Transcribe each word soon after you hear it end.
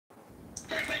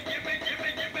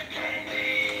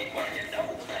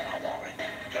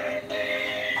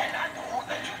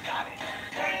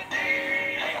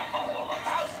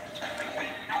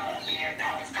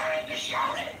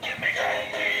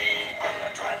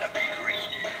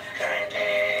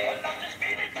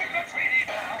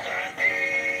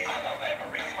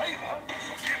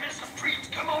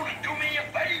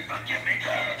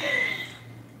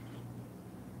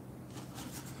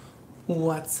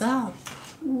What's up?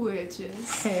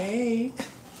 Witches. Hey.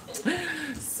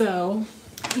 So,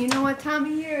 You know what time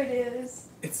of year it is?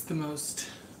 it's the most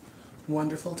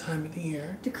wonderful time of the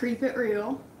year. To creep it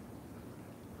real.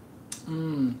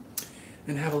 And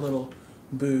have a little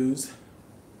booze.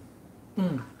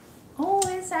 Oh,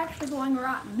 it's actually going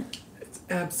rotten. It's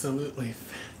absolutely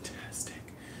fantastic.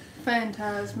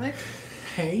 Phantasmic.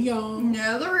 Hey, y'all.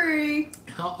 Nethery.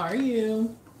 How are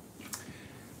you?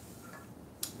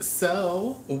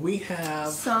 So, we have...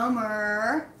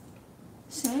 Summer.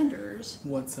 Sanders.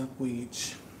 What's up,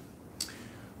 Weech?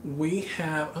 We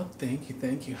have... Oh, thank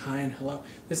you. Hi and hello.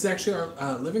 This is actually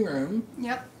our living room.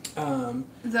 Yep.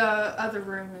 The other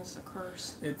room is a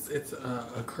curse. It's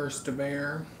a cursed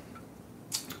bear.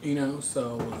 You know,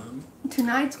 so...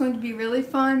 Tonight's going to be really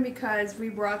fun because we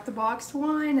brought the boxed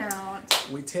wine out.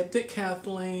 we tipped it,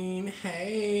 Kathleen.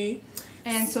 Hey.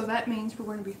 And so that means we're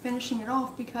going to be finishing it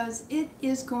off because it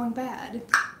is going bad.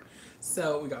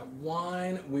 So we got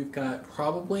wine. We've got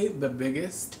probably the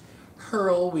biggest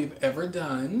hurl we've ever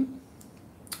done.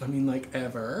 I mean, like,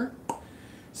 ever.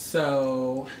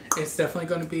 So it's definitely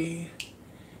going to be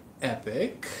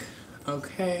epic.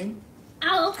 Okay.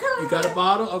 Okay. You got a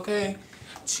bottle? Okay.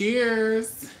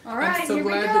 Cheers. All right, I'm so here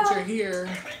we glad go. that you're here.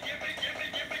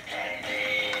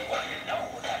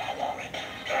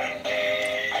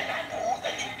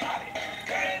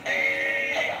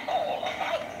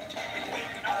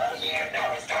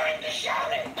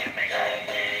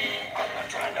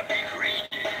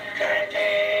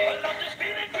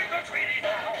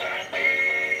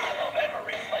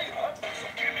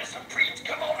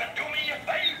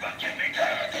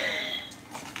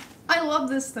 I love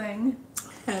this thing.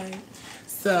 Hey.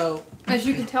 So, As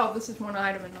you can tell, this is one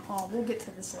item in the haul. We'll get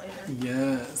to this later.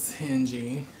 yes,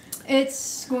 Hingy.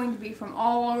 It's going to be from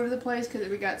all over the place because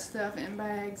we got stuff in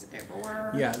bags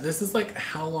everywhere. Yeah, this is like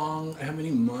how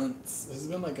many months? This has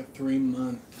been like a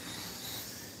 3-month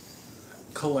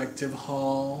collective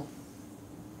haul.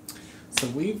 So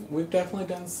we've definitely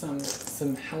done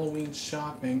some Halloween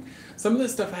shopping. Some of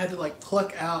this stuff I had to like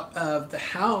pluck out of the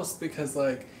house because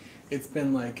like it's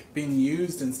been like being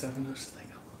used and stuff, and I was just like,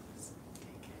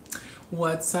 oh,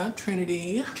 what's up,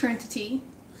 Trinity? Trinity.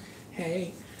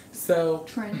 Hey. So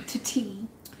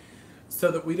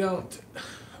that we don't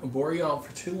bore y'all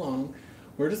for too long,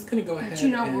 we're just gonna go ahead. But you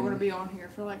know we're going to be on here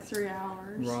for like 3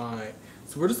 hours. Right.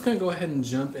 So we're just gonna go ahead and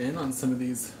jump in on some of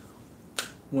these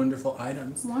wonderful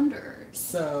items. Wonders.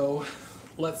 So,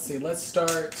 let's see. Let's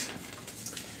start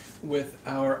with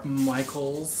our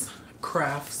Michael's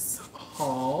Crafts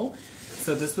haul.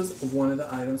 So this was one of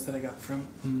the items that I got from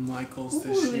Michael's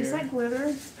this Ooh, year. is that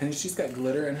glitter? And she's got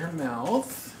glitter in her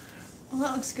mouth. Oh,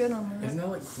 that looks good on that. Doesn't that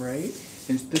look great?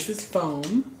 And this is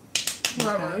foam.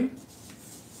 Rubber.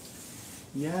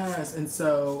 Yes, and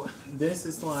so this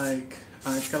is like,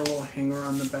 it's got a little hanger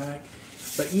on the back.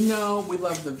 But you know, we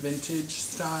love the vintage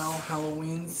style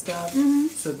Halloween stuff. Mm-hmm.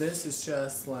 So this is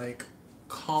just like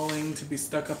calling to be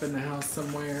stuck up in the house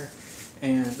somewhere.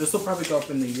 And this will probably go up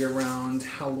in the year-round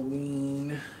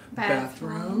Halloween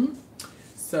bathroom.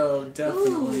 So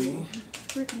definitely. Ooh,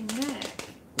 pretty neck.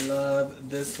 Love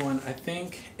this one. I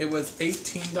think it was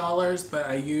 $18, but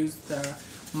I used the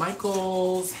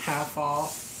Michael's half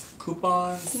off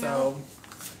coupon, so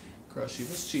girl, she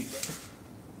was cheaper.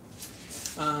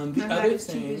 The other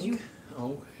thing,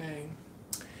 okay,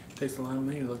 takes a lot of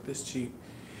money to look this cheap.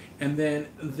 And then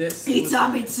this Pizza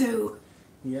me too.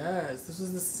 Yes, this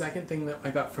was the second thing that I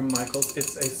got from Michael's.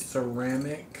 It's a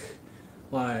ceramic,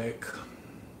 like,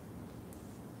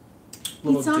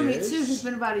 little Pizza me dish. too has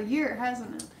been about a year,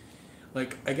 hasn't it?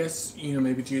 Like, I guess, you know,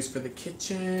 maybe to use for the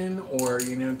kitchen or,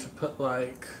 you know, to put,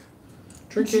 like,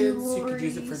 trinkets. You could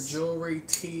use it for jewelry,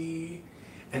 tea.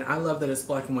 And I love that it's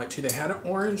black and white, too. They had an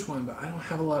orange one, but I don't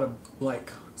have a lot of,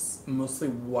 like, mostly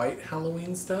white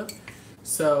Halloween stuff.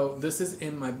 So this is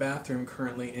in my bathroom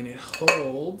currently, and it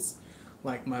holds,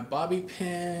 like, my bobby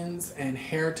pins and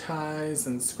hair ties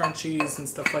and scrunchies and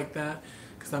stuff like that.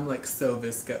 Because I'm, like, so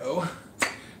visco.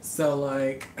 So,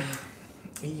 like,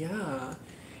 yeah.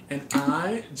 And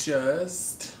I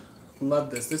just love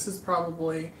this. This is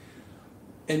probably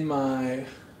in my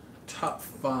top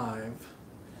 5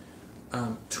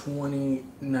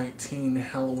 2019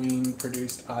 Halloween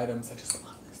produced items. I just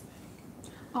love this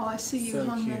thing. Oh, I see you So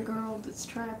hung cute. that girl that's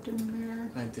trapped in the mirror.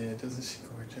 I did. Isn't she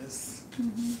gorgeous?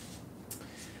 Mm-hmm.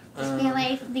 Stay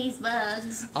away from these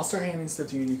bugs. I'll start handing stuff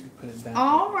to you and you can put it down.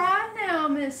 All right now,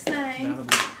 Miss Thing. That'll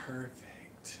be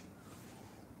perfect.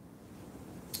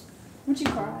 Would you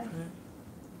cry?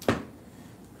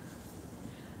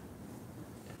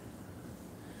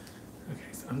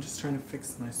 Okay, so I'm just trying to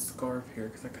fix my scarf here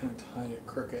because I kind of tied it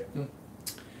crooked.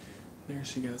 There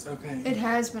she goes. Okay. It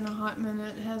has been a hot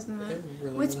minute, hasn't it? It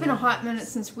really Well, it's been a has. hot minute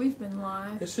since we've been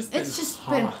live. It's just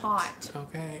been hot.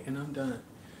 Okay, and I'm done.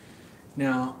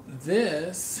 Now,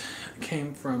 this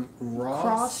came from Ross.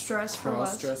 Cross Dress for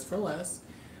Less. Dress for Less.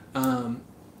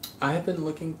 I have been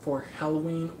looking for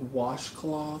Halloween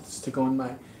washcloths to go in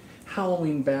my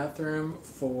Halloween bathroom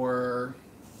for,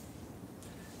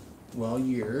 well,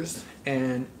 years.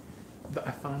 And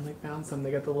I finally found some.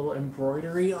 They got the little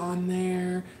embroidery on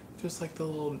there. Just like the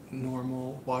little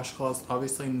normal washcloths.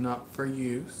 Obviously not for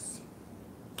use.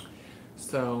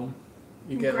 So,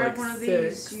 you get grab like one of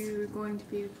 6. these, you're going to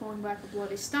be pulling back a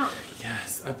bloody stump.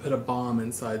 Yes, I put a bomb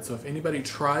inside, so if anybody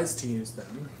tries to use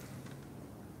them,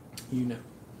 you know.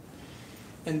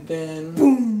 And then,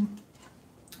 boom!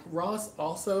 Ross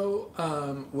also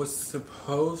was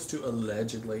supposed to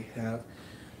allegedly have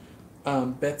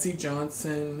Betsy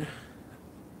Johnson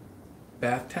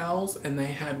bath towels, and they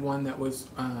had one that was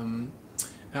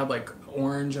had like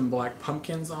orange and black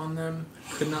pumpkins on them.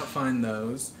 Could not find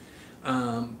those.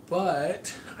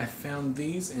 But I found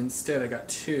these instead. I got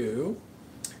 2.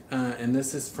 And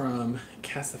this is from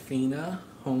Casafina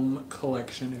Home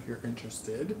Collection if you're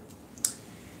interested.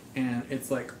 And it's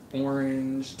like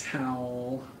orange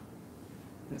towel.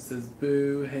 It says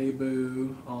boo, hey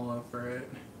boo, all over it.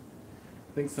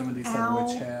 I think some of these have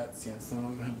witch hats. Yeah, some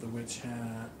of them have the witch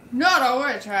hat. Not a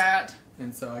witch hat.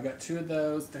 And so I got 2 of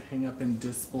those to hang up in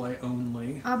display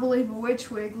only. I believe a witch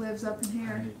wig lives up in I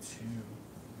here. do too.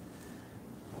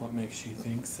 What makes you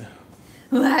think so?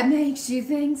 What makes you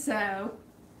think so?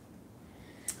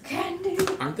 Candy.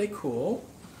 Aren't they cool?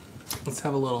 Let's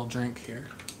have a little drink here.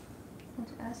 Don't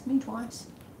ask me twice.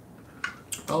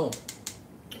 Oh,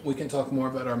 we can talk more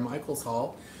about our Michael's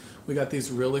haul. We got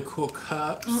these really cool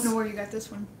cups. I don't know where you got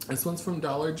this one. This one's from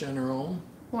Dollar General.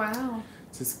 Wow.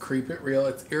 It says Creep It Real.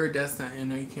 It's iridescent. I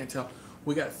know you can't tell.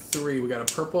 We got 3. We got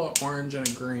a purple, orange, and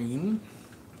a green.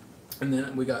 And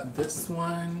then we got this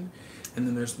one. And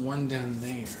then there's one down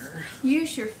there.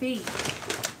 Use your feet.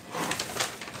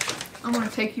 I'm going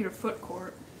to take you to foot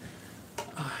court.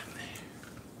 Oh,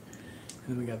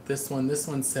 and then we got this one. This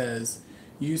one says,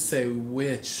 you say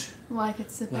which. Like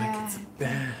it's a Like bad. it's a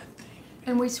bad thing.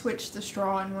 And we switched the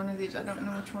straw in one of these. I don't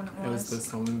know which one it was. It was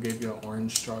this one. We gave you an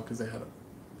orange straw because they had a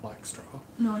black straw.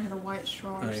 No, I had a white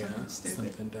straw or Oh, yeah. something stupid.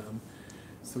 Something dumb.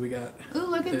 So we got Ooh,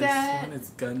 look at this that. one.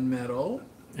 It's gunmetal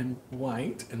and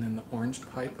white. And then the orange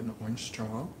pipe and the orange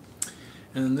straw.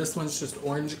 And then this one's just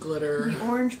orange glitter The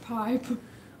orange pipe.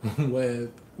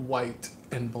 with white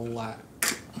and black.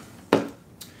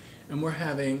 And we're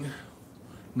having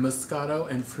Moscato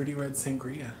and Fruity Red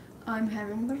Sangria. I'm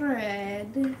having the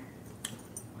red.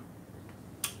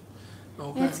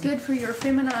 Okay. It's good for your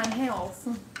feminine health.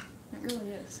 It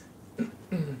really is.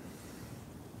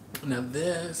 Now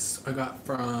this I got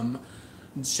from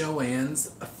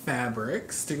Joann's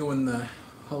Fabrics to go in the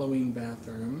Halloween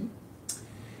bathroom.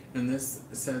 And this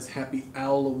says Happy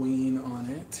Halloween on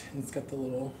it. And it's got the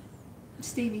little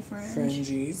Stevie fringe.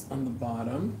 fringes on the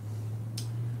bottom.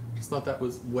 Just thought that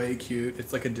was way cute.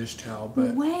 It's like a dish towel,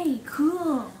 but Way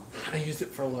cool. I use it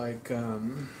for like,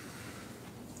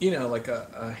 you know, like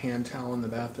a hand towel in the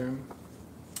bathroom.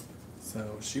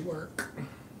 So she work.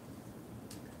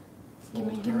 Gimme,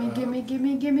 Fold gimme, her up. gimme,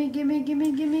 gimme, gimme, gimme,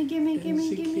 gimme, gimme, gimme, Isn't gimme,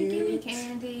 she gimme, gimme, cute?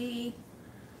 candy.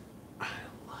 I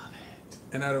love it.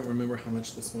 And I don't remember how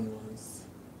much this one was.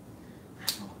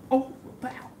 Oh,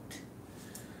 about.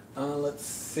 Let's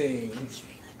see.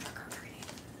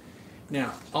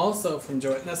 Now, also from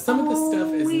Joy. Now, some of the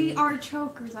stuff is. We are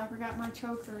chokers. I forgot my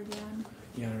choker again.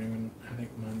 Yeah, I don't even. I think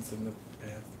mine's in the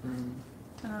bathroom.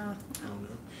 Uh, I don't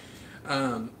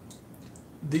know.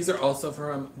 These are also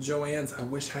from Joann's. I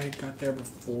wish I had got there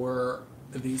before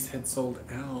these had sold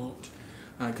out.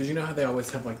 Because you know how they always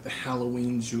have like the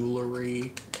Halloween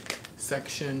jewelry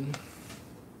section?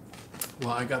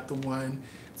 Well, I got the one.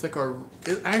 It's like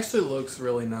it actually looks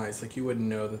really nice. Like you wouldn't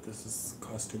know that this is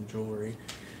costume jewelry.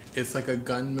 It's like a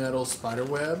gunmetal spider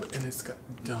web and it's got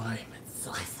diamonds.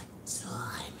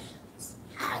 Diamonds.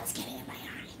 Oh, it's getting in my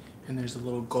eye. And there's a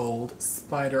little gold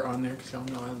spider on there because y'all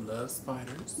know I love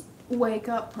spiders. wake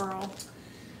up, Pearl.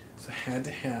 So I had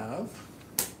to have.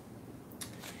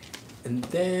 And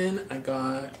then I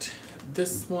got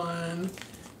this one.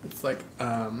 It's like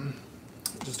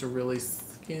just a really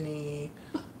skinny,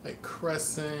 like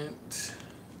crescent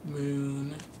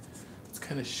moon. It's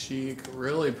kind of chic,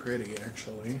 really pretty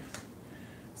actually.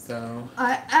 So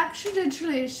I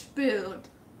accidentally spilled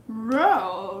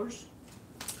rose.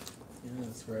 yeah,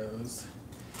 it's rose.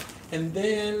 And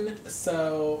then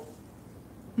so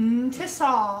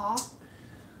Tissa.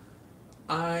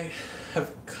 I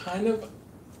have kind of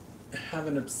have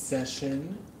an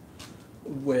obsession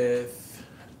with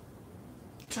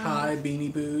Thai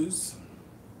Beanie Boos.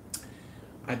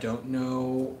 I don't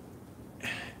know.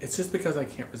 It's just because I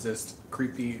can't resist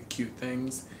creepy, cute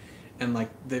things. And like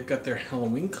they've got their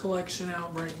Halloween collection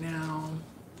out right now.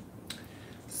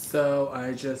 So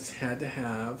I just had to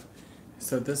have.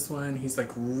 So this one, he's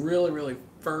like really, really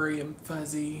furry and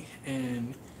fuzzy.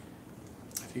 And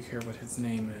if you care what his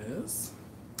name is,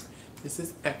 this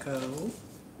is Echo.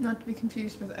 Not to be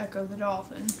confused with Echo the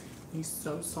dolphin. He's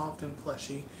so soft and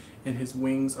fleshy. And his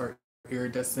wings are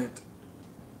iridescent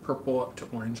purple up to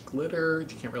orange glitter.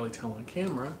 You can't really tell on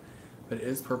camera, but it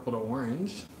is purple to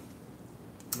orange.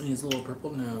 And he has a little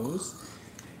purple nose.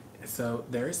 So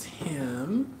there's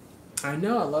him. I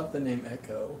know, I love the name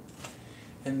Echo.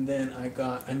 And then I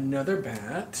got another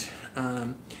bat.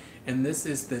 And this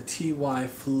is the TY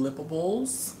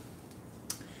Flippables.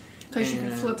 Because you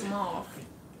can flip them off.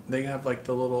 They have like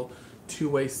the little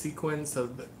two-way sequin, so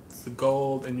it's the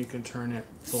gold, and you can turn it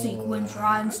black. Sequins,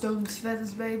 rhinestones,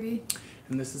 feathers, baby.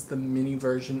 And this is the mini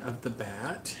version of the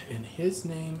bat, and his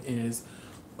name is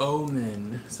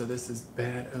Omen. So this is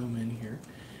Bad Omen here.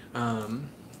 And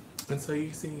so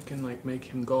you see you can like make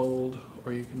him gold,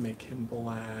 or you can make him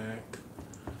black.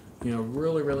 You know,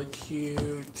 really, really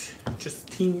cute. Just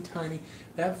teeny tiny.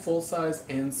 They have full size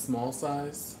and small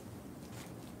size.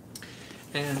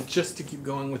 And just to keep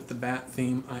going with the bat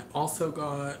theme, I also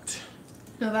got...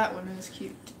 No, that one is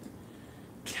cute.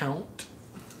 Count.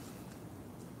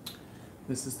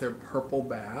 This is their purple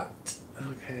bat.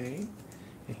 Okay.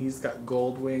 And he's got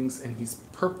gold wings and he's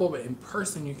purple, but in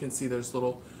person you can see there's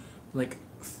little like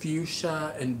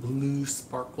fuchsia and blue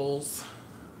sparkles.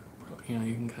 You know,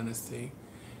 you can kind of see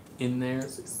in there.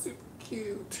 It's super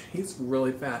cute. He's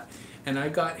really fat. And I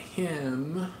got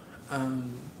him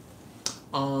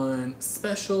on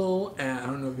special at, I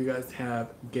don't know if you guys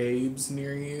have Gabe's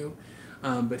near you,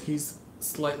 but he's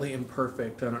slightly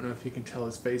imperfect. I don't know if you can tell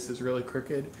his face is really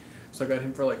crooked. So I got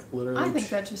him for like literally I think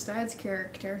that just adds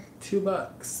character.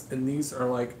 $2. And these are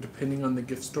like, depending on the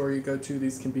gift store you go to,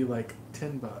 these can be like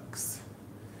 $10.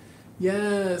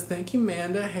 Yes, thank you,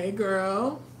 Amanda. Hey,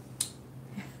 girl.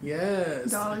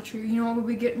 Yes. Dollar Tree. You know what we'll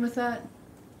be getting with that?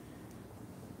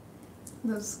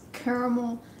 Those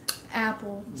caramel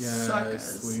apple suckers.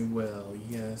 Yes, we will.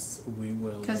 Yes, we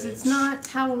will. Because it's not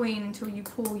Halloween until you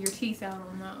pull your teeth out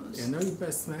on those. Yeah, no, you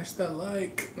better smash that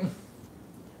like.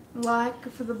 Like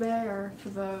for the bear, for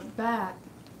the bat.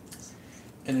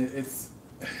 And it's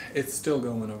still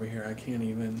going over here. I can't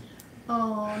even.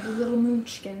 Oh, the little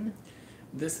moochkin.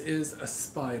 This is a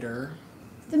spider.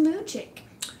 The moochik.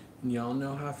 And y'all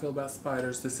know how I feel about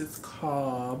spiders. This is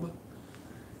Cobb.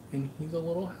 And he's a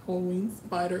little Halloween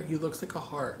spider. He looks like a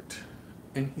heart.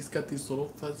 And he's got these little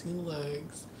fuzzy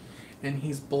legs. And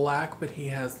he's black, but he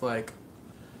has like...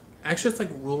 Actually, it's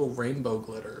like little rainbow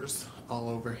glitters all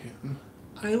over him.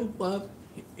 I love...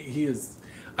 He is...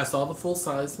 I saw the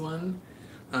full-size one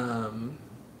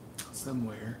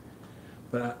somewhere.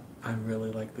 But I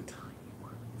really like the tiny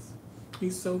ones.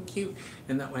 He's so cute.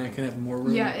 And that way I can have more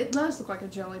room. Yeah, it does look like a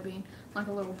jelly bean. Like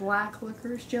a little black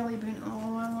licorice jelly bean.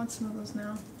 Oh, I want some of those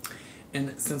now.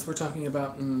 And since we're talking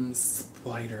about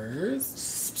spiders,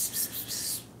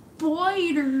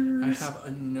 spiders, I have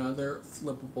another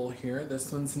flippable here. This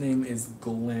one's name is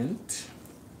Glint.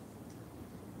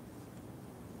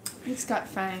 It's got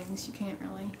fangs. You can't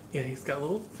really. Yeah, he's got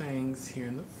little fangs here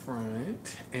in the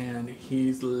front, and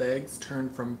his legs turn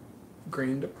from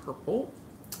green to purple.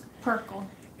 Purple.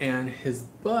 And his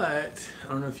butt, I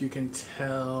don't know if you can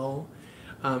tell,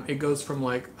 it goes from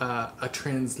like a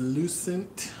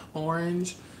translucent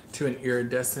orange to an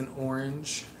iridescent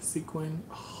orange sequin.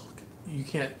 Oh, you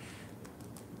can't,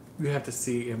 you have to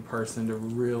see in person to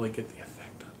really get the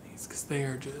effect on these because they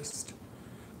are just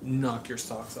knock your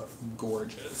socks off.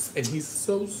 Gorgeous. And he's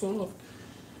so soft.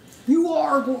 You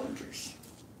are gorgeous.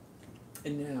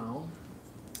 And now,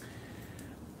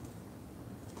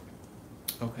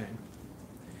 okay.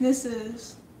 This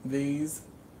is. These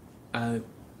I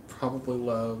probably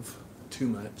love too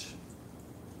much.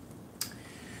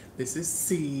 This is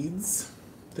Seeds,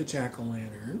 the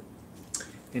jack-o'-lantern.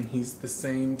 And he's the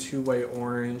same two-way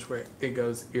orange where it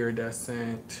goes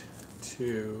iridescent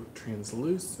to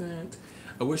translucent.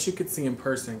 I wish you could see in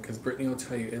person because Brittany will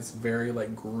tell you it's very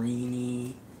like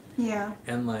greeny. Yeah.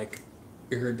 And like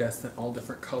iridescent, all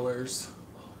different colors.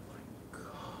 Oh my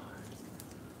god.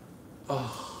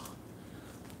 Oh.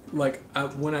 Like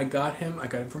when I got him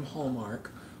from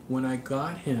Hallmark. When I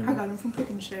got him from Pick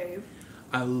and Shave.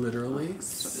 I literally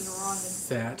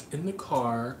sat in the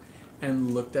car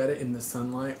and looked at it in the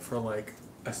sunlight for like,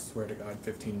 I swear to God,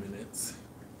 15 minutes.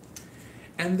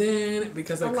 And then,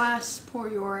 because Alas, poor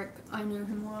Yorick, I knew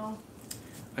him well.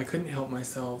 I couldn't help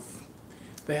myself.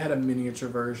 They had a miniature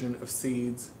version of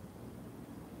Seeds.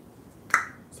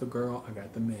 So girl, I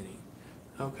got the mini.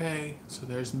 Okay, so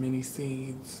there's mini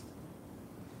Seeds.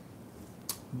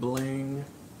 Bling.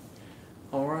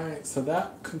 Alright, so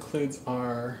that concludes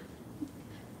our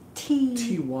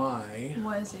TY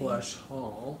plush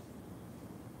haul.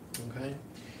 Okay.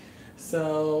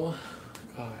 So,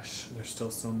 gosh, there's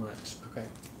still so much. Okay.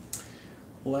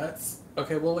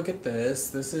 Okay, well, look at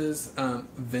this. This is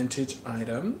vintage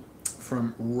item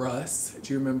from Russ.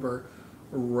 Do you remember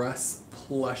Russ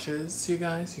plushes, you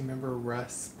guys? You remember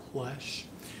Russ plush?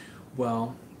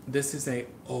 Well, this is a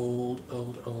old.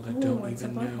 I don't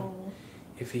even know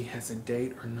if he has a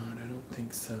date or not. I don't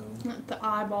think so. The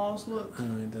eyeballs look.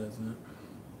 Oh, it doesn't.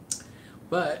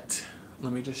 But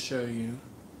let me just show you.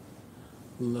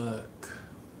 Look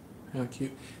how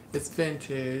cute. It's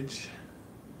vintage.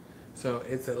 So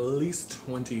it's at least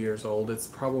 20 years old. It's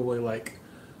probably like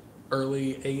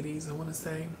early 80s, I want to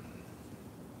say.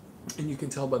 And you can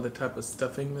tell by the type of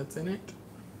stuffing that's in it.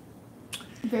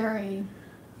 Very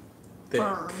thick.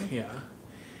 Firm. Yeah.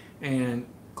 And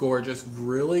gorgeous,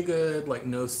 really good, like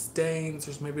no stains.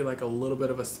 There's maybe like a little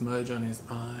bit of a smudge on his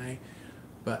eye.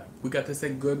 But we got this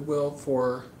at Goodwill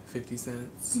for 50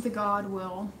 cents. The God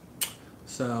will.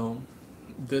 So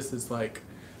this is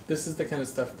the kind of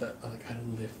stuff that I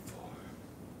live for.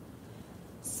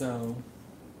 So,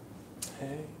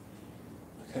 okay,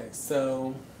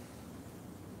 so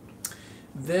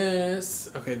this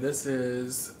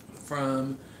is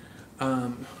from,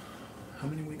 how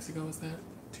many weeks ago was that?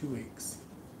 2 weeks.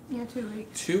 Yeah, 2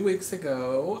 weeks. 2 weeks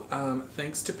ago,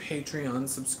 thanks to Patreon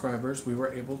subscribers, we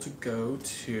were able to go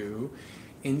to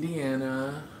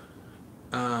Indiana,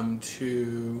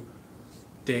 to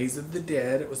Days of the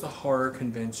Dead. It was a horror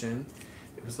convention.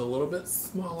 It was a little bit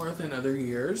smaller than other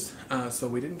years, so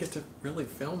we didn't get to really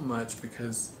film much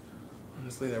because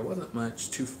honestly there wasn't much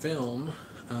to film,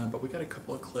 but we got a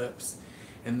couple of clips,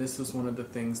 and this was one of the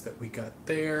things that we got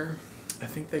there. I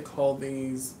think they call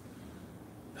these,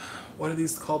 what are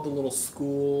these called, the little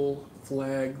school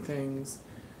flag things?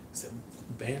 Is it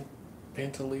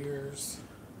Bandoliers?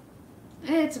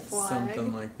 It's a flag.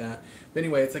 Something like that. But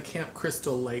anyway, it's a Camp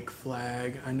Crystal Lake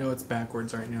flag. I know it's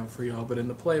backwards right now for y'all, but in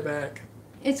the playback,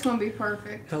 it's gonna be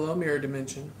perfect. Hello, Mirror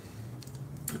Dimension.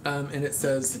 And it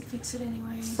says fix it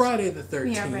anyways. Friday the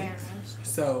 13th. Yeah, randoms.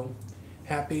 So,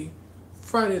 happy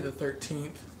Friday the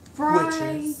 13th.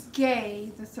 Friday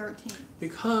the 13th.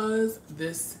 Because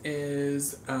this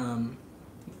is, I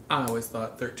always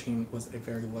thought 13 was a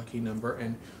very lucky number,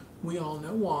 and we all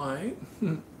know why.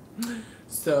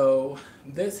 So,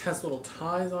 this has little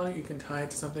ties on it. You can tie it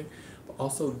to something. But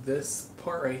also, this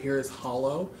part right here is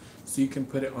hollow. So you can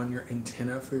put it on your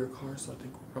antenna for your car. So I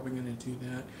think we're probably going to do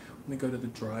that when we go to the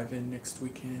drive-in next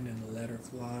weekend and let her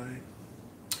fly.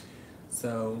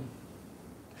 So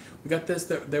we got this.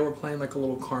 They were playing like a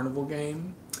little carnival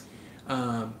game.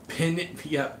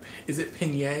 Is it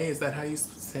Pinier? Is that how you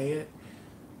say it?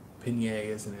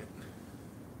 Pinier, isn't it?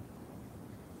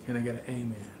 Can I get an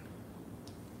amen?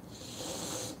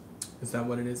 Is that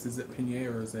what it is? Is it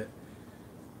Pinier or is it?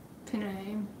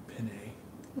 Pinay. Pinay.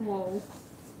 Whoa.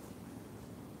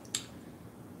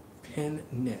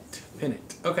 Pennant.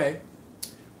 Okay.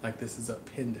 Like this is a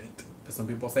pendant. But some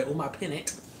people say, oh, my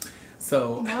pennant.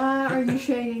 So. Why are you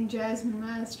shading Jasmine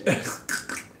Masters?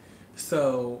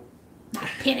 So. My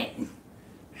pennant.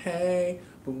 Hey,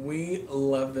 but we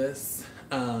love this.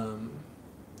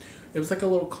 It was like a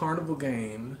little carnival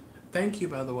game. Thank you,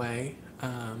 by the way.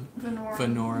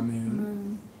 Venora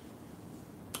Moon.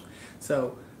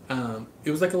 So,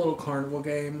 it was like a little carnival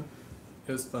game.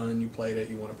 It was fun. You played it.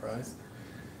 You won a prize.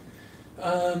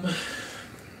 Oh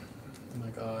my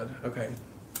god. Okay.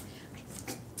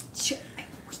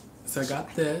 So I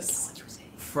got this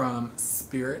from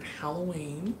Spirit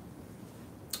Halloween.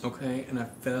 Okay, and I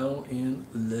fell in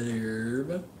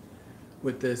love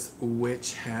with this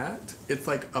witch hat. It's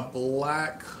like a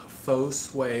black faux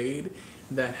suede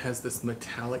that has this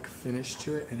metallic finish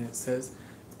to it, and it says,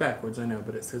 it's backwards, I know,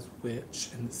 but it says witch,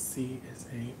 and the C is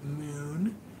a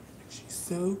moon. And she's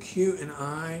so cute, and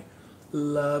I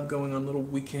love going on little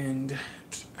weekend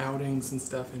outings and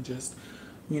stuff, and just,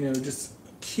 just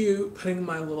cute, putting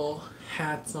my little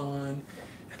hats on,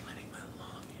 and letting my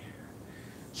long hair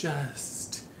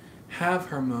just have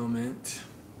her moment.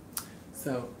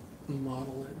 So,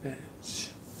 model it, bitch.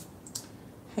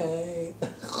 Hey.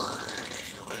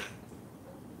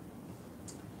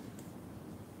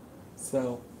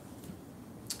 So,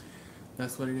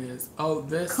 that's what it is. Oh,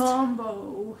 this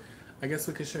combo. I guess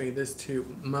we could show you this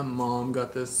too. My mom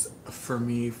got this for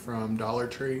me from Dollar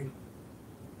Tree.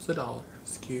 It's $1.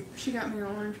 It's cute. She got me an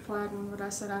orange plaid one, but I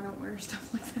said I don't wear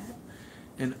stuff like that.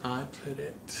 And I put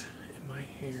it in my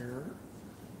hair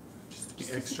just to be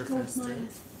Just extra to go with my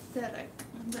festive. aesthetic.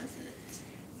 That's it.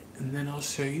 And then I'll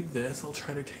show you this. I'll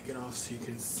try to take it off so you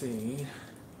can see.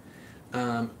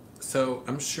 So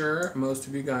I'm sure most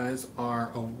of you guys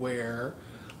are aware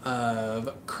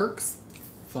of Kirk's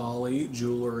Folly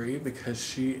Jewelry because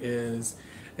she is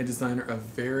a designer of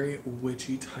very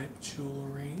witchy type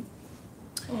jewelry.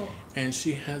 Oh. And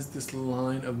she has this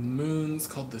line of moons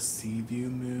called the Seaview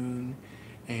Moon.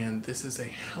 And this is a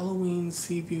Halloween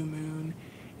Seaview Moon.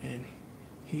 And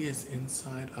he is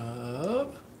inside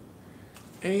of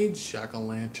a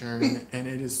jack-o'-lantern. And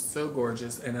it is so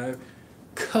gorgeous. And I've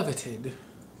coveted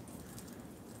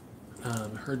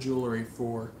her jewelry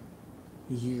for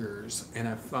years. And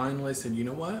I finally said, you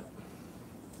know what?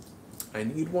 I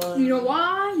need one. You know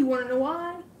why? You want to know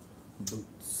why?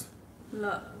 Boots.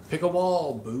 Love.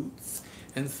 Pickleball boots.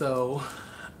 And so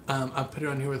I put it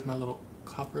on here with my little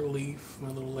copper leaf, my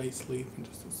little lace leaf, and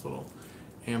just this little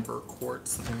amber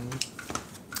quartz thing.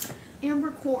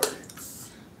 Amber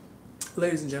quartz.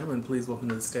 Ladies and gentlemen, please welcome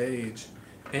to the stage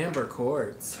Amber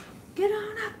Quartz. Get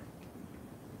on up.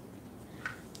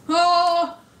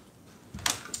 Oh!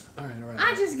 Alright.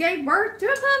 I just gave birth to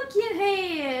a pumpkin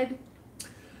head.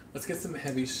 Let's get some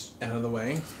heavy out of the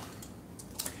way.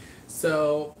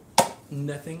 So,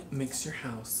 nothing makes your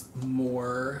house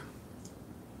more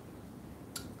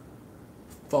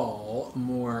fall,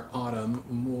 more autumn,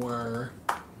 more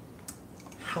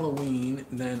Halloween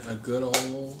than a good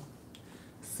old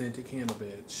scented candle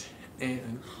bitch.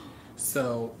 And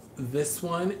so this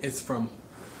one is from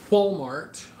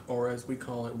Walmart, or as we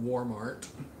call it, Warmart.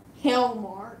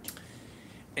 Hellmart.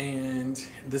 And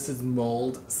this is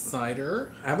mulled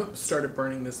cider. I haven't started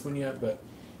burning this one yet, but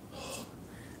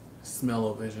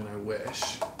smell-o-vision, I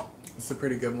wish. It's a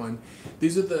pretty good one.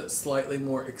 These are the slightly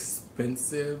more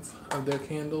expensive of their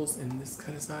candles in this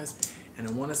kind of size. And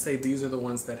I want to say these are the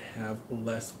ones that have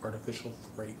less artificial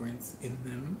fragrance in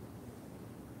them.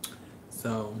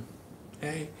 So,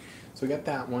 hey. So we got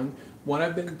that one. What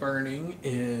I've been burning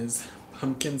is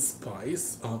pumpkin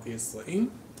spice, obviously.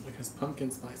 Because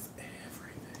pumpkin spice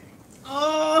everything.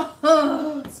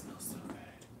 Oh! It smells so good.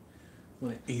 I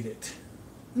want to eat it.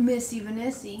 Missy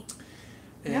Vanessy.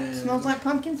 Yep, And smells like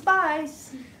pumpkin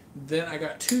spice. then I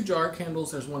got 2 jar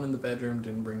candles. There's one in the bedroom,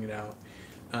 didn't bring it out.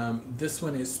 This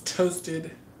one is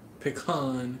toasted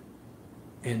pecan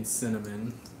and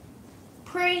cinnamon.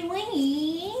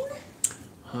 Praline.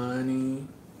 Honey,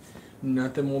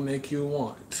 nothing will make you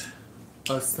want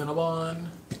a Cinnabon.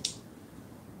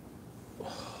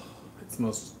 Oh, it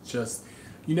smells just...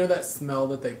 You know that smell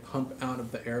that they pump out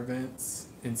of the air vents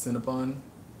in Cinnabon?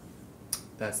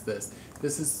 That's this.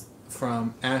 This is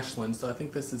from Ashland, so I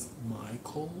think this is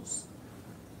Michael's.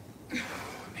 It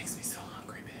makes me so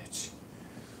hungry, bitch.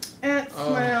 It Here,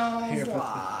 smells put the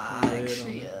like lid on.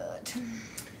 shit.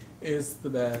 Is the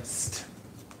best.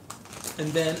 And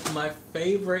then my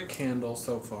favorite candle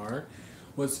so far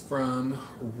was from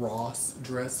Ross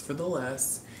Dress for the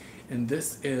Less. And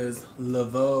this is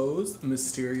Laveau's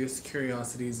Mysterious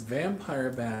Curiosities Vampire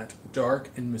Bat Dark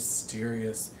and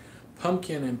Mysterious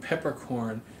Pumpkin and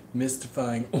Peppercorn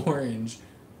Mystifying Orange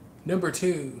number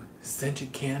 2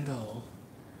 Scented Candle.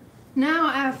 Now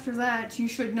after that, you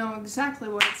should know exactly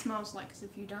what it smells like. Because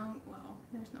if you don't, well,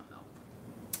 there's no help.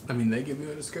 I mean, they give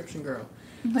you a description, girl.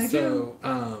 They do.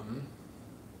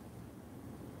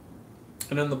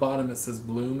 And on the bottom it says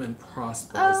Bloom and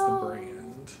Prosper is the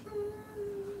brand.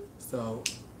 So,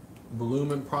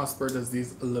 Bloom and Prosper does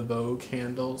these Laveau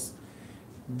candles.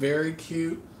 Very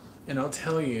cute. And I'll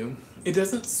tell you, it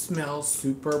doesn't smell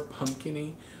super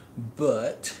pumpkin-y,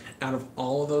 but out of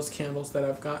all of those candles that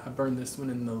I've got, I burned this one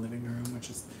in the living room, which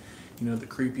is, you know, the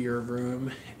creepier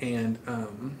room. And,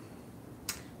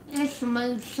 It's a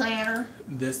mood setter.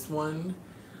 this one,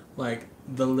 like,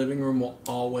 the living room will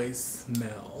always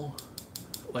smell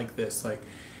like this. Like,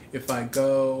 if I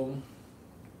go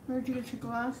Where'd you get your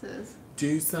glasses?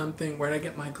 do something, where'd I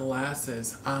get my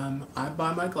glasses? I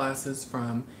buy my glasses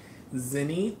from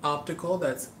Zenni Optical.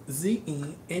 That's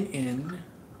Zenni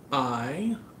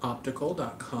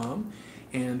optical.com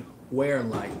and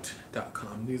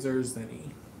wearlight.com. These are Zenni.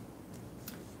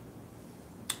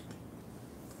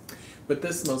 But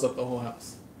this smells up the whole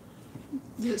house.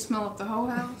 Did it smell up the whole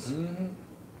house? Mm-hmm.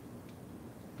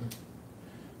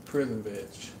 Prison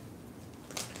bitch.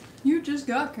 You just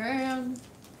got canned.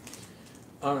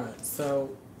 Alright, so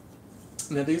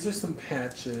now these are some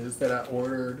patches that I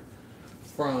ordered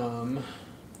from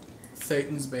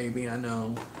Satan's baby. I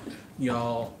know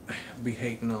y'all be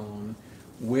hating on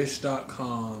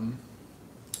Wish.com.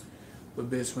 But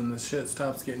bitch, when the shit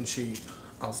stops getting cheap,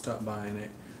 I'll stop buying it.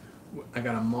 I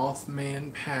got a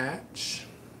Mothman patch.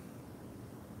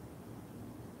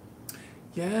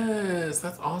 Yes,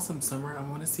 that's awesome, Summer. I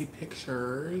want to see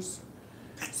pictures.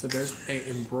 So there's a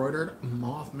embroidered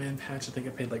Mothman patch. I think I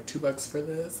paid like $2 for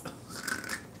this.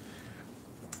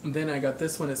 And then I got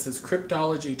this one. It says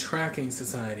Cryptology Tracking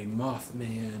Society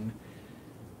Mothman.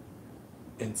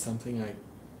 And something I...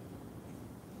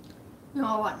 You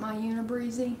know, like my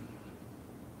Unibreezy.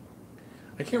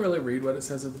 I can't really read what it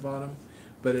says at the bottom,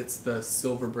 but it's the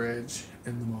Silver Bridge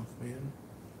and the Mothman.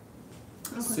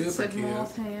 Super cute.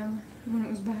 Mothman when it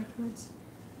was backwards.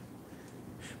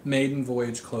 Maiden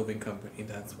Voyage Clothing Company,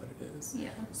 that's what it is. Yeah.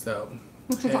 So,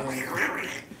 hey.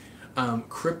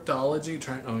 Cryptology,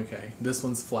 okay, this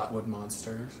one's Flatwood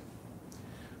Monsters.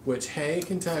 Which, hey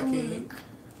Kentucky.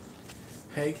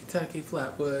 Hey Kentucky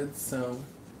Flatwoods, so.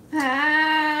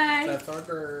 Hi! That's our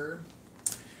girl.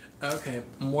 Okay,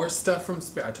 more stuff from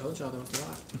Spirit. I told y'all there was a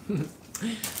lot.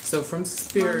 So from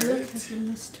Spirit,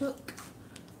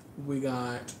 we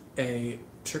got a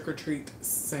Trick or Treat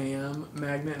Sam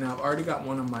magnet. Now I've already got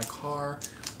one on my car.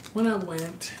 When I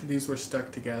went, these were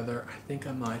stuck together. I think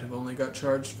I might have only got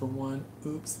charged for one.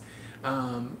 Oops. So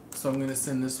I'm gonna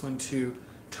send this one to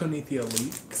Tonithia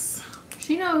Leaks.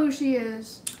 She knows who she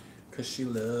is. Cause she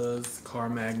loves car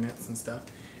magnets and stuff.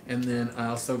 And then I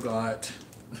also got,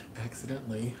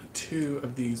 accidentally, 2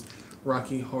 of these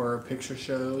Rocky Horror Picture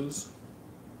Shows.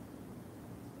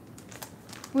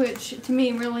 Which, to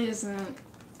me, really isn't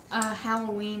a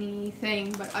Halloween-y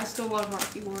thing, but I still love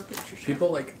Rocky Horror Picture Show.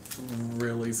 People, like,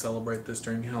 really celebrate this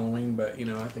during Halloween, but, you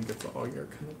know, I think it's all year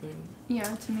kind of thing.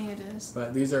 Yeah, to me it is.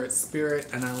 But these are at Spirit,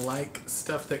 and I like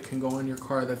stuff that can go on your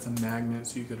car that's a magnet,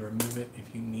 so you could remove it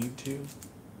if you need to.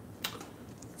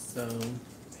 So,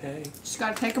 hey. Just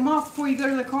gotta take them off before you go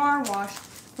to the car wash.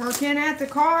 Working at the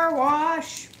car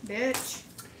wash, bitch.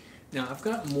 Now, I've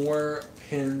got more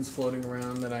pins floating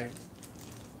around that I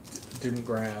didn't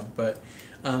grab, but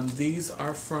these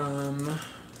are from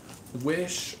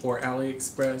Wish or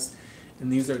AliExpress,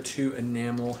 and these are 2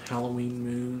 enamel Halloween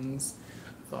moons.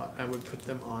 I thought I would put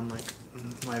them on, like,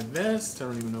 my vest. I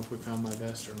don't even know if we found my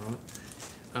vest or not.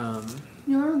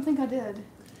 No, I don't think I did.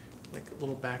 Like a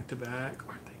little back-to-back.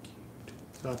 Aren't they cute?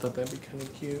 So I thought that'd be kind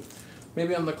of cute.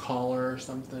 Maybe on the collar or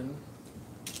something.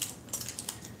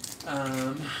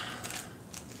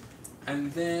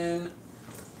 And then...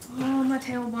 Oh, my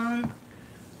tailbone.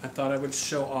 I thought I would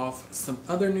show off some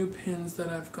other new pins that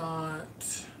I've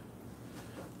got.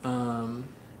 I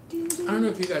don't know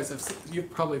if you guys have seen, you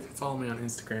probably, if you follow me on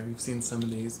Instagram, you've seen some of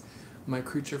these. My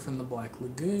Creature from the Black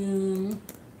Lagoon.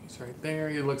 He's right there.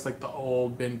 He looks like the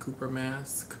old Ben Cooper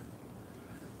mask.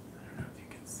 I don't know if you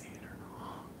can see it or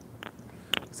not.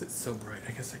 Because it's so bright.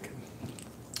 I guess I can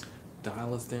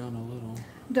dial us down a little.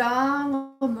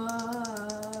 Dial a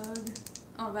mug.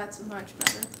 Oh, that's much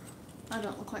better. I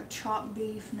don't look like chopped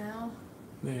beef now.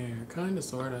 There, kind of,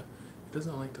 sort of. It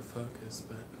doesn't like to focus,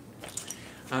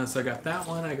 but... so I got that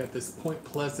one. I got this Point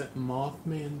Pleasant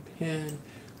Mothman pin.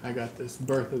 I got this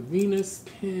Birth of Venus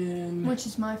pin. Which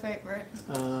is my favorite.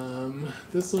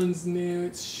 This one's new.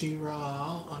 It's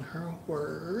She-Ra on her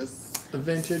horse. A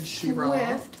vintage She-Ra.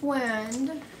 Swift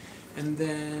Wind. And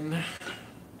then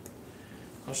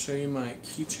I'll show you my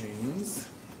keychains.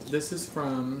 This is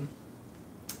from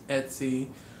Etsy.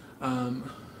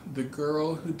 The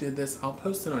girl who did this, I'll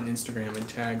post it on Instagram and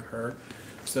tag her.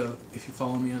 So if you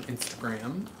follow me on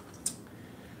Instagram.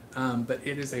 But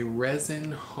it is a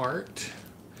resin heart.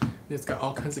 It's got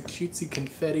all kinds of cutesy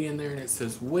confetti in there, and it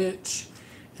says witch.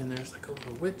 And there's like a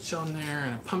little witch on there,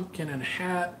 and a pumpkin, and a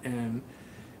hat, and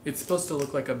it's supposed to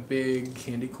look like a big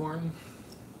candy corn.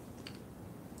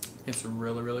 It's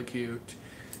really, really cute.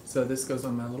 So this goes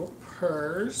on my little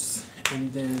purse.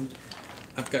 And then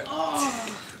I've got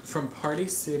from Party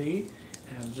City,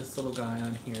 I have this little guy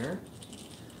on here.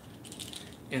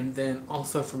 And then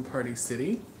also from Party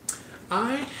City,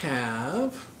 I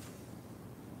have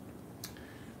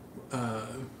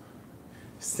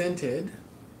scented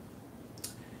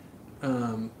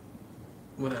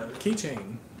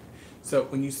keychain. So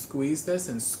when you squeeze this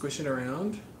and squish it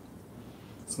around,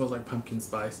 it smells like pumpkin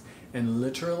spice. And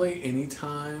literally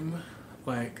anytime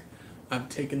like I've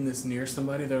taken this near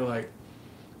somebody, they're like,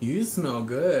 "You smell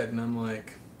good," and I'm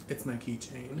like, "It's my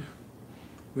keychain.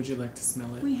 Would you like to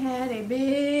smell it?" We had a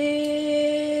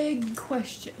big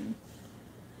question.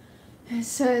 It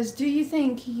says, do you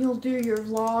think you'll do your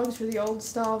vlogs or the old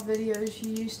style videos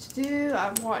you used to do?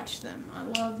 I've watched them. I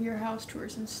love your house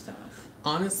tours and stuff.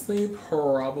 Honestly,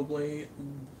 probably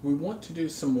we want to do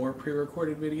some more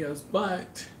pre-recorded videos,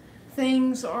 but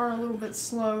things are a little bit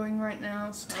slowing right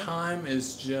now. So. Time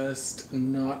is just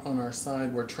not on our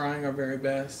side. We're trying our very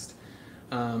best.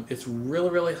 It's really,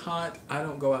 really hot. I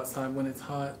don't go outside when it's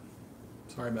hot.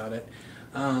 Sorry about it.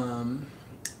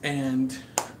 And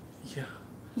yeah.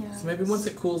 So maybe once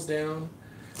it cools down,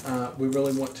 we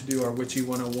really want to do our Witchy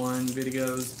 101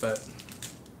 videos, but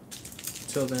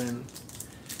till then,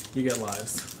 you get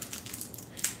lives.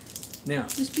 Now,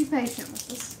 just be patient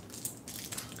with us.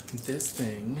 This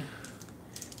thing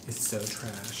is so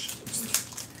trash.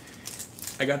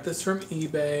 I got this from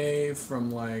eBay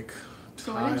from like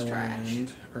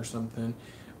Thailand or something.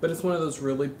 But it's one of those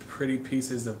really pretty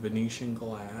pieces of Venetian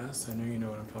glass. I know you know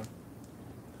what I'm talking about.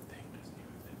 The thing doesn't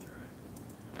even fit through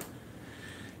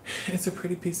it. It's a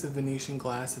pretty piece of Venetian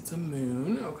glass. It's a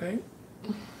moon, okay?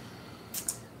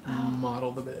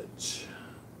 Model the bitch.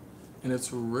 And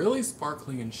it's really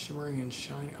sparkly and shimmering and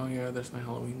shiny. Oh yeah, there's my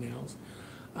Halloween nails.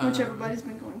 Which everybody's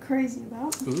been going crazy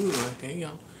about. Ooh, hey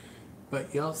y'all.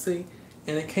 But y'all see,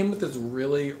 and it came with this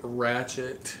really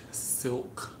ratchet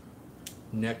silk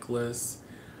necklace.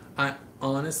 I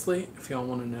honestly, if y'all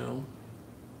want to know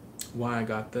why I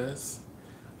got this,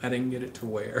 I didn't get it to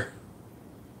wear.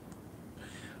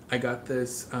 I got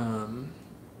this to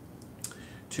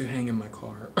hang in my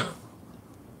car.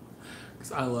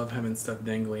 Because I love having stuff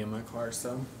dangly in my car,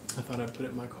 so I thought I'd put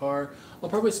it in my car. I'll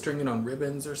probably string it on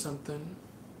ribbons or something.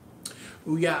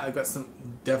 Ooh yeah, I got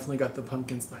definitely got the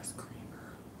pumpkin spice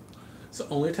creamer. It's the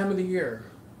only time of the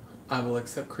year I will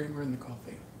accept creamer in the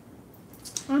coffee.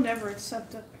 I'll never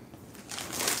accept it.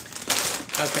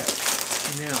 Okay,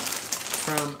 now,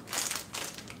 from...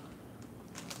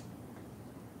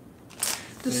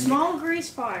 The small grease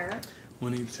fire.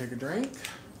 We need to take a drink.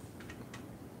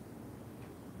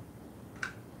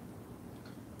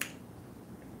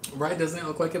 Right, doesn't it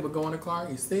look like it would go in a car?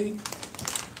 You see?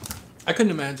 I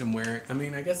couldn't imagine wearing. I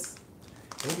mean, I guess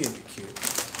maybe it'd be cute.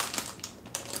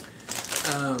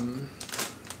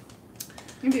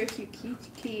 It'd be a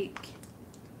cute cake.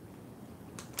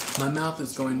 My mouth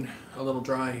is going a little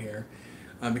dry here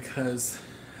because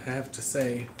I have to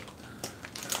say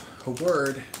a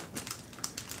word.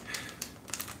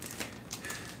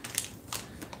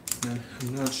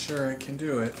 I'm not sure I can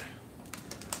do it.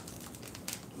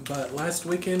 But last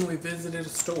weekend we visited a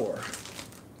store.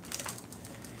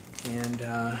 And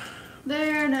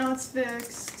there, now it's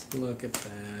fixed. Look at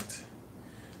that.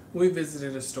 We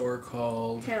visited a store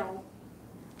called Hell.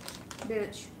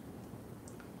 Bitch.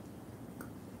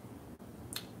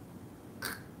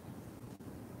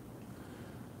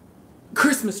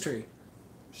 Christmas Tree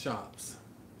Shops.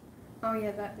 Oh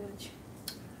yeah, that bitch.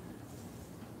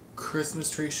 Christmas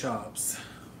Tree Shops.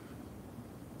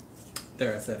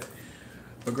 There, I said it.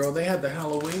 But girl, they had the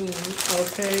Halloween.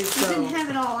 Okay, so we didn't have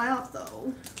it all out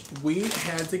though. We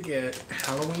had to get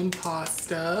Halloween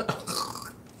pasta.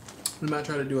 We might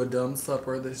try to do a dumb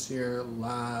supper this year,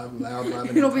 live.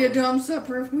 It'll be a dumb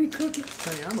supper if we cook it.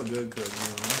 Hey, I'm a good cook,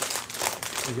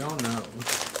 y'all know.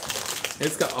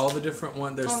 It's got all the different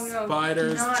ones. There's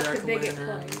spiders,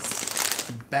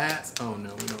 jack-o'-lanterns, bats. Oh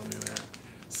no, we don't do that.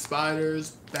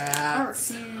 Spiders,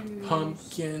 bats,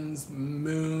 pumpkins,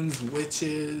 moons,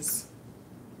 witches.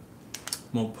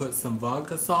 I'm gonna put some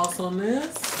vodka sauce on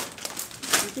this.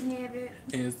 You can have it.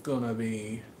 And it's gonna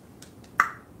be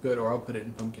good, or I'll put it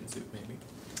in pumpkin soup maybe.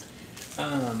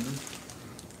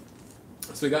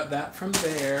 So we got that from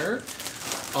there.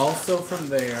 Also from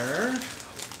there,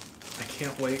 I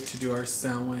can't wait to do our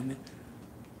Samhain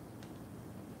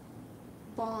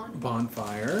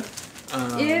bonfire.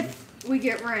 If we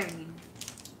get rain.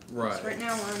 Right. Right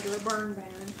now we're under a burn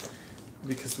ban.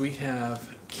 Because we have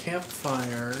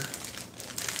campfire,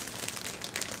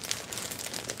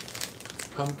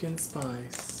 pumpkin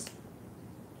spice,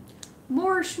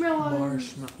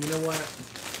 marshmallows. You know what?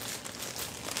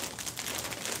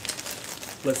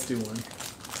 Let's do one.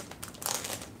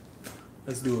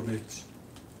 Let's do a bitch.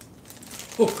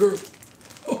 Oh girl.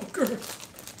 Oh girl.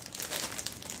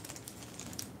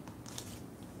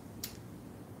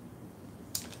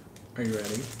 Are you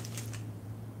ready?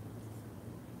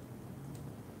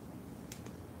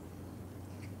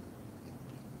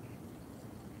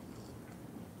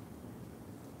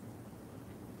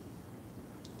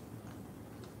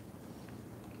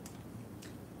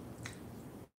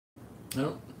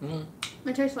 No.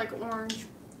 It tastes like orange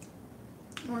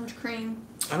cream.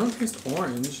 I don't taste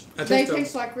orange. They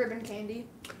taste like ribbon candy.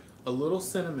 A little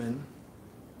cinnamon.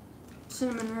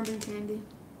 Cinnamon ribbon candy.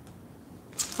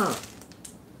 Huh.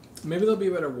 Maybe they'll be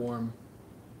better warm.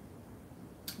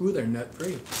 Ooh, they're nut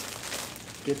free.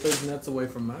 Get those nuts away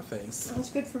from my face. That's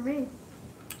good for me.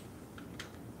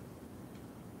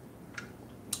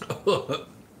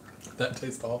 That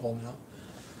tastes awful now.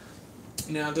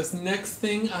 Now, this next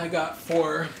thing I got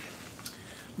for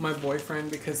my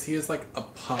boyfriend because he is like a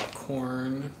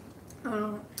popcorn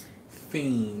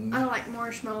fiend. I like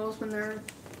marshmallows when they're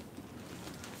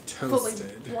Toasted.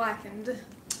 fully blackened.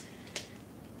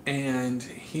 And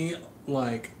he,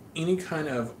 like, any kind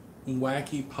of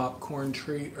wacky popcorn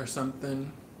treat or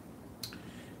something,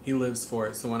 he lives for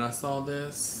it. So when I saw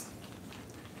this,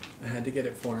 I had to get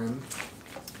it for him.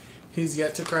 He's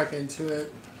yet to crack into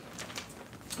it.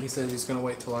 He says he's going to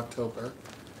wait till October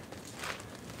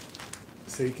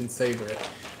so he can savor it.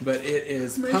 But it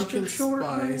is Mr. pumpkin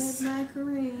Shortbread spice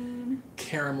macaroon.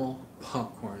 caramel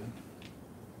popcorn.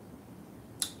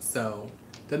 So,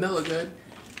 doesn't that look good?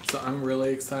 So I'm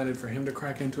really excited for him to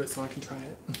crack into it so I can try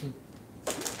it.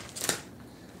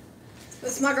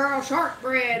 It's my girl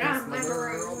Shortbread. That's I'm my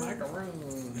girl, macaroon.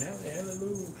 macaroon.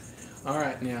 Hallelujah.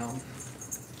 Alright, now.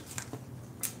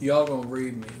 Y'all gonna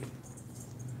read me.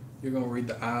 You're gonna read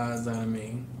the eyes out of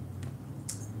me.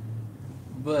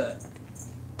 But,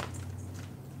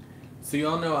 so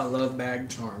y'all know I love bag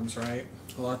charms, right?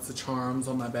 Lots of charms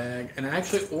on my bag. And I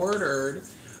actually ordered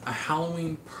a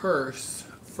Halloween purse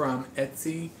from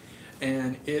Etsy,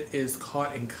 and it is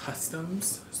caught in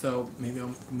customs. So maybe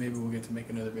we'll get to make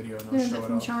another video and I'll Is show it it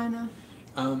from off. China?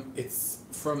 It's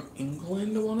from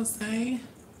England, I want to say,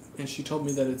 and she told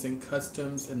me that it's in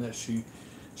customs and that she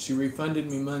refunded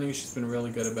me money. She's been really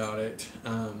good about it,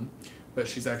 but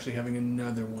she's actually having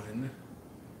another one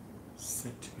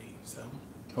sent to me, so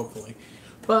hopefully.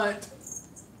 But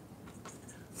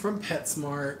from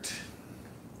PetSmart,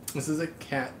 this is a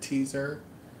cat teaser.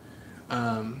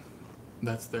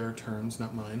 That's their terms,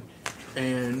 not mine.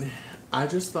 And I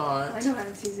just thought, I know how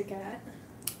to tease a cat.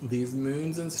 these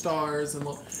moons and stars, and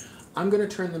I'm gonna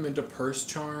turn them into purse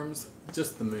charms.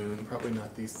 Just the moon, probably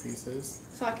not these pieces.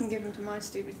 So I can give them to my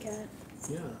stupid cat.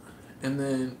 Yeah. And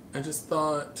then I just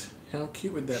thought, how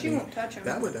cute would that be? She won't touch them.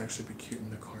 That would actually be cute in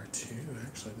the car too,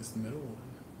 actually, this middle one.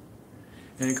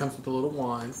 And it comes with a little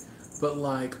wand. But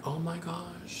like, oh my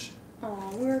gosh. Aw,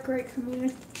 we're a great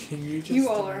community. Can you just You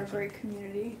all are a imagine? great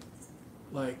community.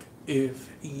 Like, if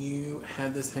you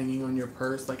had this hanging on your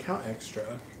purse, like how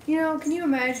extra? You know, can you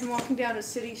imagine walking down a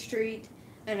city street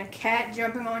and a cat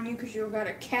jumping on you because you've got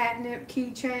a catnip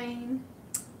keychain?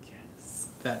 Yes.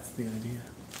 That's the idea.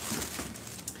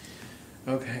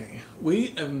 Okay. We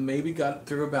have maybe got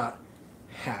through about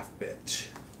half, bitch.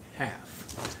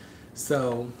 Half.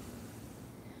 So,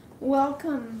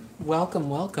 Welcome, welcome,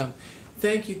 welcome.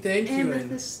 Thank you, and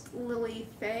Amethyst Lily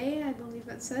Faye, I believe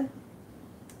that said.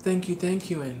 thank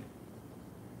you, and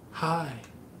hi.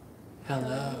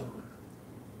 Hello.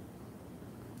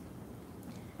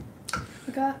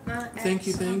 I got my Thank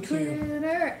you, ex on thank you.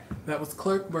 Twitter. That was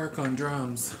Clerk Burke on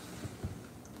drums.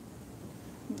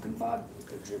 You can find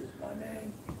my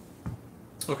name.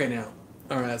 Okay, now.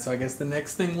 Alright, so I guess the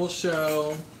next thing we'll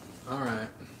show. Alright.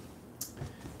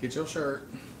 Get your shirt.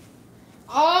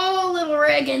 Oh, little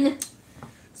Reagan.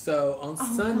 So on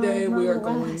Oh, Sunday God, we are my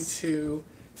going ass. to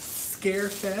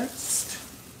Scarefest.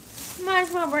 Might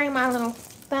as well bring my little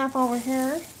stuff over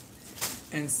here.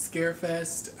 And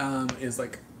Scarefest is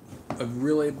like a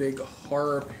really big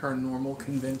horror paranormal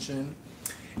convention.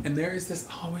 And there is this,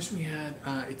 oh, I wish we had,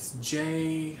 it's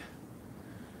Jay.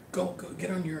 Go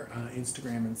get on your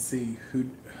Instagram and see who,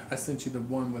 I sent you the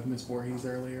one with Miss Voorhees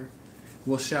earlier.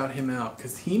 We'll shout him out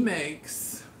because he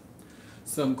makes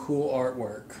some cool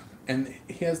artwork. And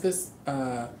he has this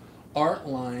art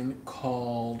line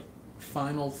called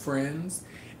Final Friends.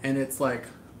 And it's like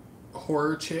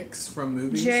horror chicks from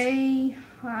movies. J.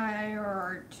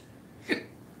 Hyart.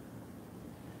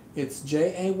 It's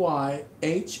JayHaiart.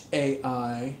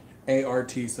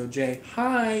 So J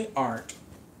Hi Art.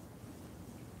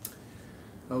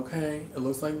 Okay, it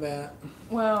looks like that.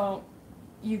 Well,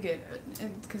 you get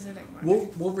it because it ain't mine.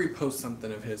 We'll repost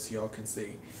something of his so y'all can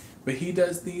see. But he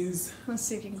does these Let's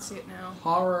see if you can see it now.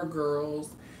 horror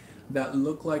girls that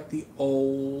look like the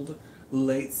old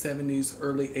late 70s,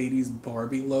 early 80s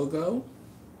Barbie logo.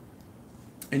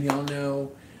 And y'all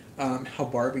know how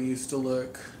Barbie used to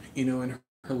look, you know, in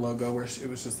her logo where it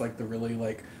was just like the really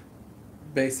like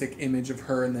basic image of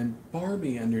her and then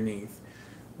Barbie underneath.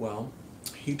 Well,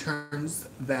 he turns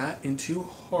that into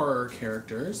horror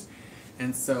characters.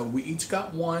 And so we each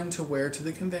got one to wear to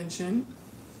the convention.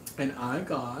 And I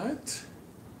got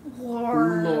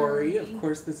Lori. Of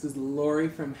course, this is Lori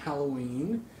from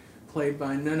Halloween, played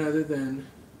by none other than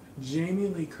Jamie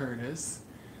Lee Curtis.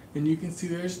 And you can see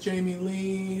there's Jamie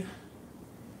Lee.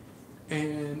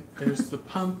 And there's the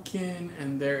pumpkin,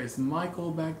 and there is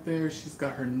Michael back there. She's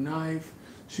got her knife.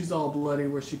 She's all bloody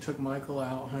where she took Michael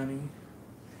out, honey.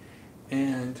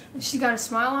 And She got a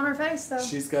smile on her face, though.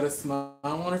 she's got a smile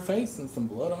on her face and some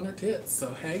blood on her tits.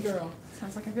 So, hey, girl.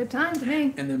 Sounds like a good time to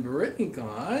me. And then Brittany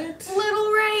got,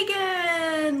 Little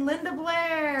Reagan! Linda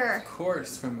Blair! of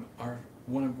course, from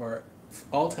one of our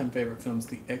all-time favorite films,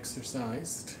 The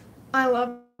Exorcist. I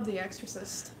love The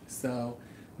Exorcist. So,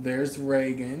 there's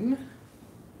Reagan.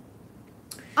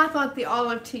 I thought the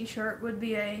olive t-shirt would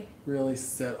be a... Really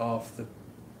set off the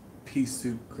pea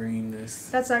soup greenness.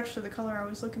 That's actually the color I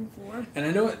was looking for. And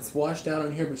I know it's washed out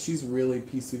on here, but she's really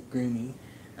pea soup greeny.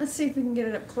 Let's see if we can get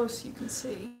it up close so you can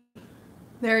see.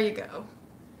 There you go.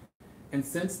 And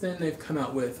since then, they've come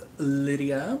out with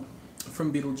Lydia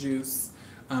from Beetlejuice,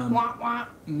 Wah, wah.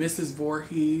 Mrs.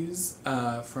 Voorhees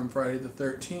from Friday the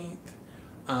 13th,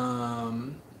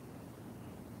 and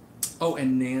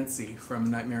Nancy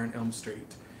from Nightmare on Elm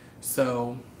Street.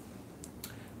 So,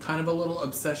 kind of a little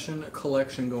obsession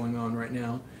collection going on right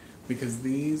now, because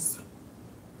these,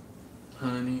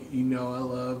 honey, you know I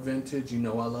love vintage, you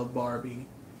know I love Barbie,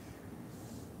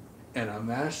 and a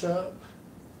mashup.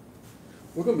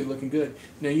 We're going to be looking good.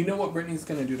 Now, you know what Brittany's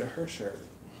going to do to her shirt.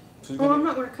 She's Oh, gonna- I'm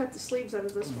not going to cut the sleeves out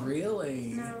of this one.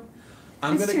 Really? No.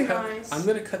 I'm It's gonna too cut. nice. I'm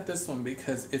gonna cut this one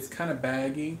because it's kind of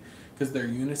baggy, because they're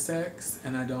unisex,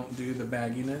 and I don't do the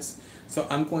bagginess. So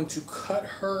I'm going to cut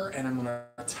her, and I'm gonna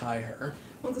tie her.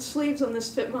 Well, the sleeves on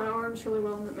this fit my arms really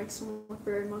well, and that makes them look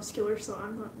very muscular, so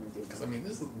I'm not going to do Cause that. I mean,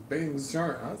 this is a big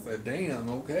shirt. I said, damn,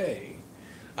 okay.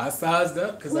 I sized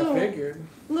up because I Little- figured.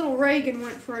 Little Reagan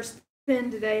went for a spin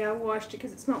today. I washed it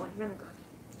because it smelled like vinegar.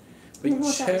 I But don't know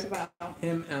what that was check about.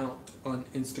 him out on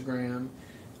Instagram.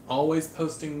 Always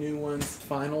posting new ones.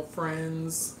 Final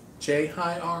Friends. J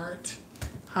High Art.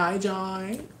 Hi,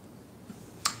 Jai.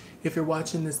 If you're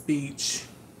watching this beach,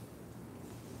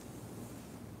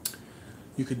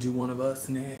 you could do one of us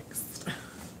next.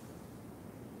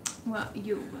 Well, but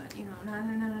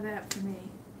none of that for me.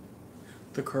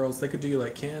 The curls, they could do you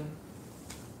like Ken.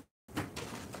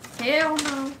 Hell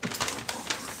no.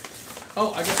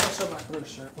 Oh, I guess I'll show my other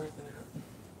shirt. Where's that at?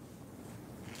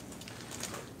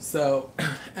 So,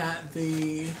 at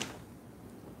the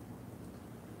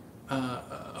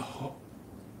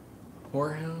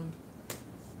Whorehound?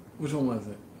 Which one was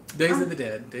it? Days of the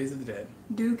Dead. Days of the Dead.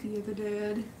 Dookie of the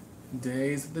Dead.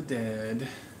 Days of the Dead.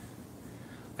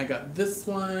 I got this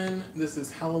one. This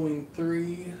is Halloween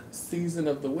 3, Season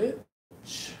of the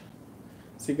Witch.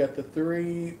 So you got the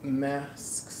 3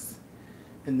 masks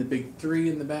and the big 3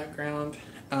 in the background.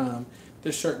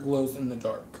 This shirt glows in the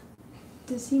dark.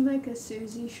 Does he make a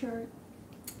Susie shirt?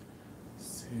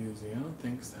 Susie, I don't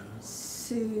think so.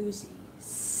 Susie.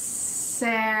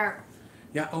 Sarah.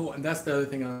 Yeah, oh, and that's the other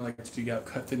thing I like to do. You gotta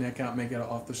cut the neck out, make it an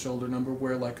off the shoulder number,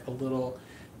 wear like a little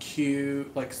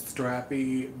cute, like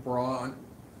strappy bra on.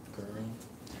 Girl.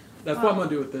 That's what I'm gonna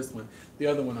do with this one. The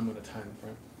other one I'm gonna tie in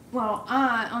front. Well,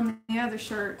 on the other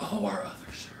shirt, Oh, our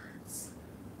other shirts.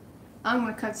 I'm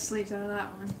going to cut the sleeves out of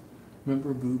that one.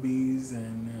 Remember Boobies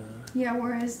and Yeah,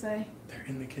 where is they? they're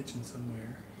in the kitchen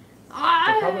somewhere. Ah!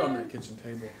 They're probably on that kitchen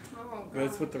table. Oh, But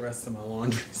it's God. with the rest of my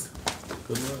laundry. So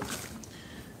good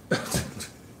luck.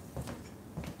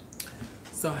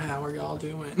 So how are y'all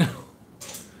doing?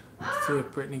 See if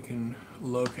Brittany can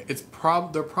locate.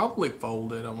 They're probably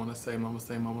folded. I want to say Mama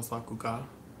Sakuka.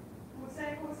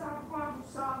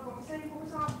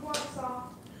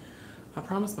 I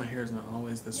promise my hair is not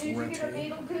always this Did you get a wretched.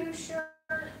 Beetle Goose shirt?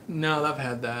 No, I've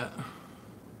had that.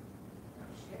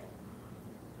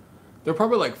 They're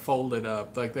probably like folded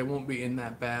up. Like they won't be in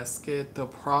that basket. They'll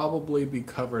probably be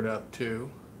covered up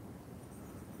too.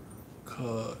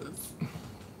 Cause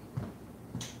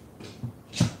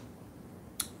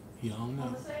y'all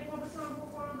know.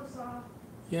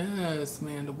 Yes,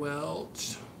 Amanda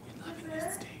Welch. We love you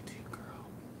this day too, girl.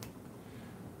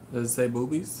 Does it say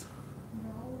boobies? No,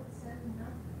 it said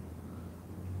nothing.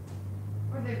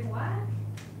 Are they black?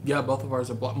 Yeah, both of ours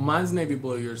are black. Mine's navy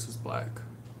blue, yours is black.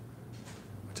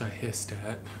 Which I hissed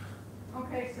at.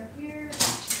 Okay, so here.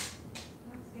 Let's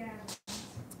get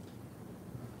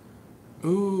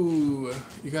Ooh,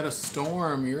 you got a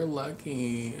storm. You're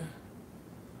lucky.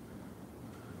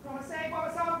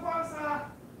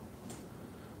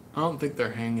 I don't think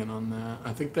they're hanging on that.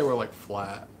 I think they were like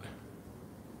flat.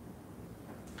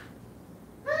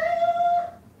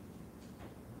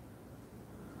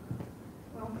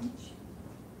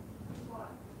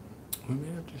 What? We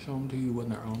may have to show them to you when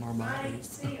they're on our I bodies.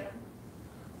 see them.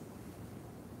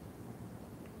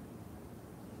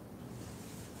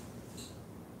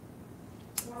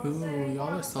 Ooh,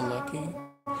 y'all are so lucky.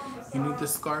 You need the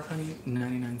scarf, honey?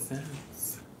 99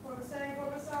 cents.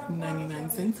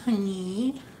 99 cents,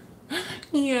 honey.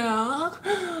 Yeah.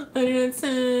 99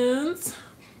 cents.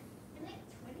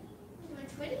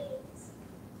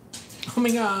 Oh my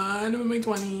god, I'm in my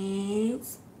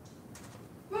 20s.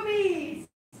 Boobies!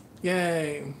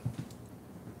 Yay.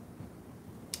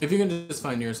 If you can just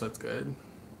find yours, that's good.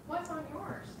 What's on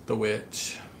yours? The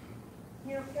witch.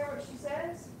 You don't care what she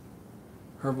says?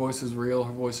 Her voice is real,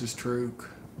 her voice is true.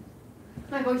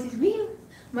 My voice is real.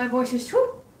 My voice is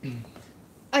true.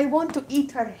 I want to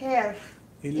eat her hair.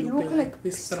 It looks like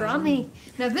pastrami.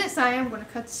 Now this I am going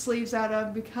to cut the sleeves out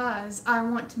of because I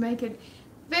want to make it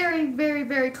very, very,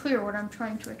 very clear what I'm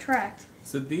trying to attract.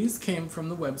 So these came from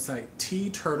the website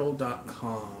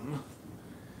teaturtle.com.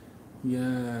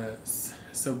 Yes.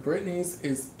 So Brittany's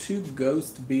is 2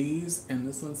 ghost bees and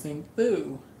this one's saying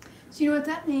boo. So you know what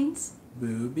that means?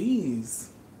 Boobies.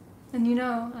 And you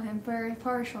know I am very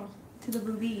partial to the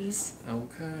boobies.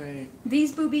 Okay.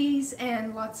 These boobies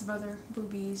and lots of other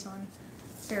boobies on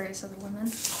various other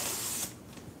women.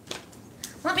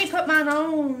 Let me put mine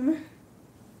on.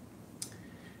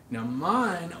 Now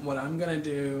mine, what I'm going to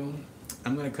do,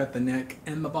 I'm going to cut the neck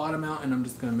and the bottom out and I'm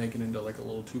just going to make it into like a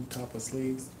little tube top with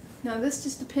sleeves. Now this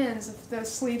just depends if the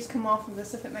sleeves come off of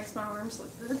this, if it makes my arms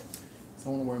look good. So I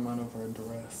want to wear mine over a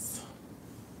dress.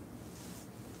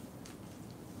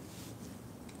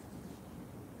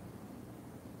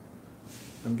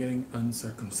 I'm getting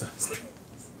uncircumcised.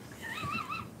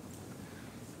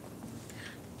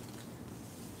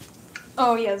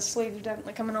 Oh yeah, the sleeves are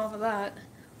definitely coming off of that.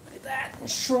 Look at that. And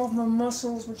show off my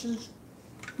muscles, which is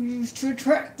used to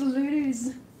attract the ladies.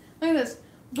 Look at this.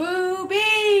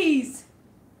 Boobies!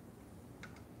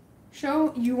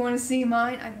 Show, you want to see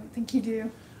mine? I don't think you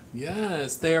do.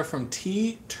 Yes, they are from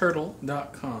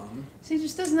teaturtle.com. See,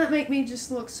 just doesn't that make me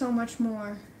just look so much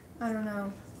more, I don't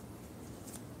know.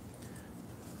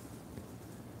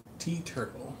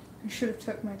 Teaturtle. I should have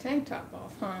took my tank top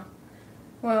off, huh?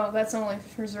 Well, that's only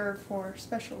reserved for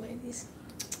special ladies.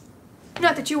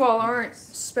 Not that you all aren't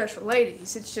special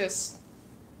ladies, it's just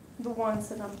the ones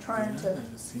that I'm trying to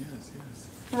Yes.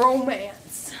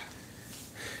 romance.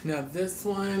 Now this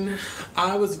one,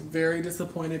 I was very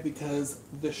disappointed because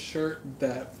the shirt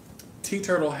that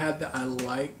Teaturtle had that I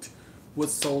liked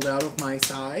was sold out of my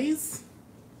size.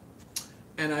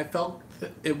 And I felt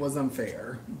that it was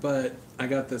unfair, but I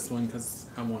got this one because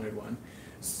I wanted one.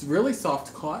 It's really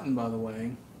soft cotton, by the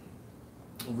way.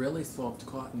 Really soft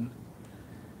cotton.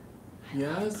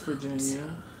 Yes,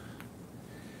 Virginia.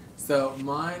 So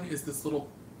mine is this little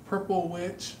purple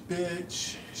witch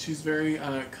bitch. She's very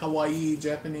kawaii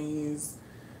Japanese.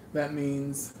 That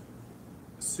means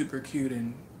super cute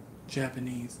in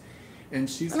Japanese. And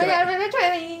she's Oh my god, my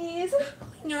Chinese! oh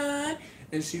my god.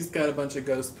 And she's got a bunch of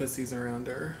ghost pussies around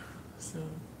her. So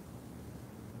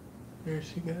there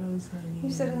she goes, honey.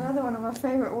 You said another one of my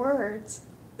favorite words.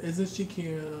 Isn't she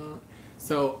cute?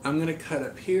 So I'm gonna cut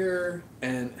up here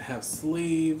and have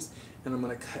sleeves, and I'm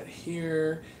gonna cut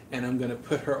here, and I'm gonna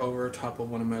put her over top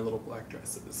of one of my little black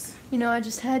dresses. You know, I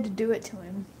just had to do it to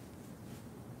him.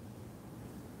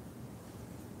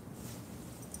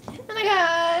 Oh my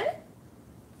god!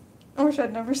 I wish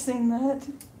I'd never seen that.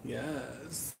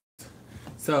 Yes.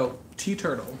 So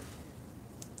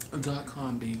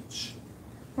teaturtle.com beach.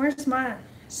 Where's mine?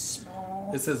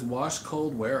 Small. It says wash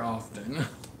cold, wear often. I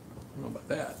don't know about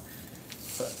that.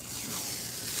 But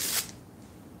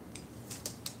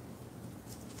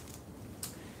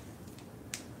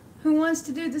Who wants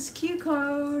to do this Q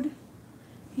code?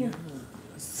 Here,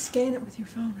 yes. scan it with your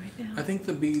phone right now. I think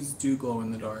the bees do glow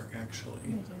in the dark, actually.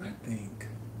 They do. I think.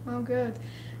 Oh, good.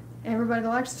 Everybody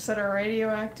likes to set our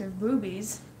radioactive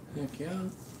boobies. Heck yeah.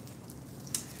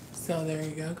 So there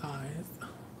you go, guys.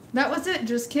 That was it.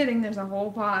 Just kidding. There's a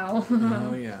whole pile.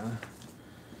 Oh, yeah.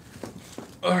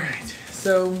 Alright,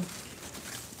 so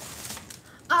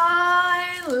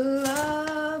I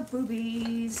love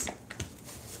boobies.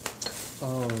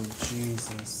 oh,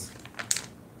 Jesus.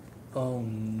 Oh,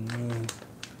 no.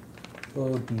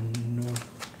 Oh, no.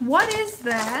 What is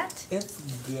that? It's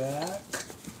that.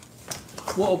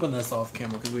 We'll open this off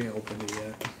camera because we ain't opened it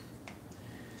yet.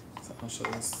 So I'll show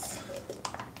this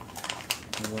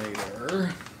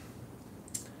later.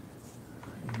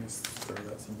 Let me just throw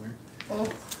that somewhere.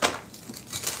 Oh.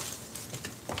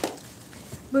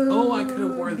 Oh, I could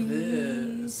have worn Boobies.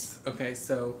 this. Okay,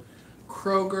 so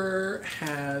Kroger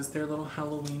has their little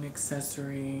Halloween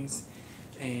accessories.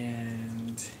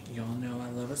 And y'all know I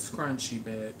love a scrunchy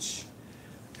bitch.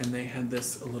 And they had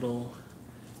this little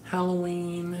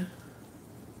Halloween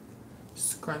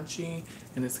scrunchie,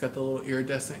 and it's got the little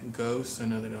iridescent ghosts. I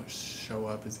know they don't show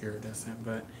up as iridescent,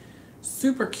 but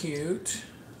super cute.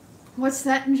 What's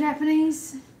that in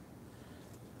Japanese?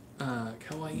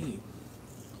 Kawaii.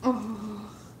 Oh.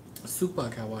 Super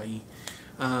kawaii.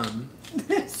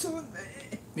 So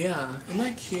Yeah, isn't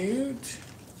that cute?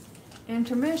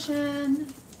 intermission.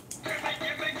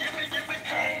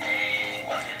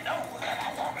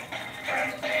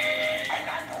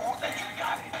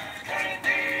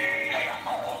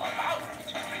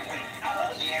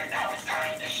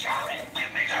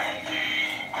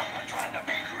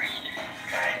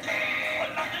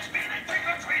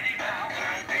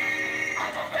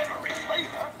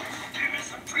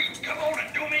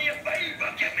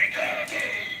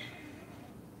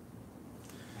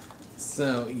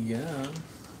 So, yeah.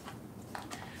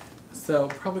 So,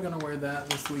 probably gonna wear that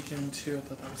this weekend too. I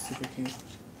thought that was super cute.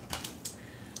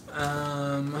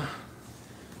 I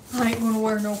ain't gonna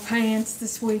wear no pants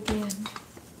this weekend.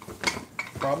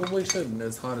 Probably shouldn't,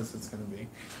 as hot as it's gonna be.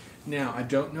 Now, I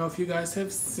don't know if you guys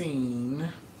have seen.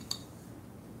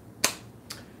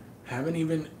 Haven't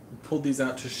even pulled these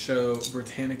out to show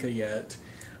Britannica yet.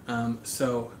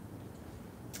 So,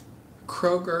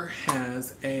 Kroger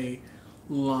has a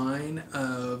line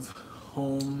of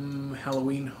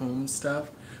Halloween home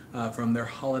stuff from their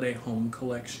holiday home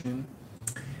collection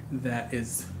that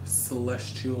is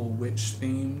celestial witch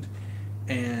themed,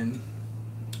 and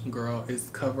girl is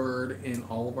covered in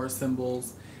all of our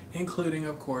symbols, including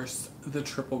of course the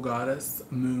triple goddess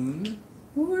moon.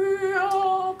 We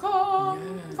all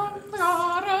come Yes. from the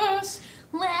goddess.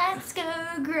 Let's go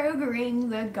Grogering.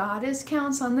 The goddess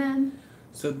counts on them.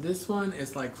 So this one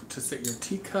is like to sit your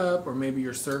teacup or maybe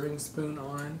your serving spoon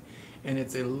on, and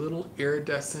it's a little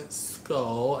iridescent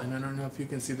skull, and I don't know if you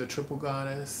can see the triple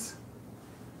goddess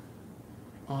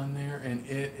on there, and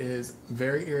it is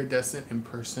very iridescent in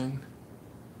person.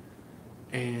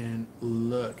 And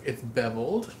look, it's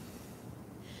beveled.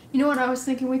 You know what I was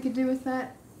thinking we could do with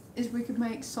that? Is we could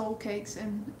make soul cakes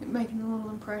and make a little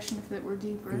impression if it were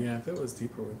deeper. Yeah, if it was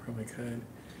deeper, we probably could.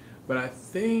 But I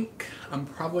think I'm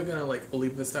probably gonna like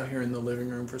leave this out here in the living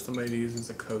room for somebody to use as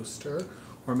a coaster,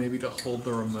 or maybe to hold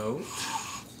the remote,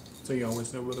 so you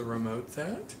always know where the remote's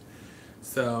at.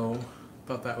 So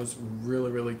thought that was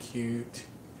really, really cute.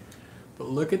 But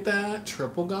look at that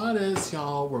triple goddess,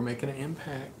 y'all. We're making an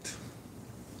impact.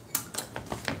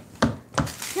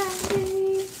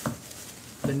 Yay!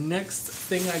 The next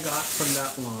thing I got from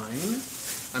that line,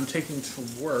 I'm taking to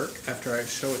work after I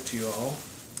show it to you all.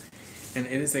 And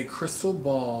it is a crystal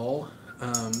ball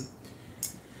to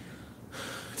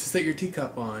set your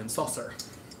teacup on, saucer.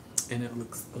 And it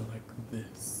looks like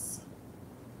this.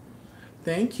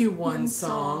 Thank you, One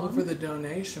Song, for the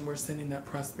donation. We're sending that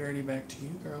prosperity back to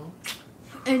you, girl.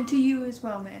 And to you as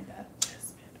well, Amanda.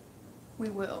 Yes, man. We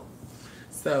will.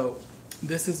 So,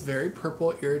 this is very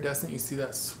purple, iridescent. You see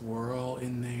that swirl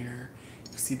in there.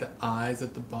 You see the eyes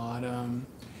at the bottom.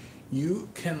 You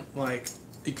can,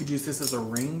 you could use this as a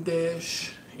ring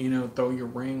dish. You know, throw your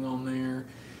ring on there.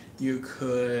 You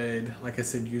could, like I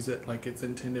said, use it like it's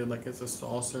intended, like it's a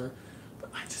saucer.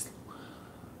 But I just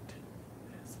loved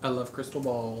this. I love crystal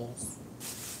balls.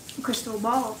 Crystal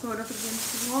ball, throw it up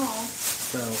against the wall.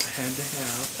 So, had to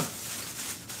have.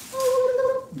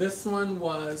 This one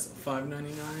was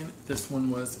 $5.99. This one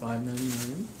was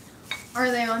 $5.99.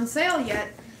 Are they on sale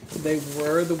yet? They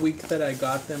were the week that I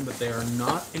got them, but they are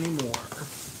not anymore.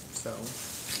 So,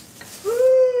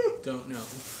 don't know.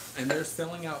 And they're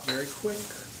selling out very quick.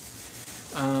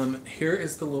 Here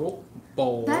is the little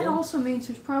bowl. That also means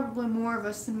there's probably more of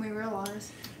us than we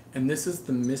realize. And this is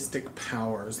the Mystic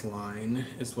Powers line,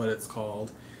 is what it's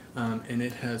called. And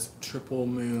it has triple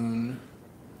moon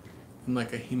and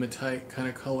like a hematite kind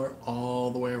of color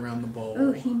all the way around the bowl.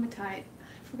 Oh, hematite.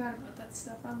 I forgot about that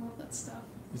stuff. I love that stuff.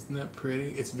 Isn't that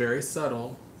pretty? It's very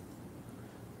subtle.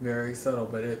 Very subtle,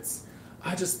 but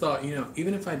I just thought, you know,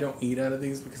 even if I don't eat out of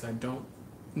these, because I don't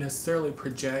necessarily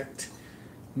project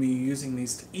me using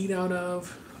these to eat out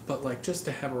of, but like just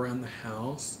to have around the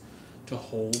house to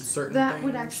hold certain things. That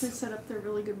would actually set up there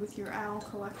really good with your owl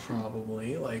collection.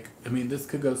 Probably. Like, I mean, this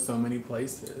could go so many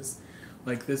places.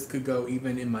 Like, this could go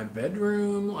even in my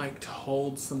bedroom, like to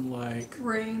hold some like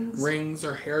rings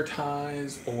or hair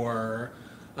ties, or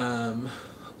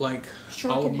like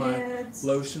all of my heads.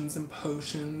 lotions and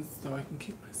potions, so I can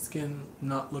keep my skin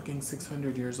not looking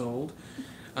 600 years old.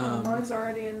 Mine's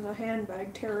already in the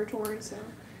handbag territory, so.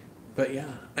 But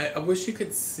yeah, I wish you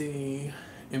could see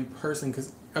in person,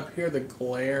 because up here the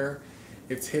glare,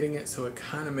 it's hitting it, so it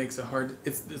kind of makes it hard.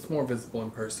 It's more visible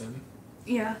in person.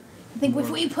 Yeah. I think if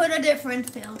we put a different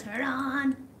filter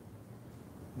on.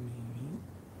 Maybe.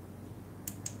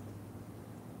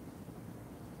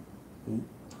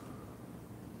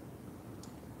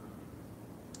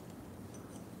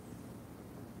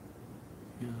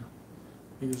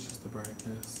 think it's just the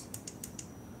brightness.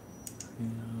 Yeah.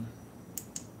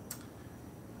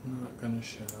 I'm not gonna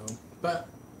show. But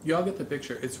y'all get the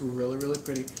picture. It's really, really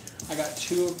pretty. I got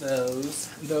 2 of those.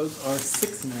 Those are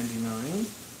 $6.99.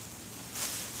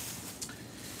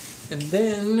 And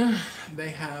then they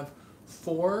have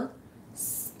 4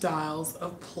 styles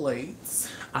of plates.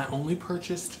 I only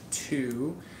purchased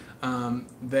 2.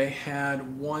 They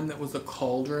had one that was a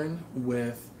cauldron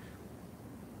with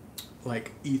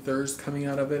like ethers coming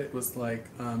out of it. It was like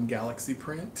galaxy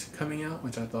print coming out,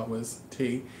 which I thought was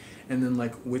tea. And then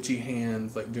like witchy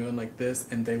hands like doing like this,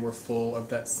 and they were full of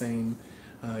that same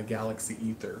galaxy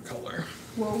ether color.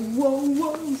 Whoa, whoa,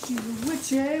 whoa, she's a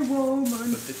witchy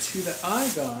woman. But the 2 that I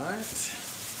got,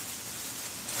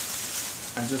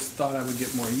 I just thought I would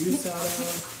get more use out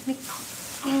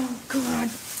of. Oh, God.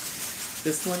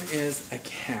 This one is a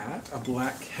cat, a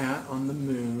black cat on the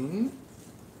moon.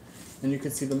 And you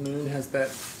can see the moon has that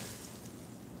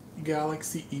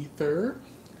galaxy ether.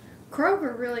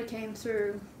 Kroger really came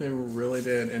through. They really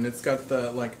did. And it's got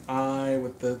the like eye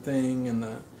with the thing and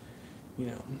the, you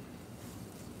know.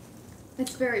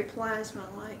 It's very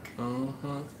plasma-like.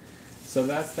 Uh-huh. So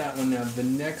that's that one. Now the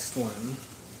next one,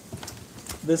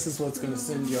 this is what's going to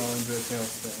send y'all into a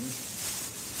tailspin.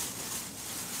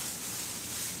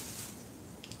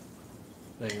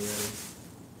 They ain't ready.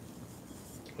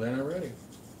 They're not ready.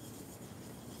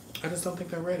 I just don't think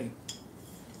they're ready.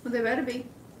 Well, they better be.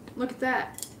 Look at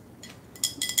that.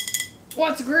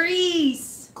 What's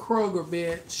grease? Kroger,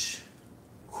 bitch.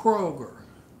 Kroger.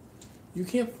 You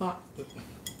can't find...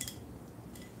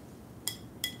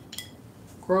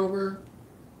 Kroger.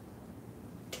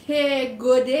 Que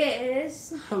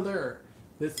goodness. Hello.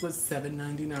 This was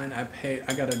 $7.99.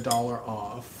 I got $1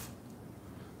 off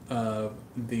of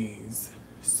these.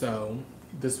 So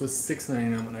this was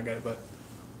 $6.99 when I got it, but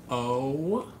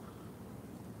oh,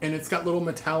 and it's got little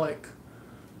metallic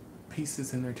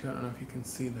pieces in there too. I don't know if you can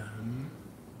see them.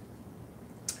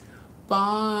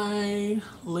 Bye,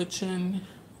 Lichen.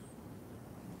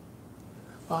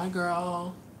 Bye,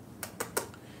 girl.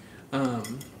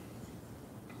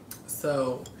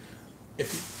 So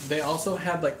if they also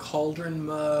had like cauldron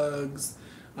mugs,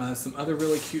 some other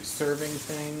really cute serving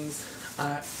things.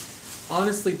 I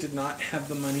honestly did not have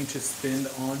the money to spend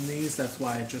on these. That's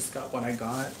why I just got what I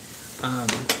got.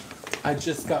 I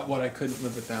just got what I couldn't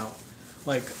live without.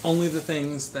 Like, only the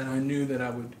things that I knew that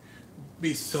I would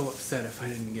be so upset if I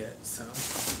didn't get. So,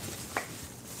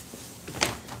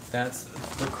 that's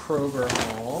the Kroger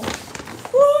haul.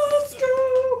 Let's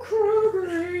go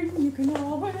Kroger. You can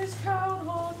always count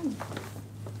on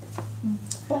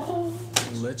balls.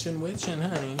 Lichen witchin',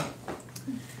 honey.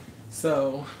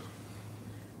 So,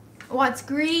 What's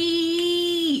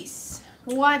grease?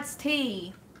 What's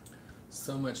tea?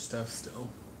 so much stuff still.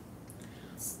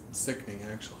 It's sickening,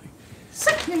 actually.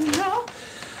 Sickening, no?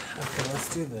 Okay,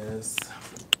 let's do this.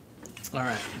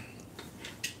 Alright.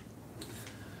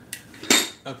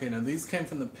 Okay, now these came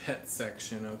from the pet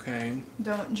section, okay?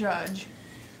 Don't judge.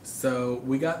 So,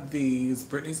 we got these.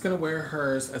 Brittany's going to wear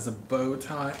hers as a bow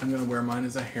tie. I'm going to wear mine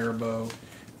as a hair bow.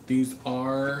 These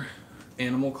are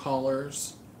animal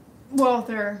collars. Well,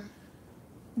 they're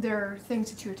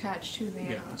things that you attach to the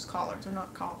animal's collars. They're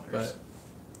not collars.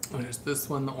 But there's this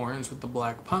one, the orange with the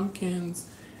black pumpkins,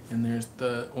 and there's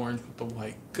the orange with the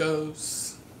white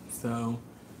ghosts. So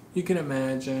you can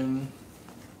imagine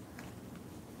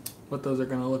what those are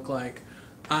going to look like.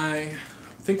 I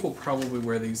think we'll probably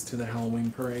wear these to the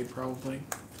Halloween parade, probably.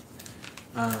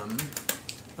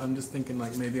 I'm just thinking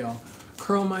like maybe I'll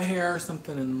curl my hair or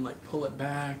something and like pull it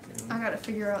back. And I gotta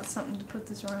figure out something to put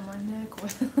this around my neck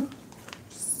with.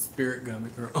 Spirit gummy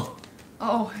girl.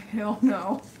 Oh, hell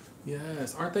no.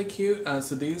 Yes, aren't they cute?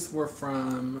 So these were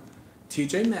from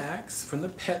TJ Maxx from the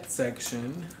pet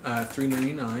section,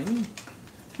 $3.99.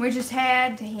 We just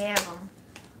had to have them.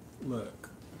 Look.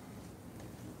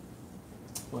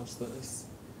 Watch this.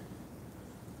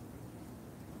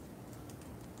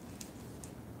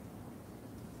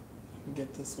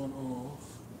 Get this one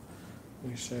off.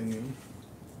 Let me show you.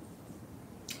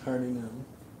 I already know.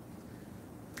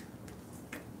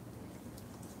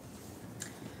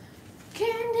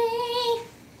 Candy!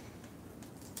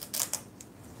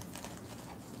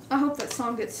 I hope that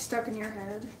song gets stuck in your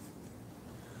head.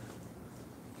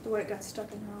 The way it got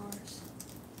stuck in ours.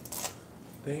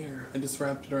 There. I just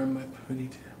wrapped it around my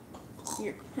ponytail.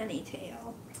 Your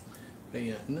ponytail. But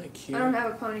yeah, isn't that cute? I don't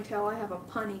have a ponytail, I have a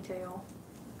punnytail.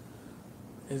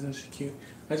 Isn't she cute?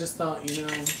 I just thought, you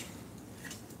know...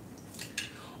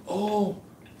 Oh!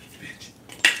 Bitch.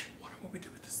 What will we do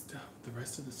with the stuff? The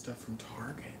rest of the stuff from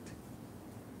Target.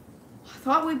 I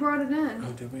thought we brought it in.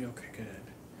 Oh, did we? Okay, good.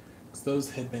 headbands.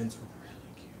 Those headbands were really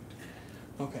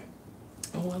cute. Okay.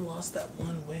 Oh, I lost that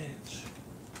one wedge.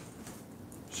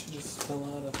 She just fell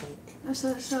out, I think.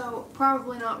 So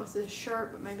probably not with this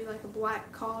shirt, but maybe like a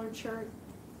black collared shirt.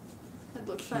 That'd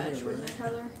look fetch, wouldn't it,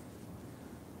 Heather?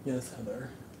 Yes, Heather.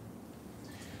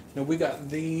 Now we got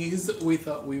these. We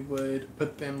thought we would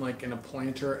put them like in a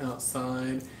planter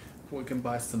outside. We can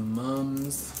buy some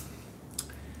mums.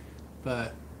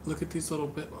 But look at these little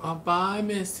bit. Oh, bye,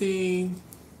 Missy.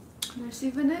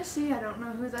 Missy Vanessa. I don't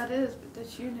know who that is, but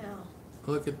that's you now.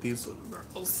 Look at these little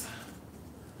girls.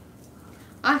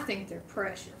 I think they're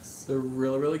precious. They're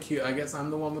really, really cute. I guess I'm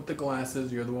the one with the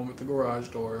glasses. You're the one with the garage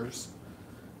doors.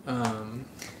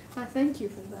 I thank you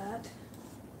for that.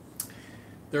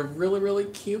 They're really, really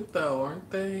cute, though,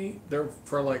 aren't they? They're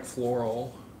for, like,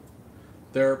 floral.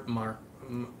 They're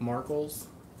Markles?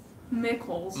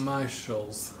 Mickles.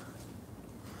 Michels.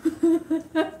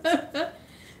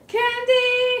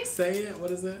 Candy! Say it.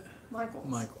 What is it?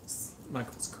 Michaels.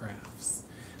 Michaels Crafts.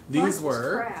 These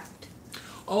were... Craft.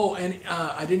 Oh, and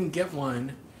I didn't get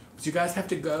one, but you guys have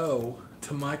to go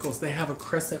to Michaels. They have a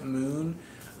crescent moon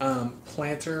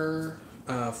planter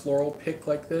floral pick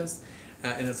like this,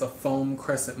 and it's a foam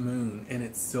crescent moon, and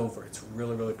it's silver. It's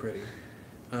really, really pretty.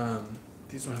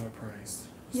 These don't have a price.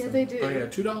 Yeah, they do. Oh yeah,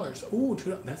 $2. Ooh,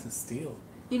 $2. That's a steal.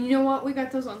 And you know what? We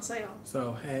got those on sale.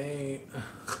 So hey,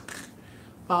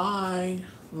 bye.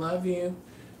 Love you.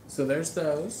 So there's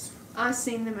those. I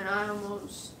seen them and I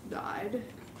almost died.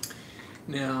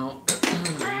 Now. That's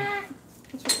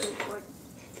what they look like.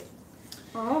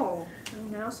 Oh,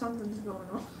 and now something's going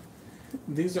on.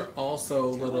 These are also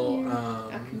little,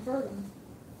 I convert them.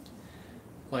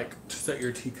 like to set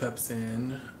your teacups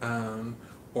in,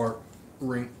 or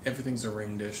ring. Everything's a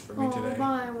ring dish for me today.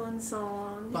 Buy one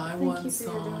song. Buy Thank one you for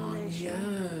your song.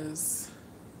 donation. Yes.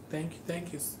 Thank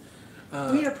you.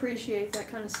 We appreciate that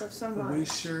kind of stuff so much. We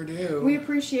sure do. We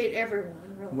appreciate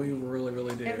everyone, really. We really,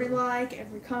 really do. Every like,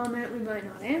 every comment. We might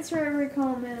not answer every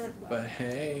comment. But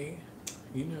hey,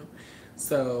 you know.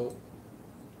 So,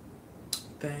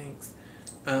 thanks.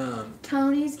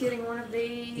 Tony's getting one of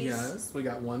these. Yes, we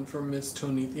got one from Miss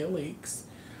Tonithia Leaks.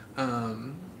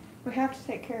 We have to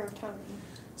take care of Tony.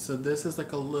 So this is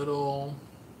like a little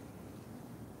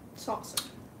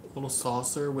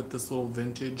saucer with this little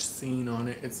vintage scene on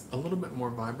it. It's a little bit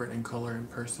more vibrant in color in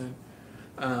person.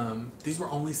 These were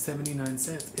only 79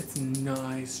 cents. It's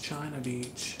nice China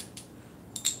Beach.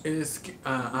 It is.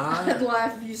 I'd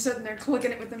laugh if you sitting there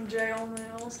clicking it with them jail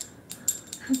nails.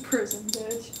 Prison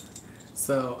bitch.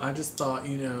 So I just thought,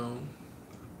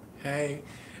 hey,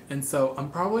 and so I'm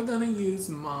probably gonna use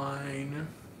mine.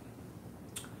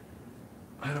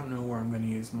 I don't know where I'm going to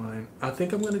use mine. I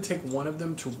think I'm going to take one of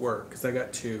them to work because I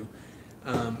got two.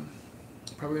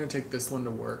 Probably going to take this one to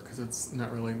work because it's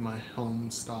not really my home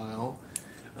style.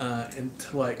 And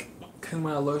to like,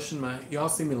 when I lotion y'all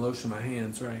see me lotion my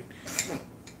hands, right?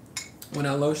 When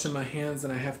I lotion my hands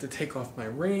and I have to take off my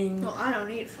ring. Well, I don't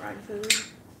eat fried food.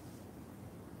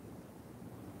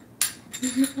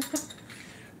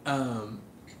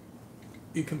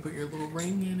 You can put your little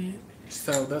ring in it.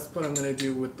 So that's what I'm going to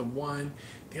do with the one.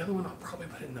 The other one I'll probably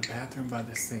put it in the bathroom by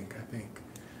the sink, I think.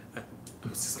 I'm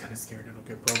just kind of scared it'll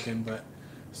get broken, but...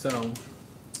 So,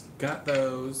 got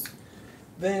those.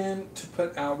 Then, to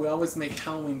put out, we always make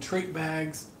Halloween treat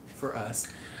bags for us.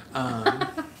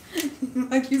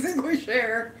 Like you think we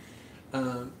share.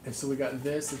 And so we got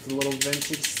this. It's a little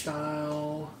vintage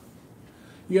style.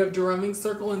 You have drumming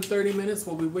circle in 30 minutes.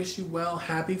 Well, we wish you well.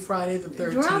 Happy Friday the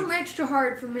 13th. Drum extra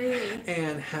hard for me.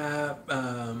 And have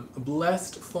a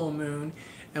blessed full moon.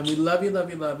 And we love you, love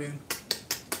you, love you.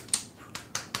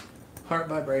 Heart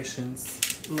vibrations.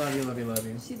 Love you, love you, love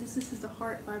you. See, this is the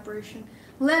heart vibration.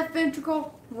 Left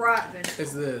ventricle, right ventricle.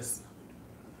 Is this?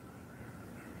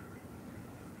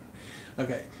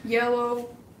 Okay.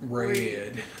 Yellow,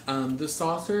 Red. The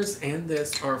saucers and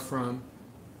this are from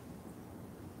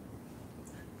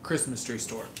Christmas tree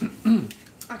store.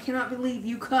 I cannot believe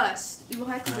you cussed. You will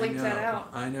have to bleep that out.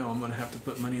 I know. I'm going to have to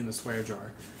put money in the swear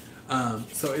jar.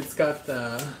 So it's got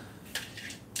the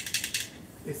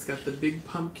big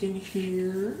pumpkin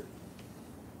here.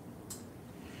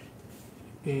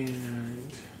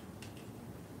 And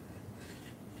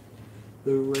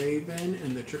the raven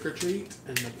and the trick or treat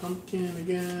and the pumpkin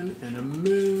again and a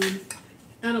moon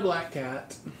and a black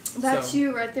cat. That's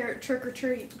you right there at trick or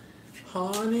treat.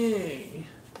 Honey,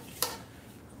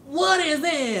 what is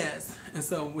this? And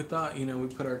so we thought, we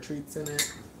put our treats in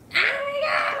it. Oh my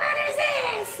God, what is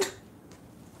this?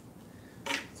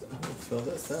 So I'm gonna fill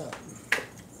this up.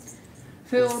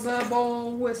 Fill the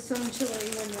bowl with some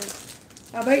chili in it.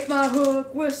 I bait my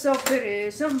hook with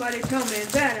self-pity. Somebody tell me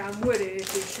that I'm witty.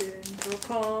 Fishing for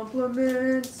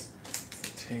compliments.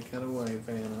 Take it away,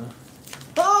 Vanna.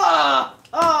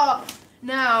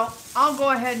 Now, I'll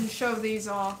go ahead and show these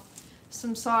off.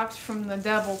 Some socks from the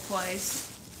Devil place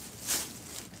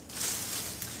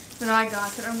that I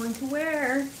got that I'm going to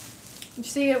wear. You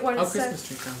see it, what it says? Christmas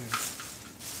tree down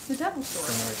The Devil store.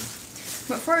 Sorry.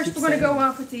 But first, Keep we're going to go saying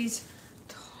off with these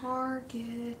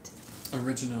Target.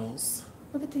 Originals.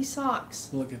 Look at these socks.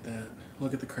 Look at that.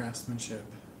 Look at the craftsmanship.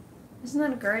 Isn't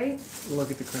that great? Look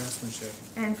at the craftsmanship.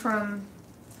 And from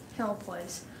Hell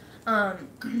Place. I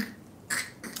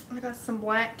got some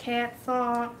Black Cat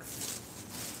socks.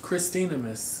 Christina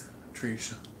Miss Tree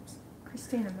Shop.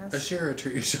 Christina Miss. Ashera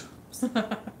Tree Shop.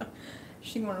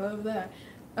 She gonna love that.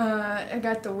 I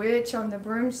got the witch on the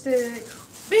broomstick.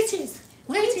 Witches!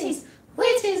 Witches!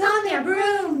 Witches on their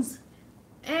brooms!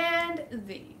 And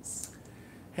these.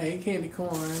 Hey, Candy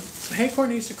Corn. Hey,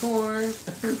 Cornisha Corn.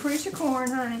 Capricia corn,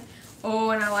 honey.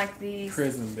 Oh, and I like these.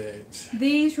 Prison bitch.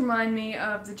 These remind me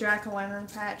of the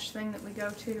jack-o'-lantern patch thing that we go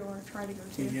to or try to go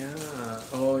to. Yeah.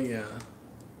 Oh, yeah.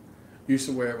 You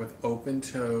should wear it with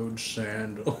open-toed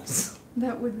sandals.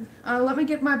 That would. Let me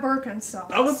get my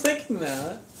Birkenstocks. I was thinking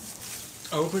that.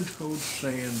 Open-toed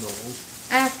sandals.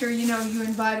 After, you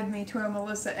invited me to a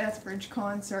Melissa Etheridge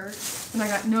concert, and I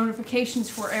got notifications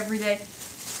for every day.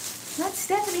 Let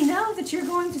Stephanie know that you're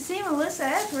going to see Melissa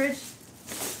Etheridge.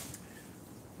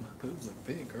 My boobs look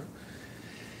big, girl.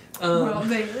 Well,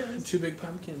 they is. Two big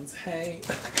pumpkins. Hey.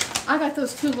 I got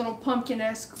those two little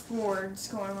pumpkin-esque boards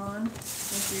going on,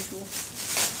 as usual.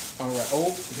 All right.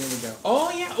 Oh, here we go.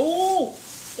 Oh, yeah. Oh.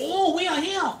 Oh, we are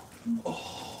here.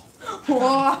 Oh.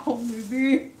 Wow,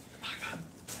 baby. I got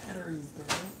batteries,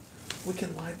 girl. We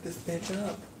can light this bitch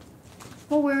up.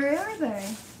 Well, where are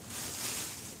they?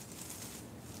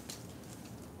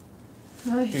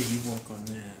 Here, you work on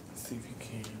that. See if you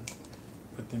can.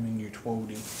 Put them in your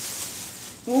twody.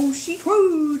 Oh, she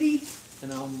twody.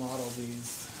 And I'll model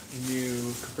these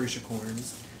new Capricia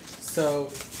corns.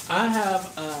 So, I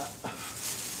have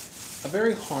a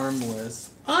very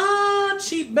harmless...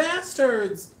 cheap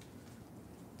bastards!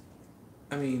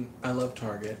 I mean, I love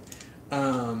Target.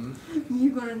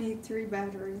 You're gonna need 3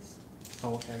 batteries.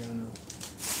 Oh, okay, I gotta know.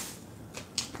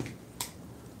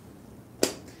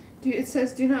 Dude, it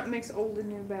says do not mix old and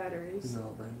new batteries.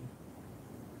 No, Brandon.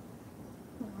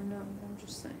 Oh, I know, I'm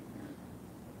just saying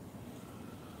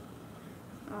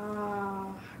that.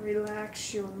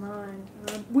 Relax your mind.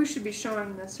 We should be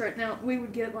showing this right now. We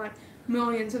would get like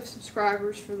millions of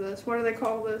subscribers for this. What do they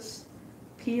call this?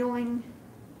 Peeling?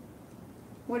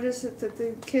 What is it that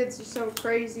the kids are so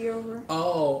crazy over?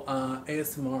 Oh,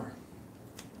 ASMR.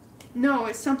 No,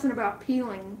 it's something about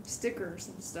peeling stickers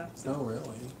and stuff. Oh,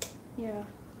 really? Yeah.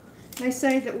 They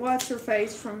say that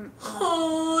what's-her-face from...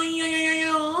 oh,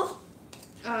 yeah.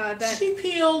 that... She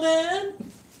peeled it.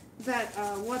 That,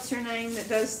 what's-her-name that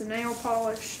does the nail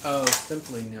polish? Oh,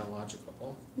 Simply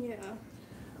Nailogical. Yeah.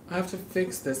 I have to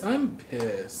fix this. I'm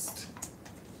pissed.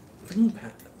 Freaking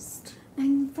pissed.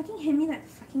 And fucking hand me that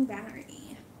fucking battery.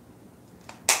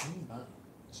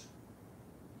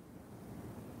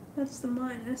 That's the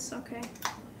minus, okay.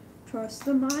 Trust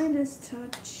the minus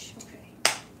touch. Okay.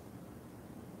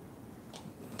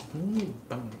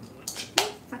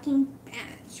 Fucking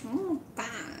bitch. Oh,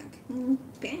 fuck.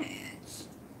 Bitch.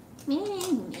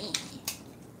 Me.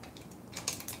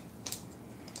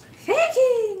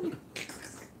 Fucking.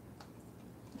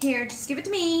 Here, just give it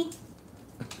to me.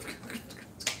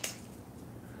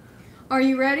 Are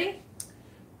you ready?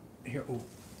 Here, oh.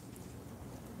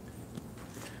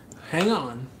 Hang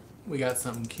on. We got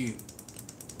something cute.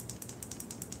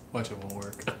 Watch it won't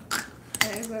work. It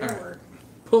better Alright. work.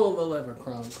 Pull the lever,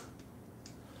 Crunk.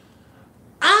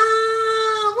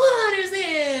 What is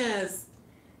this?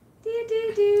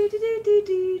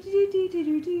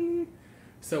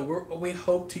 So we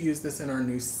hope to use this in our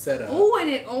new setup. Oh, and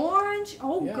it orange?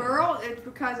 Oh, Yeah. girl, it's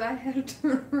because I had to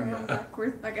turn around Yeah.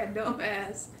 backwards like a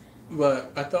dumbass.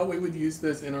 But I thought we would use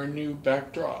this in our new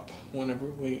backdrop whenever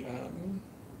we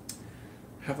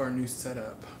have our new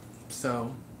setup.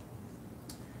 So,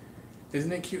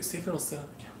 isn't it cute? See if it'll sit on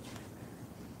the couch.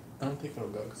 I don't think it'll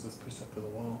go because it's pushed up to the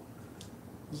wall.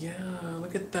 Yeah,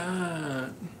 look at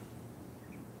that.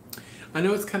 I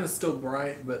know it's kind of still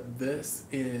bright, but this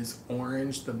is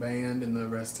orange, the band, and the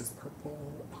rest is purple.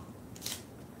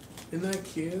 Isn't that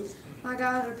cute? I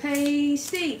got a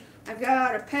pasty. I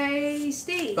got a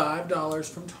pasty. $5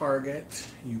 from Target.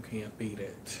 You can't beat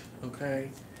it.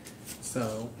 Okay?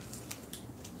 So,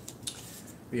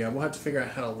 yeah, we'll have to figure out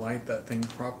how to light that thing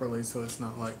properly so it's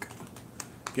not like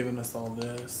giving us all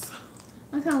this.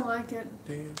 I kind of like it.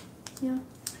 Do you? Yeah.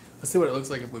 Let's see what it looks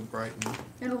like if we brighten.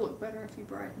 It'll look better if you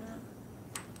brighten it.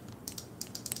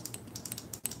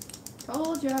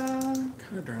 Told ya.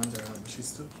 Kind of drowns her out, but she's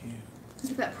still cute.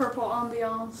 Look at that purple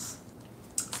ambiance.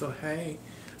 So hey,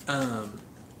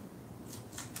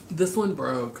 this one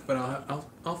broke, but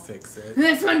I'll fix it.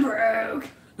 This one broke.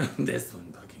 This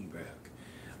one fucking broke.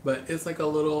 But it's like a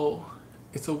little,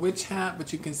 it's a witch hat,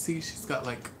 but you can see she's got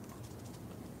like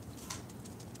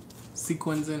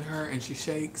sequins in her and she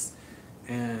shakes.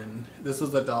 And this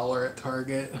was $1 at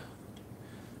Target.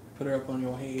 Put her up on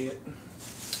your head.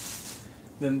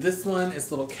 Then this one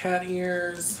is little cat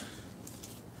ears.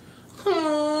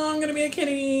 Oh, I'm gonna be a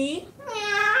kitty.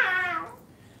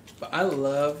 But I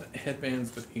love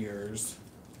headbands with ears.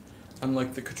 I'm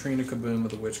like the Katrina Kaboom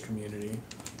of the witch community.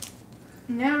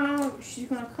 Now she's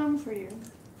gonna come for you.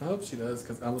 I hope she does,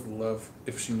 because I would love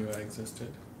if she knew I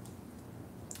existed.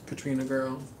 Katrina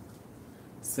girl,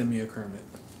 send me a Kermit.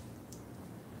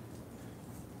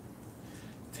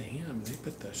 Damn, they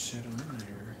put that shit on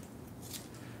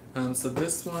there. So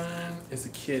this one is a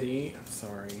kitty. I'm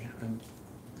sorry, I'm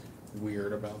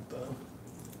weird about the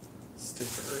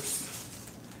stickers.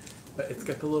 But it's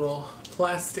got the little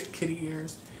plastic kitty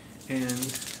ears, and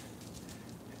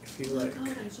if you like, Oh my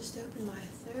god, I just opened my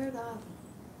third album.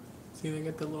 see they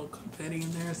got the little confetti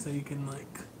in there, so you can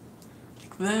like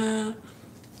that.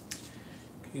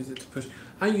 Use it to push.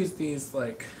 I use these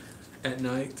like at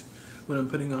night when I'm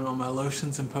putting on all my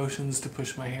lotions and potions to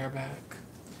push my hair back.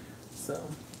 So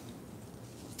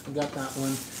I got that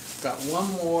one. Got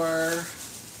one more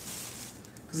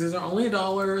because these are only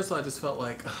 $1, so I just felt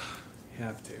like you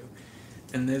have to.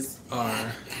 And these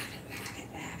are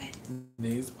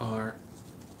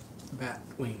bat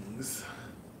wings.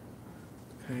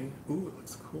 Okay. Ooh, it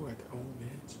looks cool right there. Oh,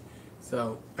 bitch.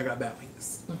 So I got bat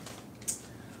wings.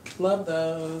 Love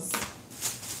those.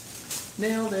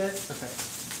 Nailed it. Okay.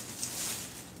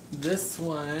 This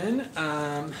one,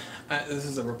 this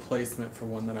is a replacement for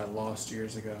one that I lost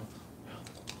years ago.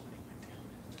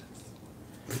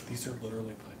 These are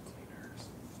literally pipe cleaners.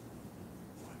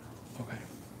 Okay.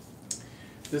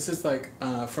 This is like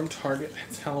from Target.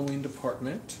 It's Halloween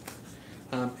department.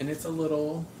 And it's a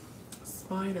little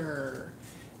spider.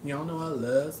 Y'all know I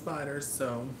love spiders,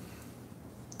 so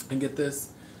I get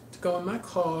this to go in my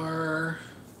car.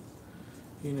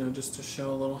 You know, just to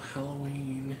show a little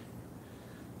Halloween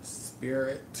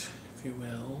spirit, if you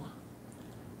will.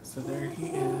 So there he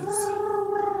is.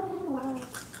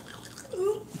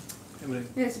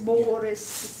 It's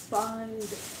Boris the Spider.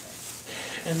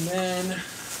 And then,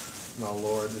 oh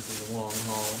Lord, this is a long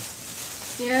haul.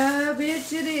 Yeah,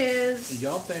 bitch, it is.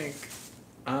 Y'all think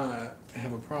I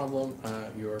have a problem?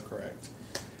 You are correct.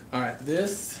 Alright,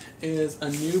 this is a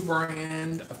new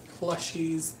brand of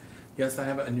plushies. Yes, I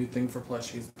have a new thing for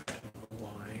plushies. I don't know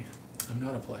why. I'm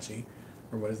not a plushie.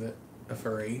 Or what is it? A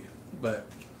furry. But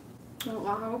Oh,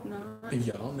 I hope not.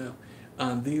 y'all know.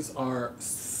 These are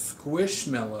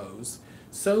Squishmallows.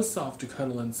 So soft to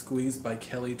cuddle and squeeze by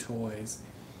Kelly Toys.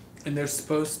 And they're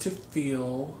supposed to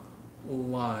feel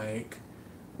like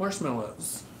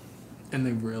marshmallows. And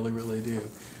they really, really do.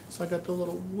 So I got the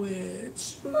little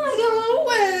witch. I got a little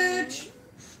witch.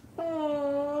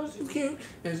 Oh, she's cute.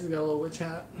 And she's got a little witch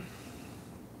hat.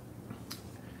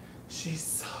 She's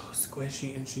so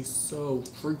squishy and she's so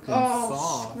freaking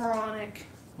soft. Chronic.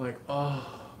 Like, oh.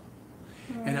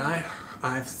 And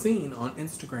I've seen on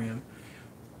Instagram,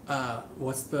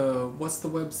 what's the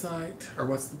website or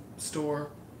what's the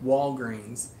store?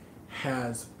 Walgreens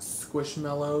has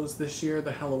Squishmallows this year,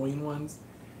 the Halloween ones,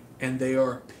 and they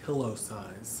are pillow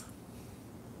size.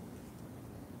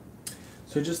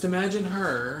 So just imagine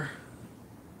her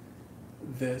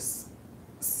this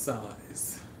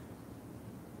size.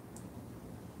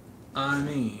 I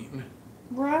mean,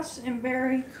 Russ and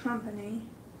Berry Company.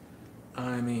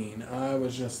 I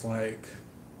was just like,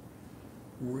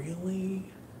 really?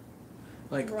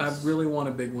 Like, Russ. I really want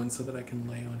a big one so that I can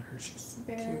lay on her. She's so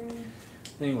Berry. cute.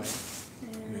 Anyway,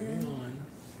 moving on.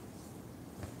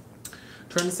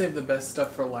 Trying to save the best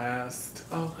stuff for last.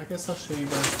 Oh, I guess I'll show you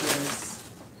guys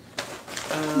this.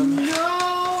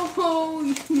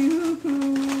 No,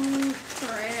 you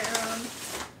cram.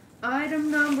 Item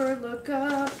number, look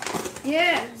up.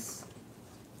 Yes.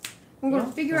 We're going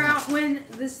to figure out when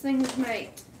this thing was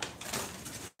made.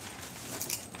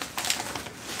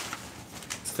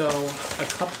 So,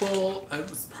 it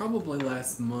was probably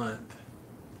last month.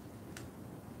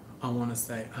 I want to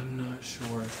say, I'm not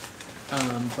sure.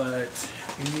 But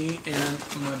me and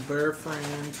my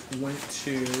boyfriend went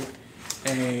to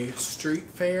a street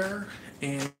fair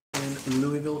in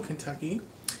Louisville, Kentucky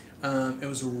It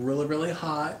was really, really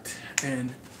hot,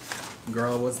 and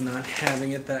girl was not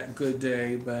having it that good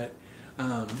day, but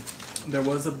there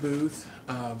was a booth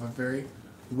of a very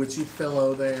witchy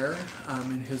fellow there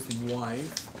and his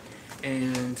wife,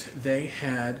 and they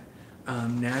had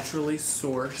naturally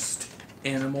sourced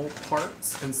animal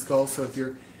parts and skulls. So if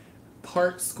you're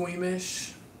part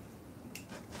squeamish,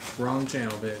 wrong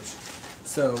channel, bitch.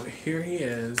 So here he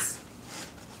is.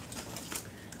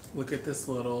 Look at this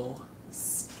little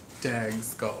stag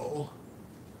skull.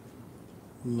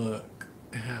 Look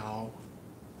how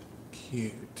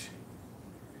cute.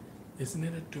 Isn't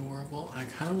it adorable? I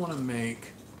kind of want to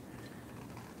make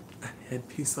a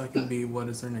headpiece so I can be, what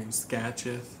is her name,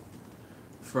 Scatcheth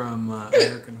from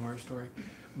American Horror Story.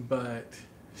 But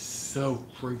so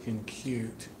freaking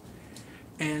cute.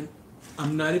 And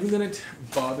I'm not even going to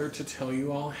bother to tell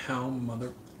you all how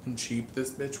mother and cheap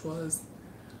this bitch was.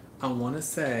 I want to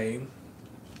say,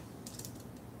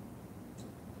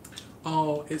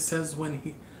 oh, it says when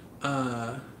he,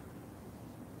 Holtman,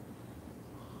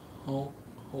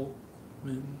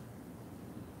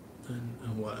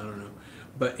 and what, I don't know.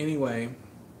 But anyway.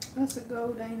 That's a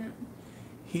goat, ain't it?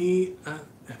 He, I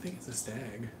think it's a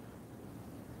stag.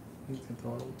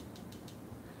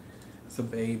 It's a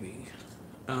baby.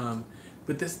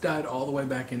 But this died all the way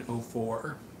back in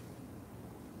 2004.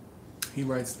 He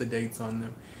writes the dates on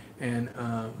them. And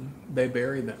they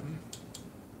bury them.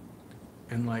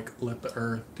 And like let the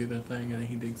earth do the thing, and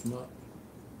he digs them up.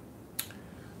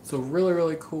 So really,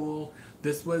 really cool.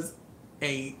 This was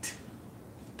 $8.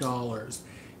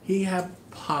 He had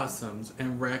possums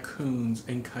and raccoons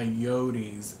and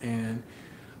coyotes and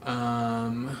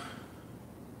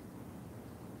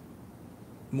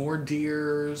more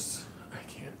deers. I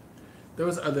can't. There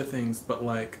was other things, but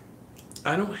like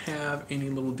I don't have any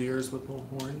little deers with little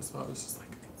horns, so I was just like,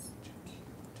 it's too cute.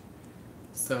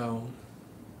 So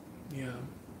yeah,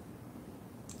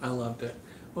 I loved it.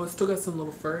 Oh, it's still got some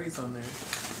little furries on there.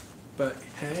 But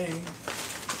hey,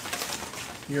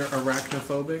 you're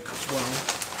arachnophobic? Well,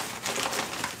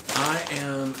 I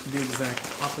am the exact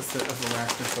opposite of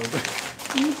arachnophobic.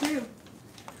 Me too.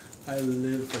 I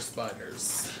live for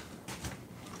spiders.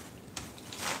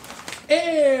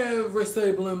 Every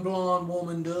sable and blonde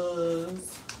woman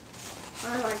does.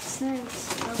 I like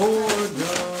snakes. Poor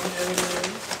dumb Eddie.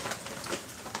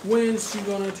 When's she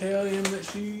gonna tell him that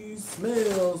she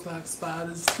smells like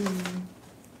spiders too?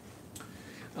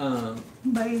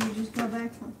 Baby just got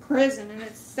back from prison and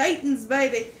it's Satan's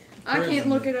baby. I can't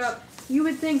look it up. You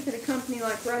would think that a company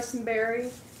like Russ and Berry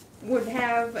would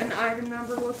have an item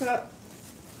number look up.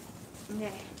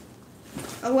 Yeah.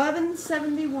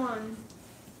 1171.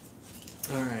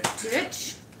 Alright.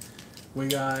 Bitch. We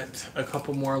got a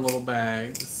couple more little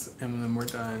bags and then we're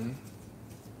done.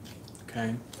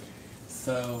 Okay.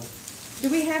 So. Do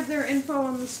we have their info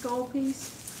on the skull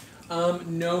piece?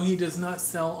 No, he does not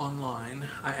sell online.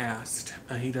 I asked.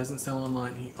 He doesn't sell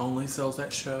online. He only sells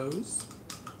at shows.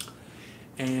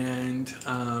 And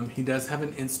he does have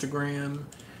an Instagram,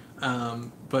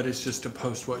 but it's just to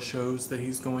post what shows that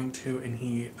he's going to. And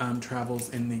he travels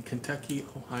in the Kentucky,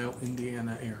 Ohio,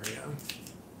 Indiana area.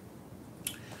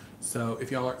 So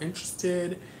if y'all are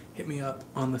interested, hit me up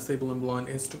on the Sable and Blonde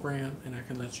Instagram, and I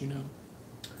can let you know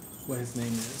what his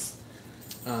name is.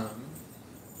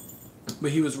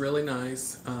 But he was really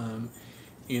nice.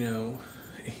 You know,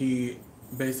 he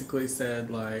basically said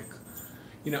like,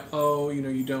 you know, oh, you know,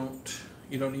 you don't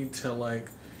need to like,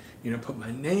 you know, put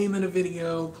my name in a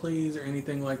video, please, or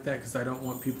anything like that, because I don't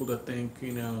want people to think,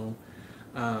 you know,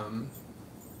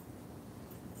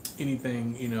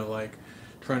 anything, you know, like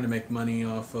trying to make money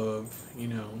off of, you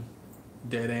know,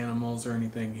 dead animals or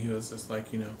anything. He was just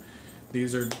like, you know,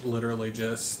 these are literally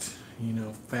just, you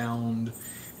know, found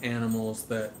animals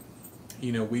that,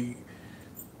 you know, we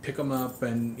pick them up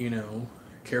and, you know,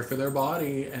 care for their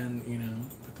body and, you know,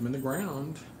 put them in the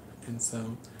ground. And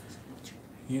so,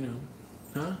 you know,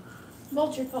 huh?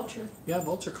 Vulture culture. Yeah,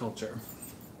 vulture culture.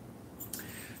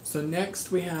 So next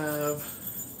we have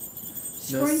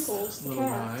Sprinkles, this the little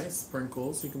cat. guy,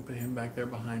 Sprinkles. You can put him back there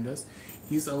behind us.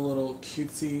 He's a little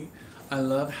cutesy. I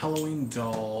love Halloween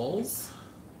dolls.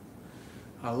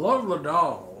 I love the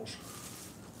dolls.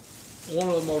 One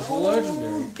of the most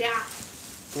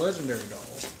legendary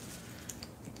dolls.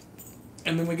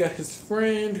 And then we got his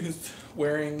friend who's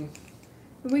wearing.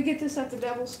 Did we get this at the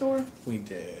Devil store? We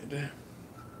did.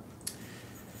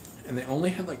 And they only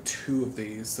had like 2 of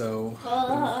these, so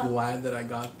I'm glad that I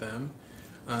got them.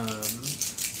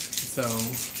 So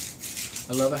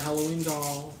I love a Halloween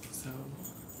doll. So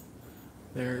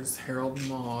there's Harold and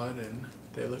Maude, and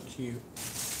they look cute. Let's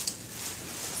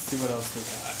see what else we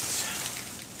got.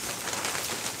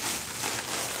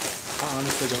 I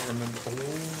honestly don't remember. Oh.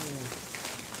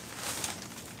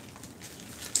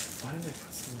 Why did they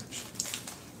put so much?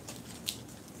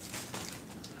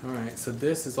 Alright, so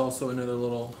this is also another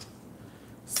little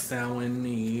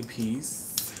Samhain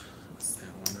piece. What's that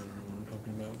one? I don't know what I'm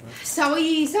talking about. But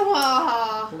Sawi,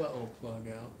 sawa. pull that little plug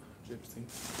out, Gypsy.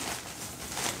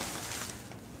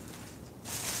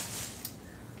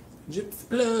 Gypsy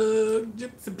plug,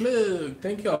 Gypsy plug.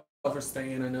 Thank y'all for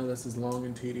staying. I know this is long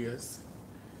and tedious.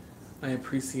 I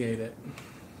appreciate it.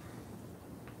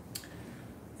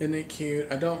 Isn't it cute?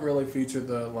 I don't really feature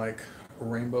the like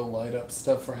rainbow light up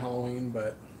stuff for Halloween,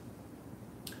 but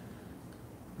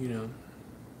you know,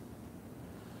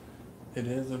 it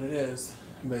is what it is.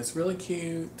 But it's really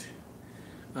cute.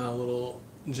 A little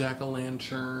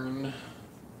jack-o'-lantern.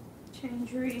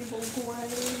 Change your evil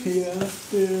ways. Yeah,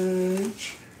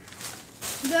 bitch.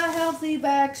 The healthy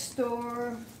back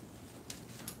store.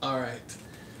 Alright.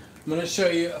 I'm going to show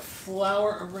you a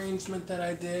flower arrangement that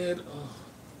I did. Oh.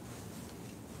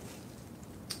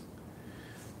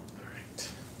 Alright.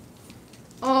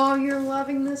 Oh, you're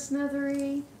loving this,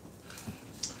 Nethery.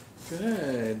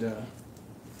 Good.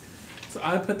 So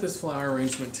I put this flower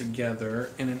arrangement together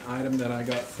in an item that I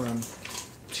got from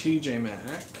TJ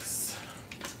Maxx.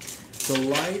 The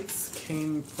lights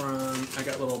came from, I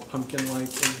got little pumpkin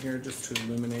lights in here just to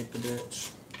illuminate the bitch.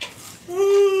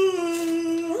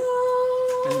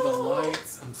 And the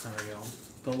lights, I'm sorry y'all,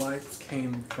 the lights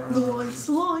came from... The lights.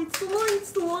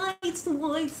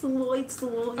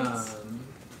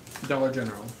 Dollar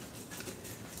General.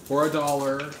 For